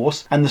Paulie, of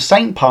course, and the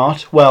saint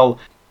part, well,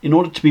 in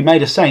order to be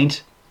made a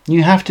saint,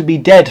 you have to be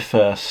dead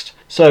first.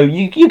 So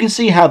you can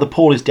see how the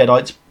Paul is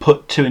Deadites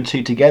put two and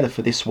two together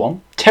for this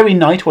one. Terry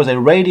Knight was a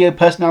radio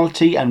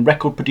personality and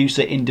record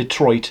producer in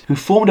Detroit who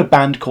formed a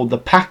band called The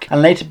Pack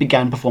and later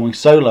began performing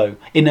solo.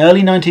 In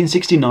early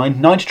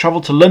 1969, Knight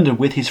travelled to London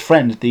with his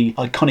friend, the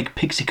iconic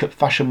pixie cut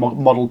fashion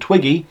model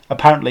Twiggy.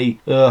 Apparently,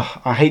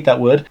 I hate that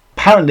word.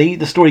 Apparently,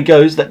 the story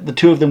goes that the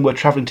two of them were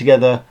travelling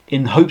together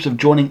in hopes of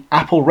joining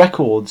Apple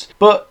Records,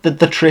 but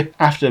the trip,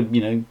 after,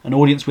 an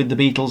audience with the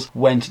Beatles,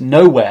 went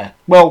nowhere.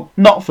 Well,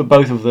 not for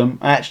both of them.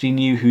 I actually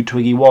knew who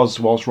Twiggy was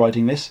whilst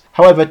writing this.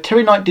 However,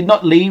 Terry Knight did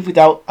not leave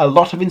without a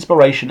lot of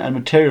inspiration and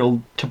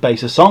material to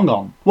base a song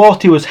on.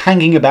 Whilst he was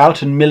hanging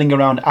about and milling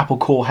around Apple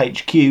Corps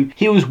HQ,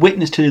 he was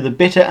witness to the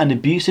bitter and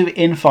abusive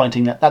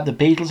infighting that the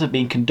Beatles had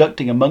been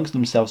conducting amongst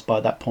themselves by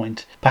that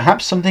point.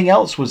 Perhaps something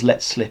else was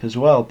let slip as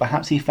well.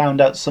 Perhaps he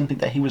found out something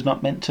that he was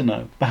not meant to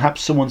know.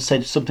 Perhaps someone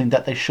said something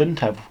that they shouldn't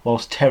have,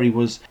 whilst Terry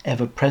was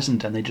ever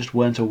present and they just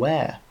weren't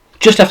aware.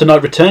 Just after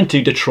Knight returned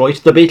to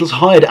Detroit, the Beatles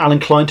hired Alan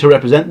Klein to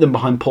represent them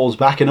behind Paul's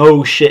back, and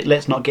oh shit,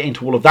 let's not get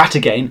into all of that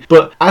again.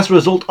 But as a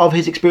result of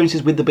his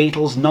experiences with the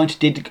Beatles, Knight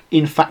did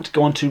in fact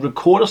go on to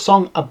record a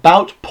song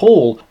about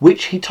Paul,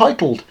 which he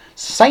titled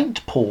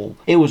Saint Paul.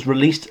 It was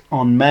released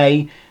in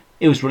May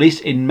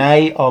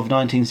of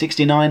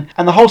 1969,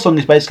 and the whole song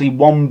is basically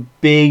one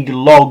big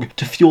log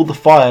to fuel the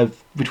fire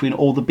between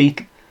all the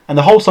Beatles. And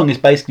the whole song is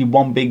basically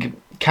one big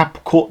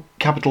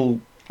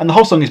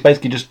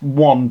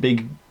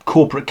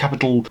corporate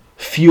capital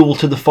fuel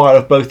to the fire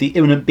of both the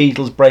imminent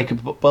Beatles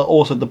breakup but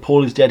also the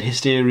Paul is Dead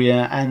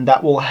hysteria, and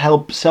that will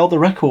help sell the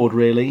record,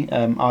 really.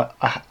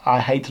 I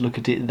hate to look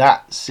at it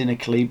that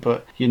cynically,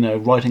 but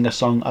writing a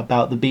song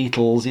about the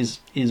Beatles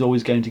is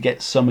always going to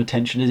get some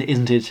attention,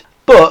 isn't it?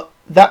 But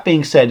that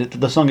being said,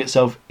 the song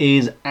itself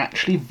is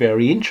actually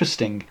very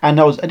interesting, and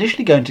I was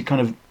initially going to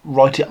kind of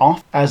write it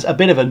off as a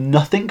bit of a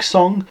nothing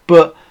song,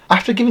 but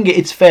after giving it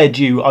its fair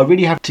due, I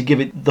really have to give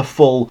it the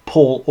full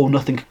Paul or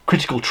nothing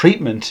critical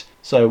treatment.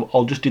 So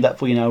I'll just do that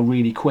for you now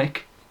really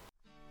quick.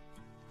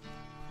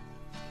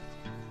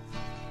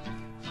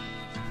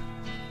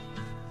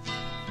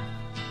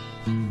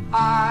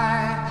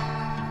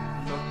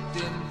 I looked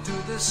into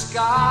the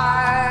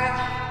sky,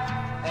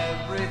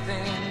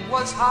 everything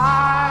was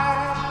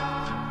high,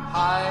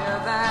 higher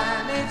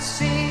than it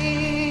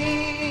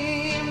seemed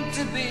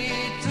to be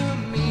to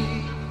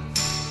me.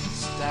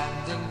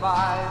 Standing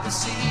by the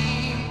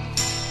sea,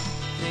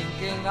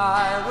 thinking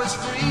I was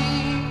free.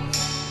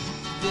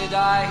 Did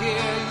I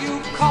hear you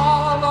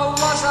call, or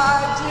was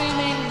I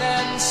dreaming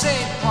then,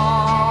 St.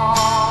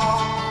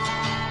 Paul?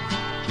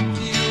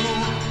 You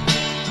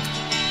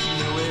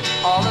knew it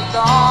all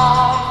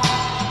along.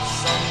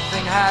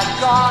 Something had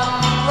gone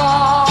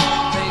wrong.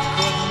 They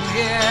couldn't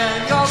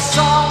hear your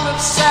song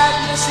of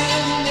sadness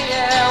in the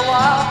air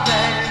while they...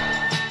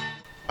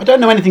 I don't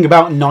know anything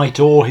about Knight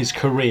or his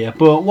career,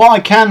 but what I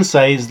can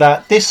say is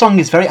that this song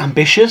is very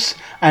ambitious,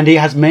 and it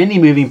has many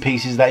moving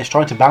pieces that it's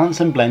trying to balance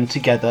and blend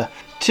together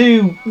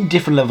to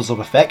different levels of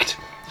effect.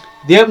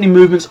 The opening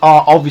movements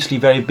are obviously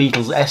very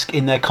Beatles-esque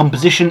in their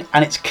composition,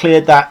 and it's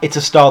clear that it's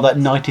a style that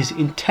Knight is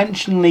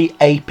intentionally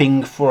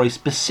aping for a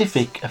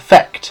specific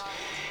effect.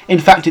 In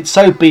fact, it's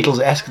so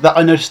Beatles-esque that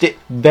I noticed it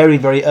very,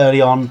 very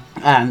early on,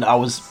 and I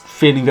was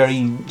feeling very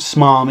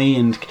smarmy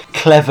and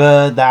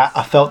clever that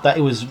I felt that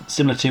it was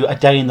similar to A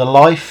Day in the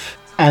Life,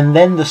 and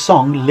then the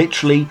song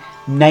literally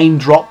name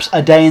drops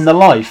A Day in the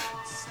Life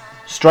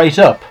straight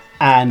up,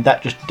 and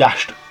that just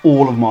dashed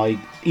all of my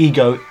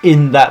ego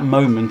in that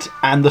moment.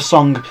 And the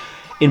song,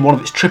 in one of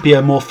its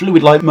trippier, more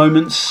fluid-like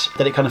moments,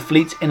 that it kind of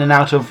fleets in and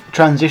out of,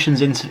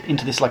 transitions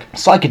into this like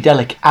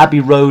psychedelic Abbey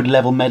Road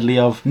level medley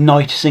of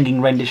Knight singing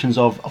renditions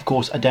of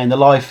course, A Day in the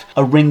Life,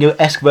 a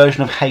Ringo-esque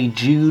version of Hey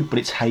Jude, but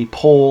it's Hey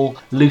Paul,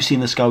 Lucy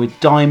in the Sky with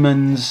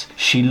Diamonds,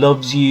 She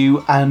Loves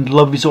You, and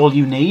Love Is All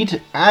You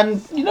Need.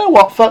 And you know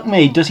what, fuck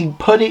me, does he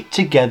put it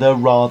together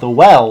rather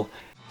well.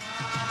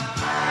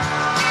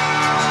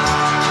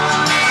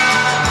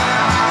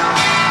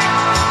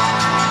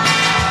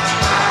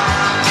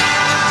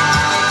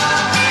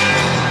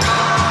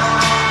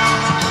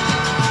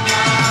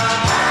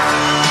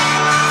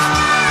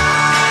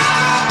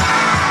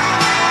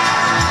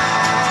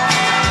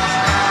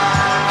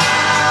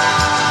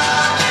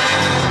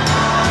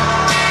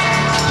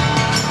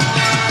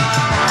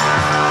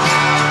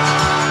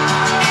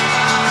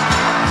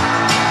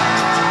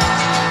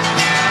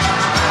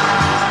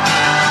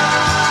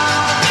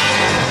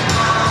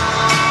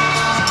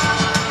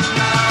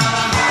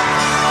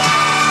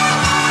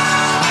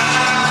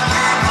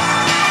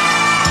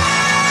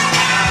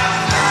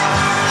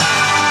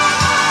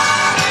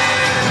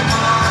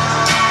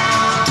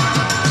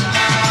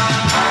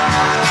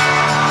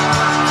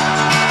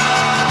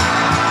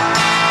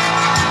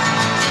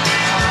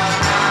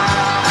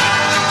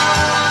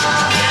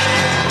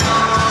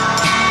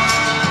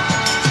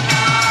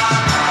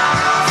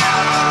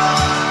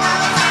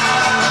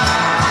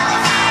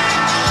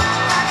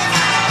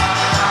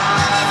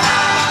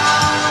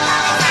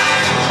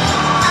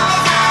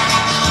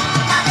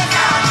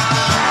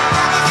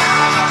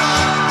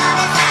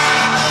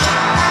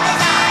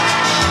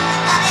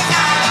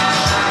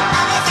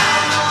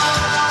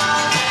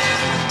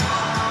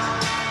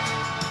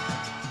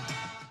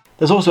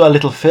 There's also a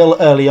little fill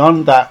early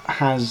on that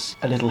has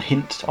a little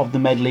hint of the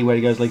medley where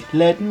he goes like,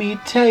 let me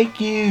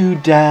take you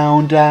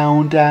down,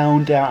 down,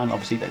 down, down. And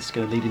obviously that's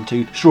going to lead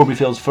into Strawberry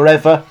Fields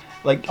Forever.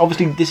 Like,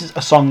 obviously this is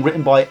a song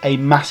written by a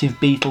massive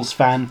Beatles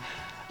fan,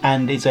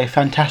 and it's a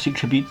fantastic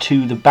tribute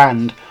to the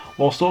band,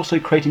 whilst also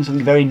creating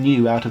something very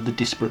new out of the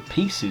disparate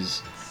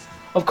pieces.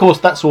 Of course,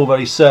 that's all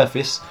very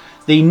surface.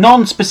 The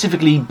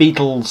non-specifically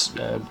Beatles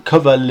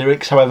cover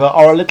lyrics, however,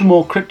 are a little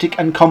more cryptic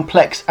and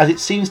complex, as it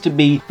seems to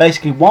be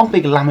basically one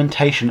big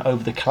lamentation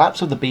over the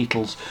collapse of the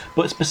Beatles,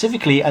 but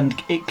specifically,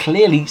 and it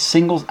clearly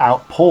singles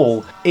out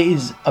Paul. It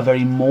is a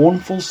very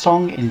mournful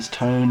song in its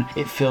tone.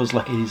 It feels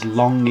like it is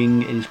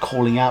longing, it is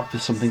calling out for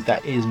something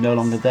that is no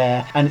longer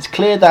there, and it's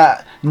clear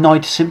that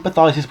Knight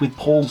sympathises with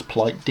Paul's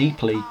plight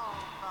deeply.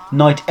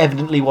 Knight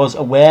evidently was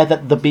aware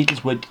that the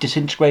Beatles were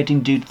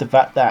disintegrating due to the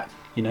fact that,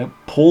 you know,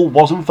 Paul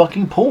wasn't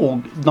fucking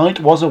Paul. Knight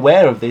was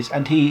aware of this,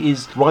 and he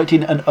is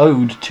writing an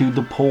ode to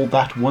the Paul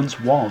that once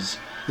was.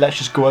 Let's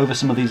just go over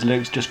some of these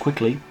lyrics just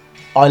quickly.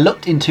 I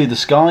looked into the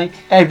sky,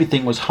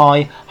 everything was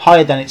high,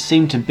 higher than it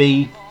seemed to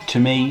be to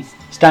me,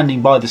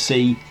 standing by the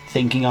sea,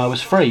 thinking I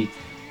was free.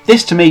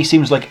 This to me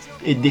seems like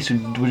this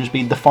would just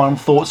be the final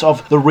thoughts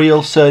of the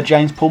real Sir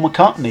James Paul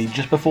McCartney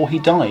just before he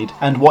died,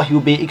 and what he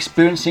would be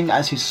experiencing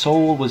as his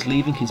soul was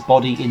leaving his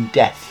body in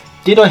death.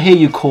 Did I hear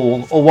you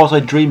call, or was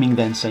I dreaming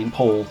then, St.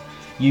 Paul?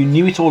 You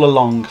knew it all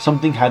along,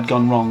 something had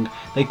gone wrong.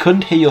 They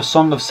couldn't hear your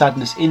song of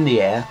sadness in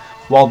the air,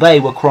 while they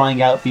were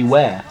crying out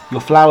beware,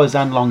 your flowers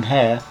and long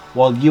hair,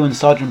 while you and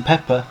Sergeant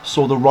Pepper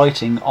saw the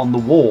writing on the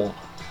wall.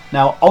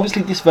 Now,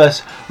 obviously this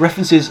verse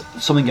references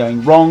something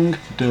going wrong,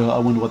 I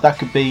wonder what that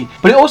could be,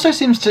 but it also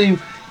seems to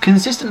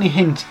consistently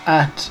hint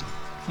at,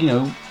 you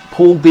know,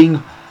 Paul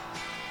being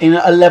in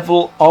a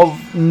level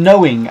of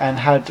knowing and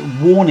had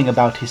warning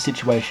about his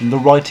situation. The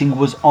writing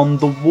was on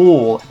the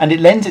wall, and it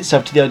lends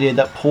itself to the idea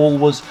that Paul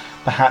was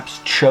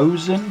perhaps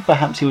chosen,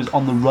 perhaps he was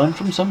on the run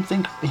from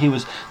something, he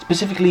was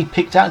specifically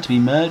picked out to be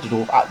murdered,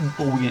 or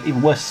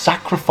even worse,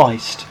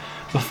 sacrificed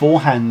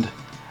beforehand,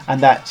 and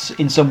that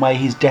in some way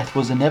his death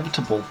was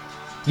inevitable.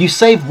 You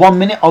save 1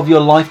 minute of your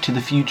life to the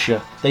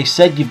future. They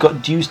said you've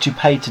got dues to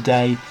pay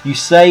today. You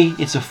say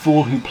it's a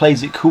fool who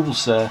plays it cool,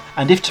 sir.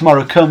 And if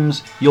tomorrow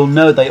comes, you'll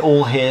know they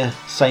all hear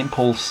St.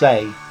 Paul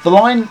say. The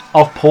line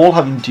of Paul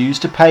having dues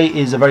to pay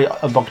is a very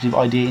evocative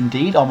idea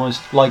indeed,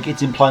 almost like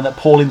it's implying that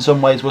Paul in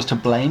some ways was to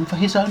blame for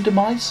his own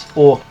demise,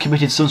 or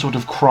committed some sort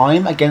of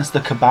crime against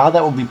the cabal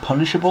that would be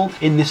punishable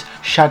in this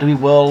shadowy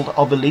world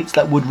of elites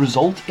that would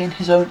result in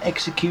his own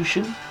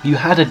execution. You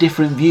had a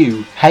different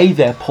view. Hey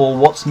there, Paul,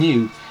 what's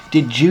new?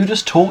 Did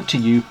Judas talk to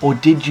you, or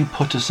did you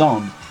put us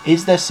on?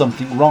 Is there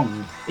something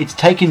wrong? It's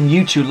taken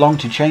you too long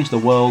to change the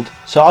world,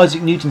 so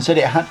Isaac Newton said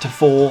it had to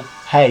fall.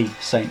 Hey,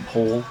 St.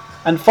 Paul.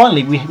 And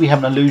finally, we have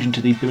an allusion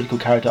to the biblical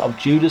character of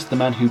Judas, the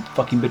man who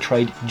fucking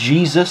betrayed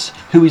Jesus.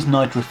 Who is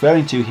Knight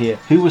referring to here?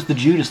 Who was the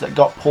Judas that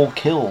got Paul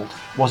killed?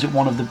 Was it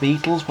one of the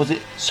Beatles? Was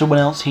it someone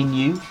else he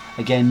knew?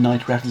 Again,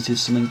 Knight references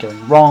something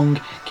going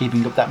wrong,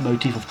 keeping up that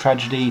motif of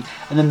tragedy.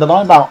 And then the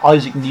line about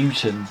Isaac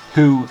Newton,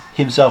 who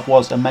himself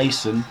was a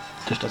Mason,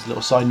 just as a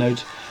little side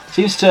note,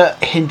 seems to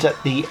hint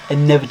at the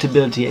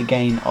inevitability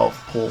again of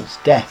Paul's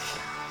death.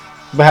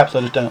 Perhaps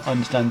I just don't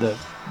understand the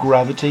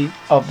gravity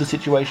of the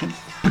situation.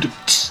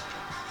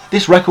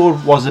 This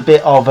record was a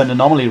bit of an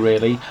anomaly,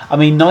 really. I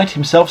mean, Knight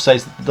himself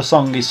says that the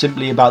song is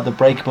simply about the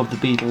breakup of the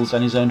Beatles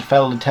and his own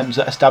failed attempts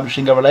at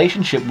establishing a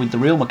relationship with the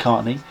real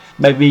McCartney.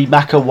 Maybe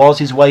Macca was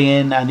his way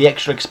in, and the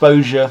extra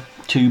exposure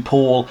to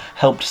Paul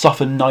helped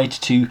soften Knight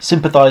to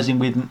sympathising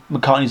with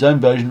McCartney's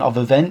own version of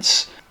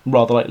events,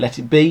 rather like Let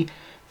It Be.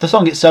 The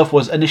song itself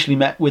was initially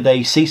met with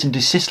a cease and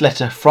desist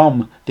letter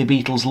from the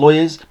Beatles'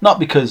 lawyers, not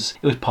because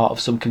it was part of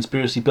some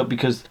conspiracy, but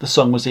because the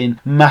song was in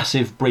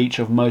massive breach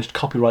of most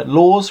copyright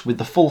laws, with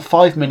the full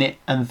 5 minute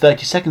and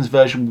 30 seconds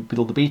version with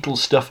all the Beatles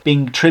stuff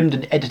being trimmed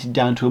and edited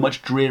down to a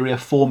much drearier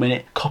 4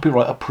 minute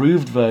copyright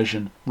approved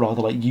version,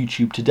 rather like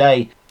YouTube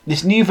today.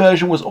 This new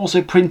version was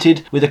also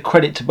printed with a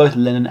credit to both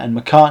Lennon and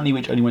McCartney,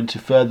 which only went to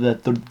further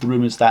the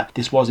rumours that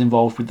this was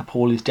involved with the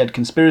Paul is Dead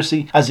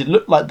conspiracy, as it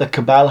looked like the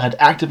cabal had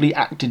actively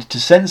acted to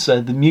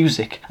censor the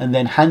music and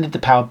then handed the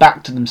power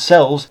back to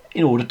themselves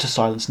in order to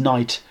silence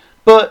Knight.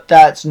 But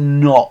that's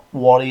not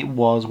what it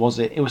was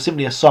it? It was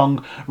simply a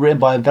song written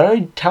by a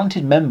very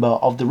talented member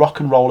of the rock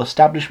and roll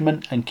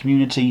establishment and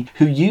community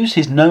who used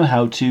his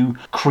know-how to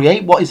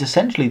create what is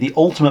essentially the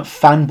ultimate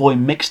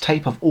fanboy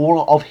mixtape of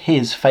all of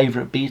his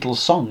favourite Beatles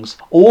songs,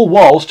 all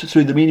whilst,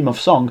 through the medium of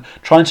song,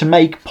 trying to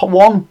make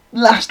one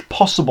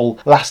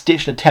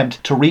last-ditched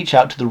attempt to reach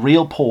out to the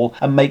real Paul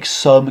and make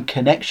some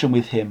connection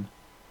with him.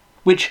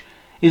 Which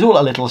is all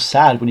a little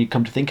sad when you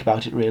come to think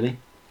about it, really.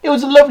 It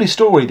was a lovely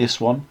story, this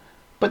one.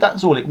 But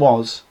that's all it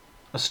was,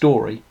 a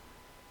story.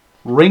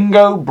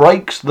 Ringo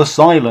breaks the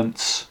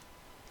silence.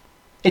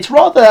 It's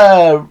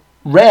rather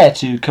rare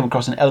to come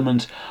across an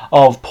element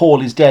of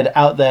Paul is dead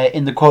out there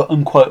in the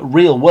quote-unquote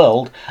real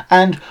world,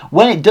 and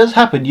when it does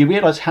happen you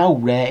realise how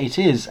rare it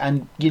is,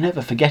 and you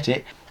never forget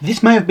it.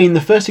 This may have been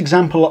the first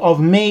example of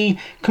me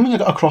coming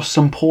across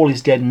some Paul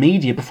is dead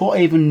media before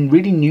I even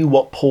really knew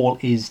what Paul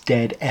is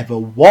dead ever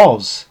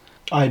was.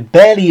 I had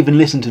barely even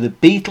listened to the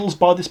Beatles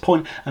by this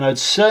point, and I'd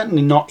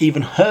certainly not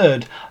even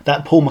heard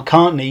that Paul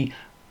McCartney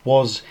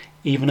was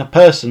even a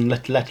person,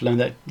 let alone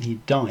that he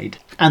died.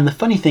 And the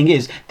funny thing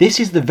is, this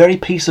is the very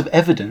piece of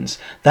evidence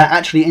that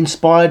actually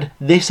inspired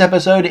this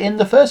episode in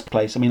the first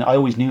place. I mean, I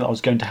always knew I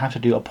was going to have to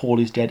do a Paul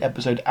is Dead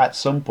episode at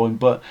some point,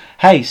 but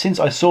hey, since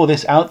I saw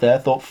this out there, I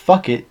thought,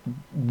 fuck it,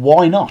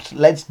 why not?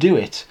 Let's do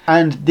it.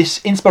 And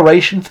this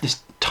inspiration for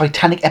this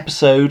Titanic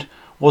episode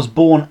was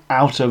born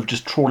out of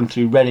just trawling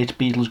through Reddit,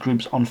 Beatles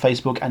groups on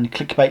Facebook and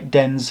clickbait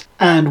dens,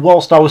 and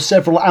whilst I was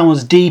several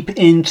hours deep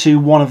into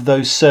one of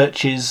those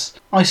searches,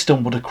 I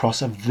stumbled across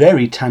a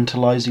very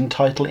tantalising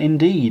title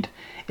indeed.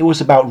 It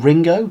was about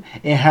Ringo,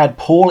 it had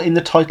Paul in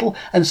the title,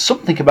 and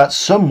something about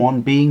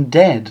someone being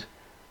dead.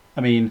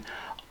 I mean,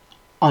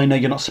 I know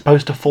you're not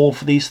supposed to fall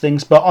for these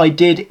things, but I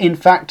did in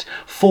fact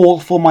fall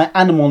for my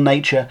animal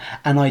nature,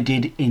 and I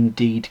did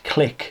indeed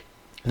click.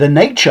 The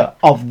nature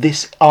of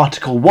this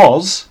article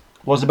was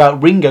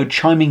about Ringo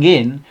chiming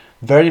in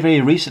very, very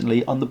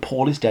recently on the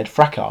Paul is Dead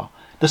fracas.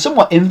 The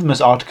somewhat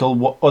infamous article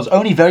was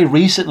only very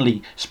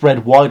recently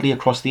spread widely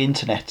across the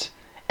internet,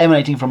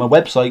 emanating from a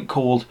website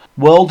called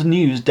World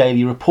News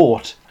Daily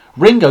Report.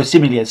 Ringo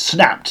seemingly had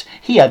snapped.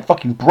 He had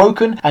fucking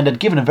broken and had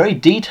given a very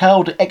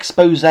detailed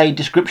expose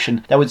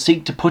description that would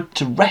seek to put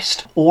to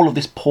rest all of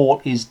this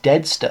Paul is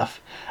Dead stuff.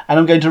 And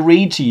I'm going to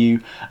read to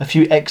you a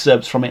few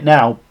excerpts from it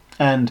now,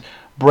 and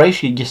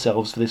brace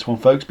yourselves for this one,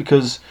 folks,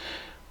 because,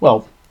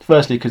 well,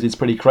 firstly, because it's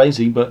pretty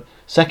crazy, but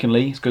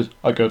secondly, it's because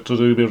I got to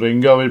do the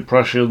Ringo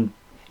impression.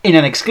 In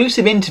an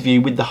exclusive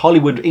interview with the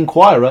Hollywood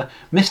Inquirer,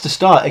 Mr.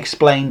 Starr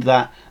explained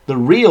that the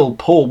real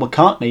Paul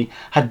McCartney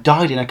had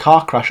died in a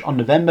car crash on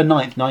November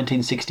 9th,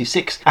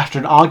 1966, after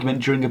an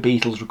argument during a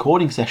Beatles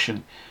recording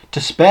session. To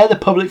spare the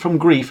public from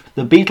grief,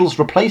 the Beatles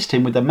replaced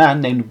him with a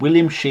man named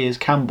William Shears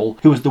Campbell,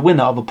 who was the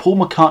winner of a Paul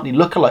McCartney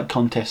lookalike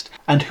contest,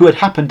 and who had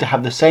happened to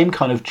have the same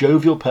kind of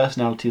jovial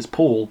personality as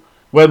Paul.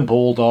 When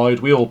Paul died,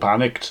 we all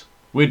panicked.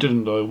 We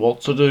didn't know what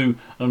to do,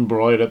 and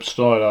Brian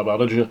Epstein, our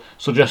manager,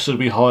 suggested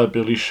we hire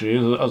Billy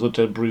Shears as a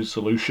temporary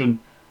solution.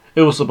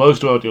 It was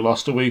supposed to only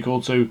last a week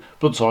or two,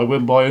 but time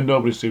went by and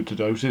nobody seemed to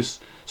notice,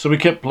 so we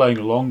kept playing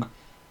along.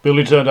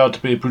 Billy turned out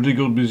to be a pretty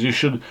good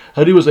musician,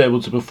 and he was able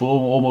to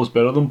perform almost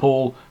better than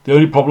Paul. The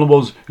only problem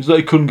was that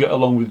he couldn't get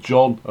along with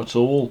John at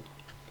all.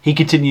 He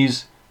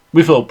continues,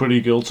 we felt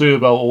pretty guilty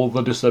about all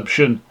the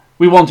deception.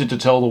 We wanted to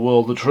tell the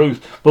world the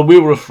truth, but we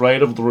were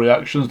afraid of the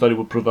reactions that it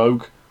would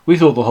provoke. We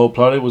thought the whole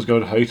planet was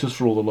going to hate us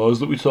for all the lies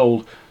that we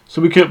told,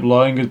 so we kept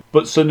lying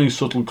but sending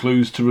subtle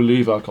clues to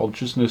relieve our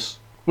consciousness.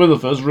 When the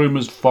first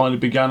rumours finally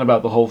began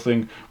about the whole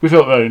thing, we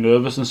felt very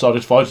nervous and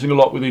started fighting a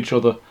lot with each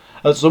other.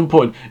 At some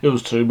point, it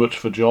was too much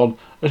for John,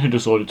 and he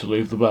decided to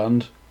leave the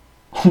band.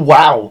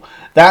 Wow,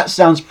 that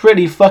sounds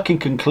pretty fucking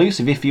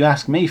conclusive if you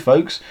ask me,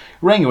 folks.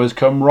 Ringo has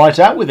come right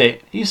out with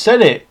it. He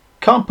said it.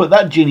 Can't put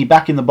that genie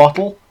back in the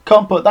bottle.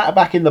 Can't put that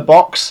back in the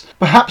box.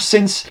 Perhaps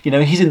since,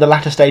 he's in the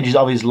latter stages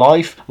of his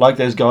life, like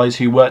those guys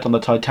who worked on the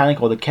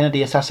Titanic or the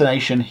Kennedy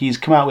assassination, he's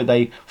come out with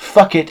a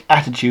fuck it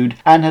attitude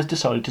and has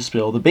decided to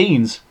spill the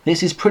beans.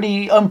 This is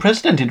pretty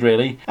unprecedented,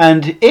 really.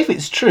 And if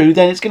it's true,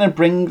 then it's going to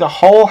bring the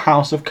whole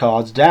house of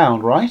cards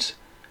down, right?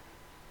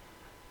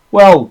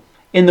 Well,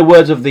 in the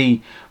words of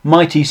the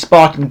mighty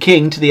Spartan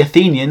king to the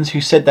Athenians,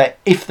 who said that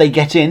if they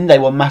get in, they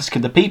will massacre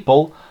the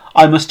people,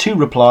 I must too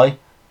reply,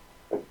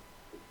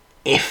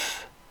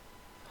 if.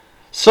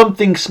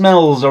 Something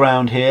smells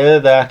around here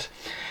that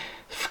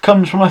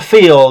comes from a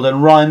field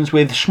and rhymes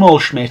with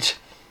Schmollschmidt.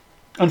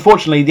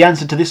 Unfortunately, the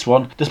answer to this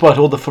one, despite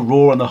all the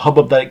furore and the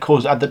hubbub that it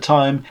caused at the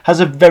time, has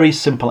a very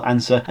simple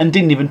answer and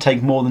didn't even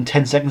take more than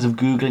 10 seconds of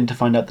Googling to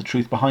find out the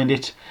truth behind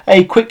it.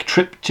 A quick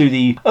trip to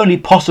the only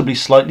possibly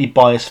slightly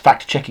biased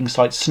fact-checking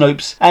site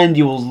Snopes, and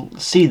you will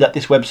see that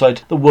this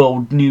website, the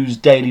World News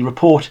Daily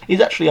Report,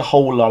 is actually a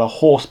whole lot of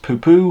horse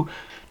poo-poo.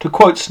 To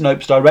quote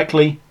Snopes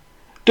directly,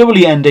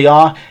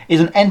 WNDR is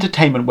an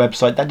entertainment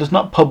website that does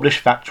not publish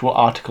factual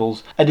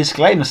articles. A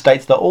disclaimer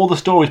states that all the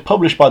stories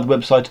published by the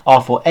website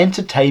are for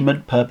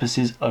entertainment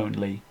purposes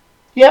only.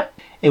 Yep,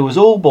 it was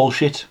all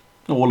bullshit,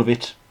 all of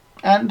it.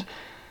 And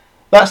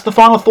that's the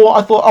final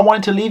thought I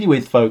wanted to leave you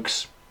with,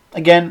 folks.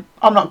 Again,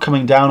 I'm not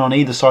coming down on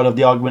either side of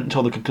the argument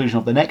until the conclusion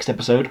of the next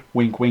episode,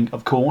 wink wink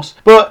of course,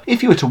 but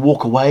if you were to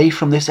walk away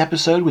from this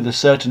episode with a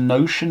certain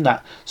notion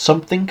that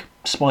something,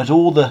 despite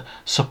all the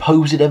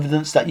supposed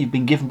evidence that you've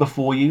been given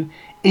before you,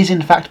 is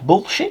in fact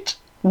bullshit,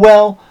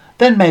 well,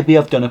 then maybe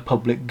I've done a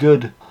public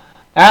good.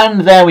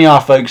 And there we are,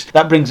 folks.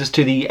 That brings us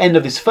to the end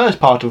of this first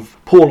part of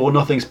Paul or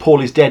Nothing's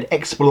Paul is Dead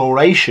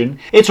exploration.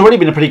 It's already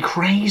been a pretty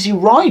crazy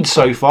ride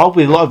so far,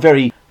 with a lot of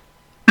very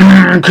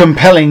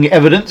compelling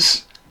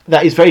evidence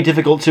that is very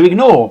difficult to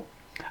ignore,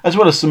 as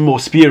well as some more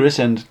spurious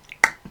and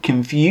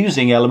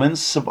confusing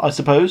elements, I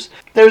suppose.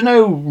 There is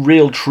no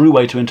real true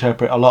way to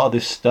interpret a lot of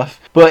this stuff,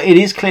 but it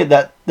is clear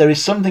that there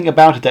is something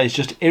about it that is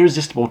just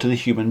irresistible to the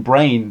human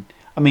brain.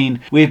 I mean,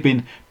 we've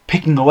been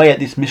picking away at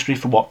this mystery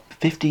for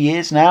 50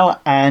 years now,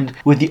 and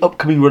with the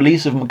upcoming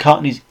release of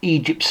McCartney's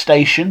Egypt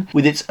Station,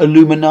 with its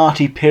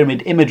Illuminati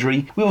pyramid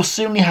imagery, we will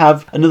soon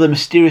have another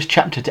mysterious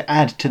chapter to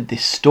add to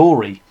this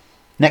story.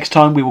 Next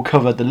time we will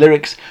cover the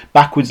lyrics,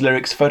 backwards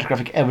lyrics,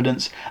 photographic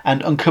evidence,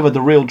 and uncover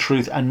the real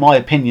truth and my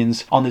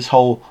opinions on this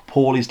whole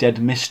Paul is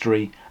Dead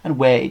mystery and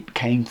where it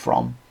came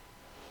from.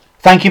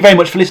 Thank you very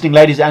much for listening,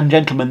 ladies and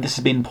gentlemen. This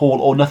has been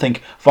Paul or Nothing.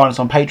 Find us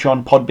on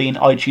Patreon, Podbean,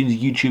 iTunes,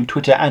 YouTube,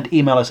 Twitter, and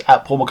email us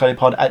at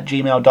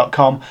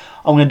paulmccartneypod@gmail.com.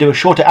 I'm going to do a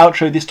shorter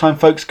outro this time,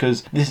 folks,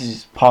 because this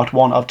is part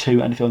 1 of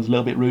 2, and it feels a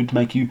little bit rude to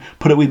make you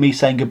put up with me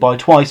saying goodbye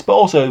twice, but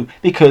also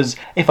because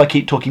if I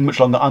keep talking much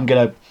longer, I'm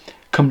going to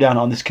come down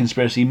on this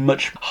conspiracy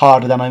much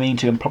harder than I mean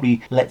to and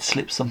probably let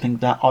slip something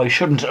that I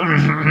shouldn't.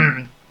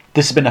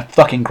 This has been a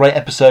fucking great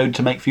episode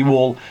to make for you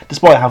all,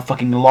 despite how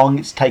fucking long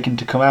it's taken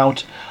to come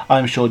out.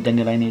 I'm sure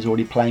Denny Laney is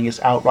already playing us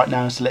out right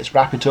now, so let's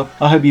wrap it up.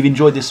 I hope you've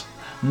enjoyed this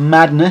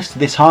madness,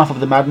 this half of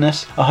the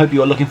madness. I hope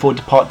you are looking forward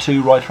to part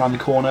 2 right around the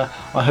corner.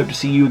 I hope to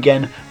see you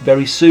again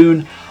very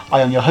soon. I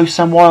am your host,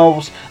 Sam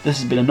Wiles. This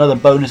has been another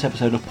bonus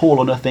episode of Paul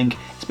or Nothing.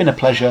 It's been a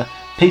pleasure.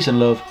 Peace and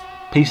love.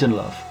 Peace and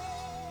love.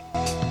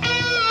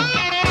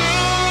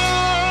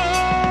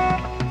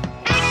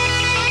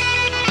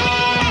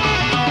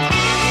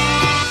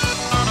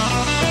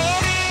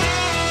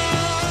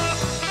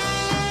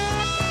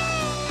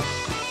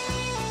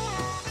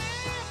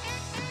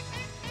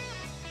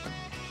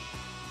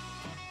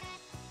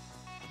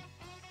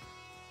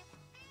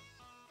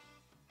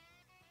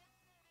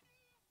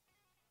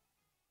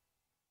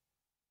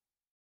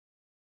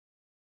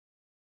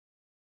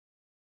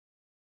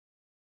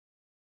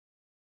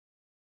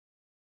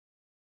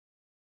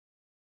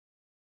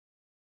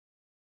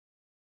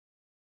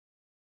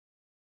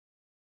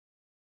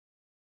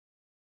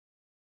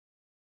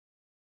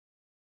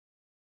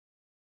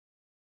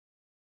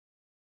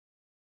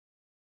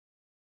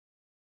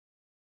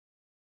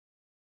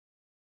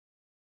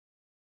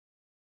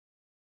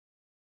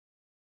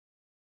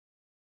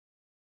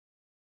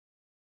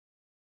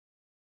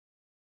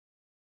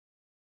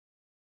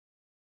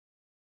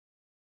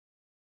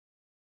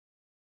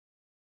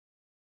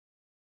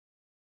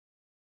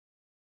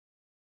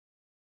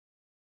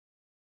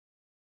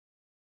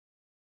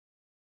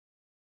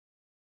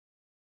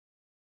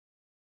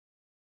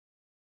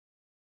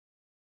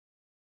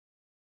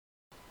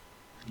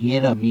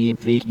 Yine mi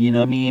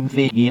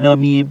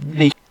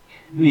vi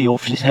vi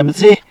office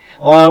hemse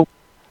og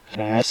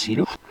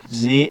rasilu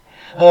ze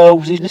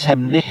office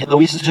hemle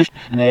då is det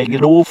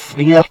negro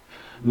finger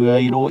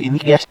vi då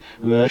inget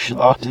vi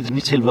ska att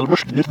det till väl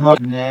bort det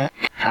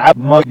har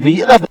mag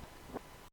vi